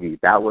that movie,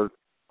 that was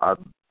a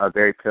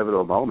very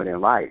pivotal moment in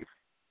life.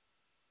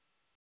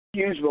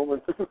 Huge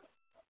moment.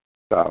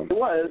 So, it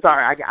was.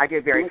 Sorry, I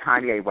get very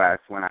Kanye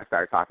West when I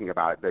start talking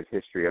about the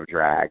history of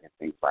drag and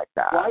things like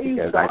that. Why are you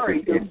because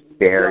sorry? I think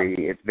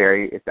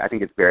I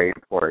think it's very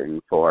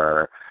important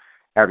for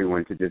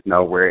everyone to just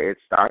know where it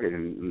started,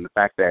 and the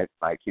fact that,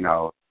 like, you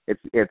know,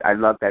 I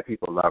love that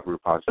people love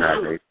RuPaul's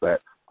Drag Race,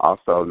 but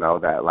also know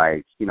that,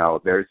 like, you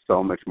know, there's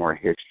so much more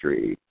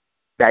history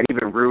that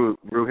even Ru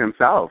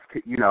himself,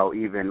 you know,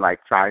 even,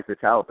 like, tries to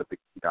tell, but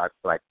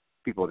like,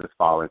 people just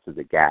fall into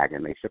the gag,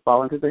 and they should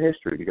fall into the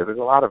history, because there's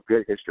a lot of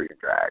good history in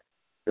drag.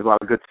 There's a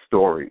lot of good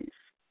stories.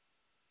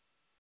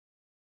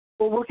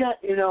 Well, look at,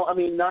 you know, I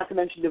mean, not to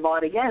mention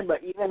Divine again,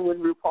 but even when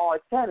RuPaul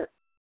had said it,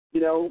 you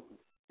know,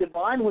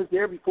 Divine was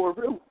there before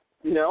Ru,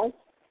 you know?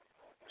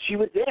 She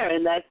was there,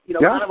 and that's, you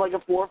know, kind of like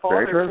a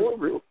forefather for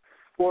Ru,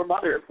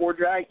 foremother, for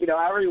drag, you know,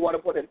 however you want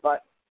to put it.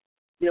 But,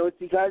 you know, it's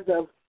because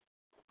of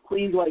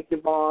queens like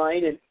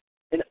Divine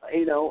and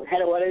you know,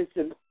 Hedda Lettuce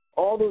and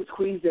all those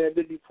queens that have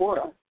been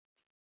before us.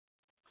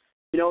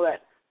 You know,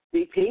 that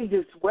they paved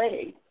this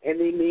way, and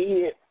they made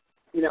it,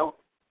 you know,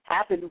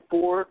 happen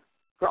for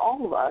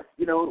all of us.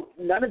 You know,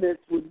 none of this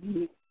would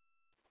be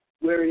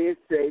where it is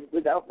today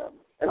without them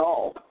at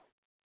all.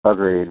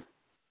 Agreed.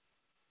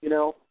 You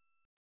know,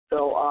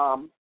 so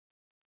I'm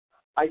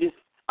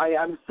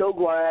so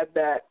glad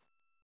that,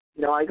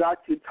 you know, I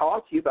got to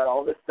talk to you about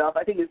all this stuff.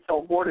 I think it's so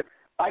important.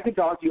 I could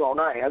talk to you all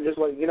night. I'm just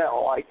letting you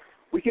know, like,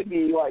 we could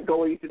be, like,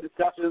 going into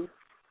discussions.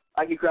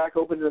 I could crack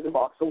open another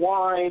box of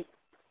wine,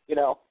 you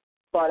know.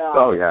 But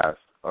oh yes,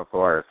 of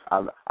course.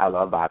 I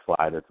love box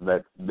wine.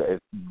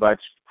 It's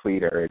much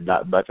cleaner and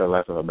not much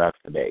less of a mess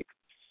to make.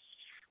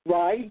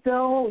 Right,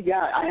 though.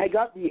 Yeah, I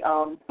got the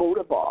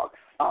Boda box,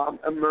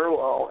 a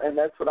Merlot, and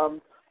that's what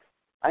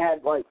I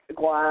had, like, a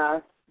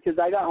glass because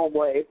I got home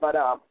late. But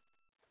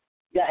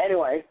yeah.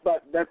 Anyway,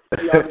 but that's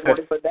beyond the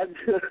point. But that's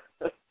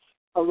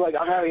I was like,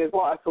 I'm having a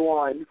glass of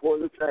wine before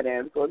the night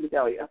ends. So let me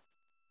tell you.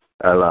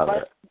 I love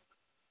it.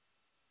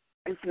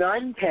 It's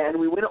 9:10.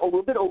 We went a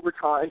little bit over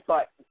time,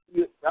 but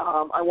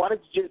I wanted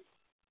to just,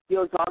 you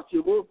know, talk to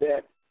you a little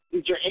bit.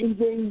 is there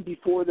anything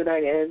before the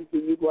night ends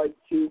that you'd like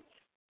to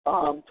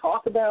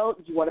talk about?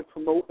 Do you want to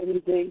promote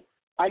anything?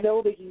 I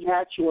know they can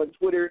catch you on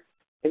Twitter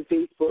and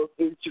Facebook,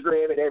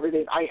 Instagram, and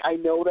everything. I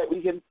know that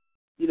we can,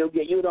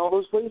 get you in all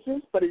those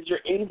places, but is there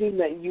anything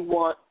that you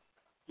want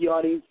the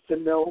audience to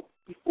know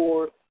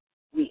before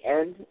we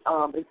end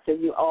and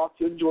send you off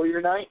to enjoy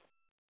your night?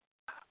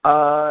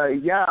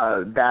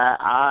 Yeah, that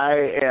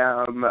I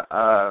am,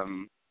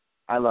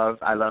 I love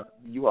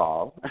you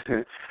all.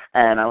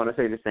 And I want to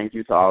say just thank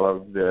you to all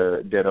of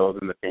the dittos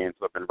and the fans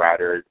who have been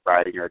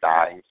riding or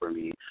dying for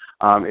me.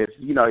 If,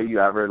 you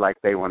ever,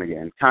 they want to get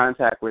in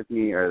contact with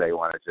me or they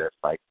want to just,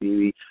 see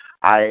me,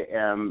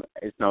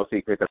 it's no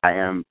secret that I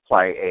am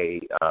quite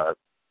a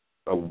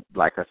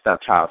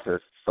stepchild to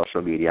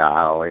social media.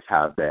 I always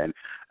have been.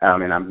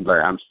 And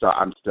I'm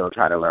still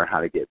trying to learn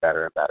how to get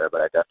better and better,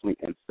 but I definitely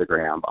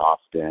Instagram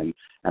often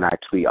and I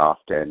tweet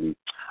often.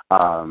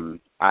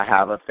 I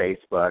have a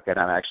Facebook, and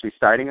I'm actually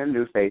starting a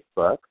new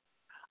Facebook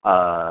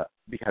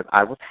because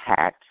I was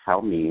hacked. How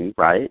mean,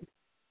 right?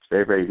 It's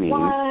very, very mean.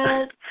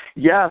 What?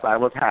 Yes, I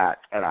was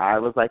hacked, and I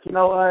was like, you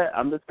know what?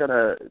 I'm just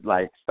gonna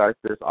start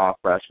this off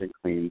fresh and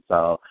clean.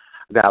 So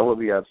that will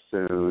be up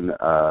soon.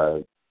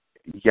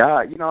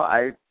 Yeah,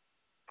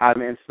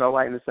 I'm in Snow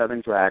White and the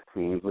Seven Drag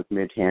Queens with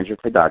Mid-Tangent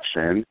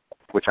Productions,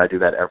 which I do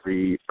that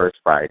every first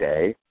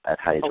Friday at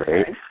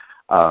Hydrate.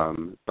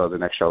 Okay. So the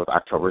next show is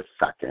October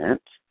 2nd.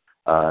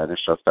 The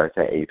show starts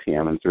at 8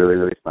 p.m. and it's really,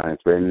 really fun.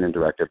 It's written and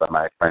directed by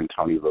my friend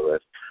Tony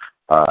Lewis.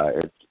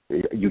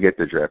 You get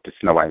the drift. It's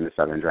Snow White and the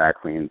Seven Drag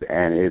Queens,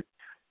 and it's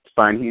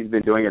fun. He's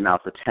been doing it now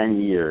for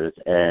 10 years,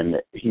 and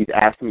he's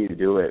asked me to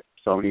do it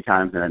so many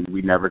times, and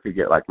we never could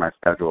get my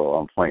schedule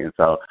on point. And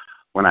so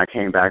when I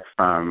came back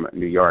from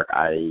New York,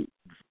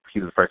 he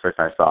was the first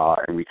person I saw,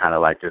 and we kind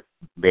of just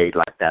made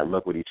that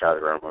look with each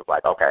other and was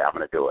like, okay, I'm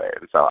going to do it.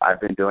 And so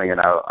I've been doing it.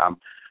 I'm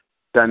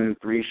done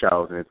 3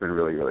 shows, and it's been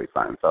really, really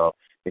fun. So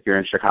if you're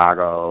in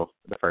Chicago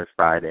the first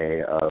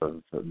Friday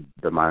of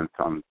the month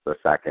on the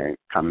 2nd,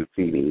 come and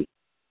see me.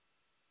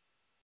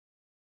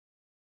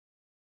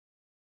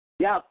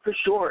 Yeah, for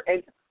sure.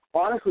 And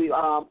honestly,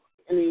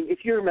 if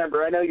you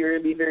remember, I know you're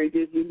going to be very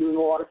busy doing a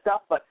lot of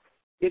stuff, but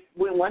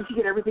once you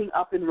get everything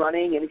up and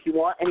running, and if you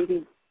want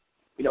anything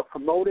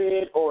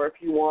promoted, or if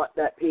you want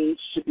that page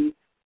to be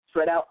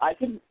spread out, I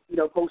can,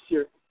 post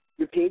your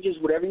pages,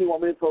 whatever you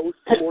want me to post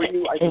for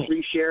you. I can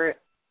reshare it,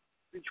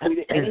 retweet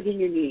it, anything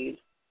you need.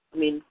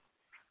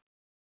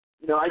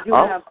 I do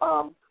have,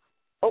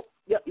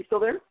 you still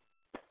there?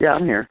 Yeah,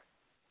 I'm here.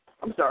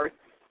 I'm sorry.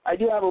 I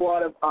do have a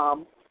lot of,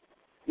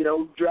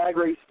 Drag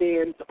Race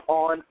fans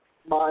on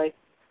my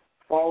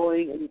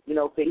following and,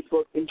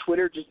 Facebook and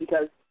Twitter, just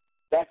because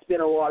that's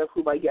been a lot of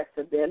who my guests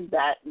have been,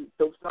 that and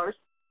Soap Stars.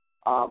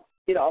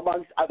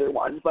 Amongst other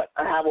ones, but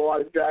I have a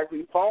lot of drag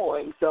queen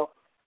following, so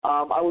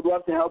I would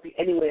love to help you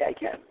any way I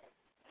can.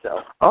 So.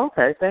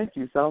 Okay, thank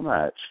you so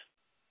much.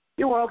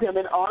 You're welcome,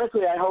 and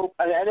honestly, I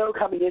know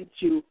coming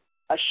into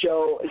a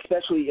show,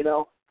 especially,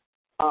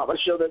 a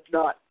show that's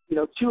not,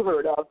 too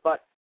heard of,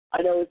 but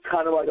I know it's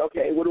kind of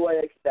okay, what do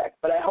I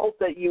expect? But I hope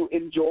that you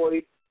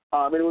enjoyed,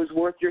 and it was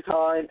worth your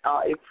time.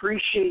 I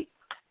appreciate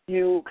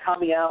you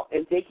coming out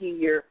and taking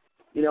your,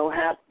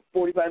 half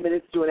 45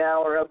 minutes to an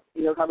hour of,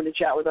 coming to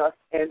chat with us.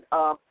 And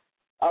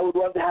I would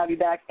love to have you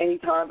back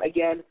anytime.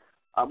 Again,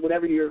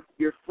 whenever you're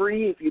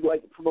free, if you'd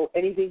like to promote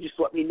anything, just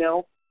let me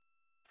know.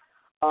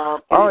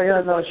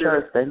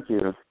 Sure. Thank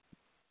you. It's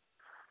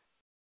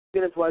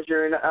been a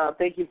pleasure. And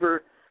thank you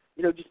for,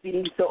 just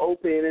being so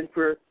open and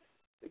for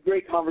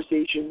great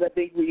conversations. I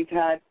think we've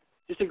had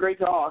just a great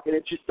talk, and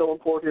it's just so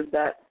important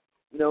that,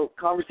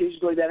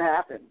 conversations like that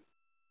happen.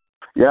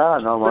 Yeah,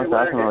 no, most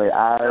definitely.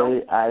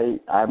 I'm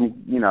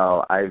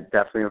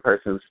definitely a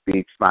person who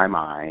speaks my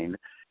mind,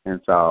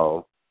 and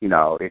so,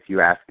 if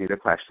you ask me the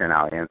question,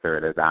 I'll answer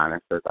it as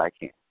honest as I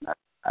can.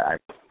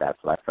 That's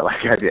what I feel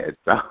like I did.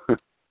 So.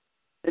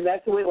 And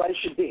that's the way life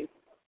should be.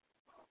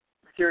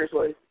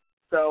 Seriously.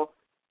 So,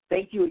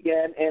 thank you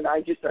again, and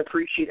I just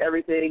appreciate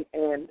everything,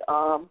 and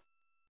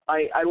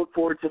I look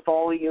forward to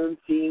following you and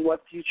seeing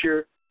what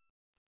future,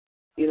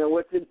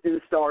 what's in the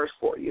stars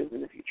for you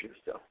in the future.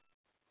 So.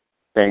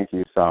 Thank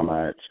you so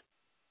much.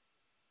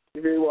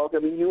 You're very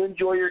welcome. And you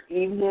enjoy your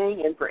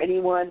evening. And for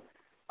anyone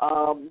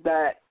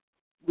that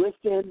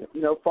listened,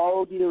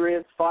 follow Dida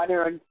Ritz, find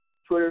her on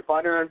Twitter,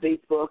 find her on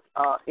Facebook,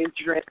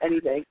 Instagram,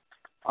 anything.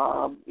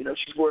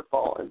 She's worth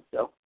following.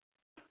 So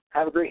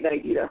have a great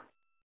night, Dida.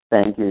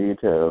 Thank you. You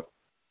too.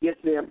 Yes,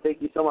 ma'am. Thank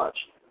you so much.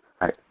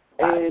 All right.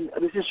 And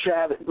this is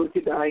Travis.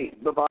 Good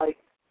night. Bye-bye.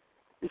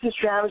 This is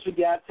Travis with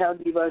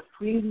Gaptown Divas.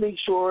 Please make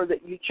sure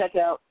that you check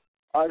out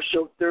our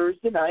show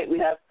Thursday night. We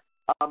have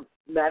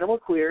Madam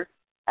Queer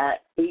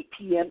at 8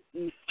 p.m.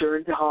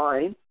 Eastern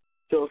Time.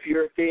 So if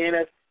you're a fan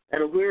of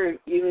Madam Queer,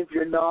 even if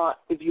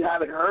you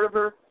haven't heard of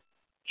her,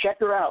 check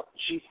her out.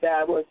 She's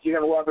fabulous. You're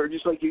going to love her,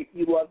 just like you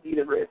love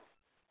Dida Ritz.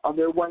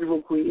 They're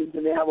wonderful queens,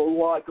 and they have a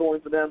lot going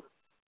for them.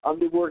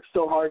 They work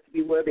so hard to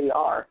be where they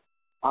are.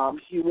 So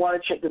you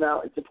want to check them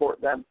out and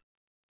support them.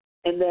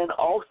 And then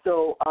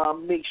also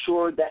make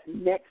sure that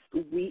next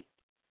week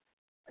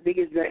I think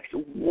it's next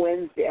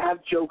Wednesday. I have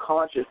Joe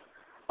Conscious.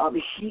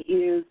 He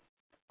is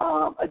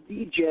a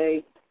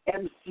DJ,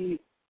 MC,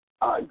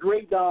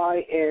 great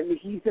guy, and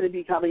he's going to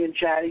be coming and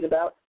chatting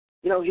about,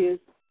 his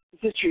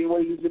history and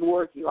what he's been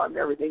working on and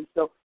everything.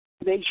 So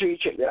make sure you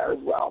check that out as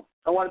well.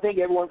 I want to thank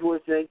everyone for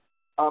listening,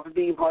 for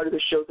being part of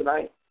the show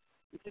tonight.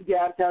 This is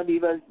Gabtown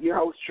Divas, your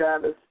host,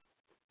 Travis,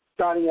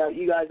 signing out.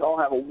 You guys all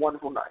have a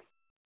wonderful night.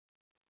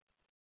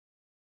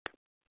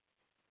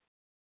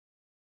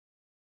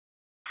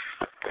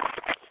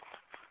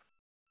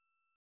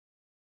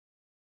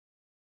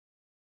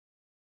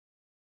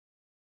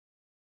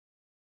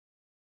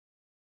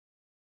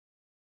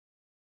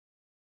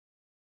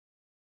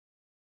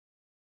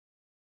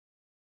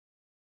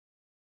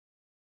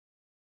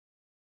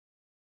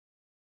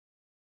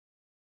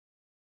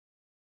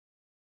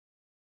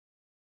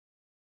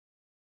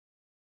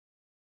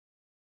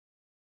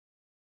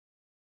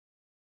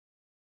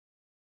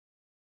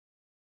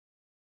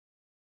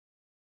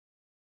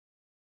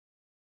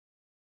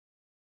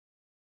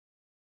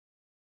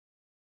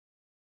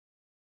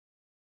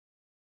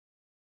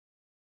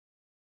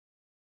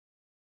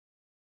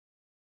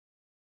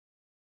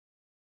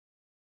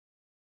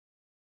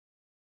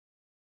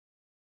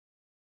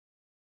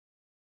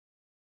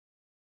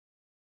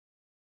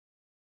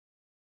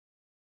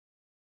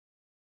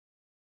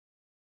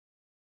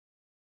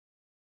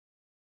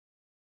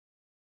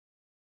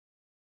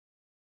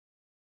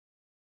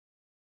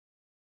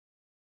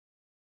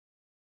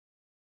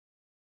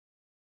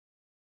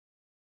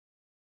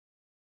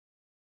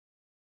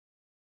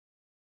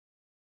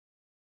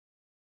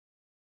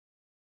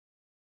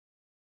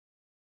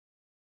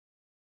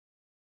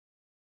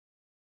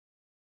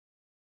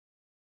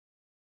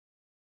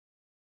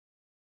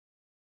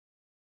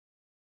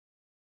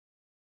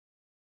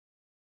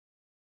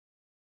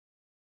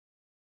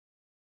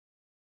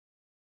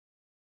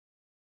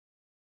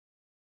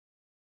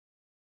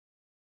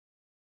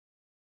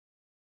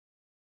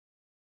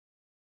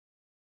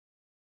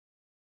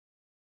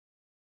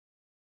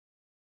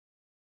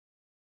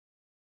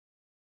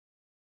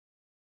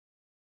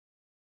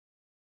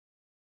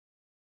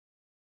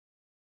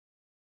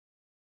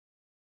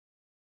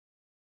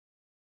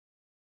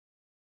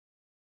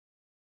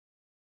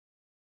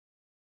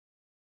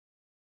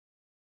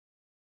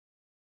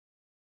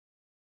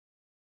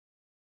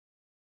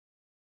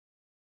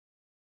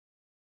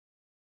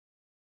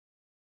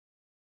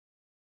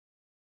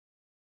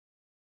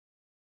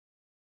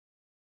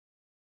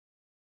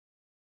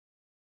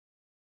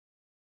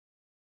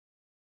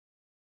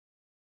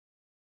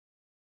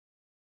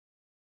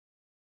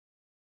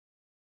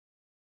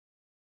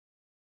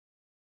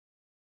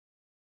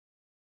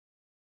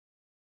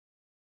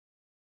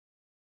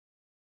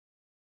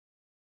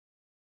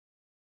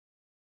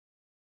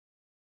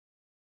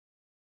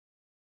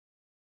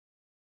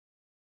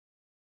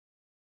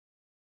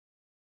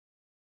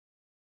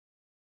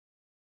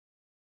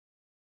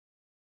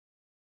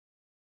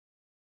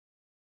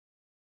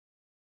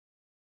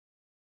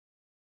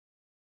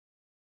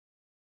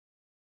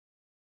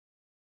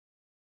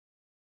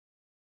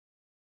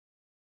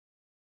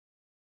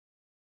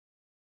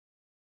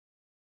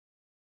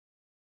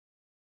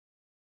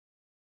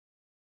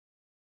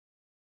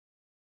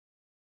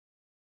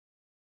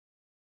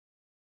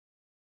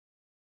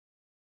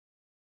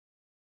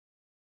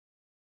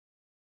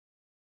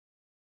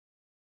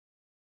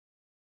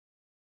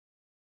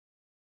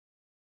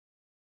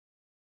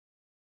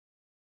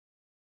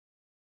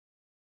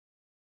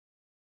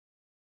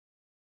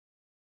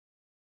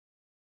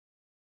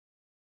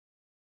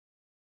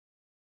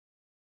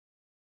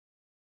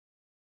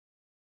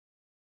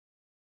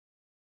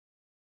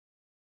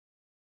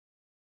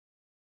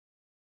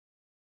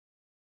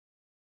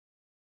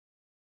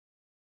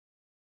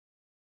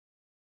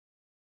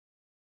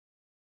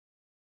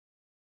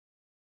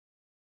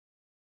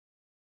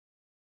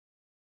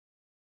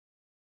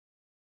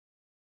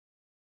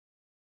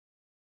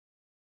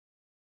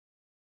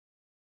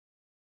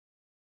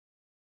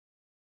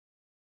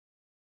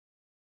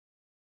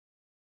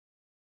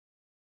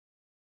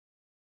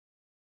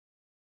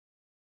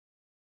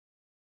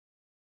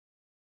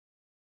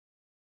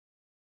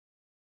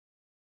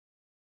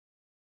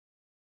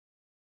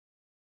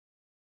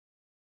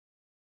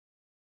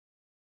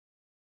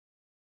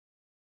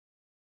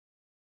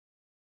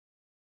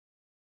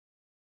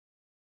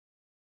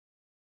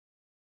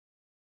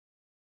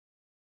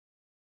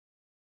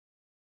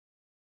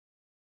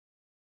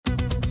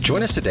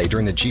 Join us today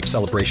during the Jeep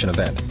Celebration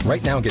event.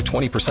 Right now, get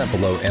 20%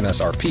 below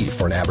MSRP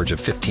for an average of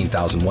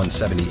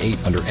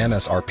 $15,178 under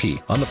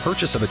MSRP on the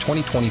purchase of a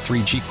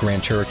 2023 Jeep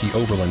Grand Cherokee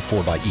Overland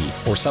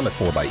 4xE or Summit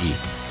 4xE.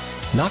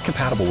 Not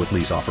compatible with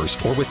lease offers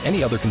or with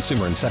any other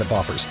consumer incentive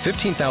offers.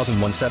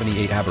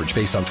 $15,178 average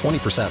based on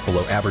 20%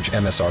 below average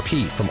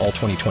MSRP from all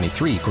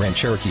 2023 Grand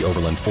Cherokee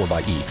Overland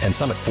 4xE and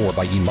Summit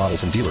 4xE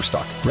models in dealer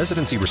stock.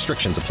 Residency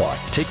restrictions apply.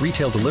 Take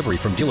retail delivery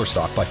from dealer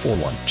stock by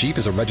 4/1. Jeep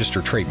is a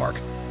registered trademark.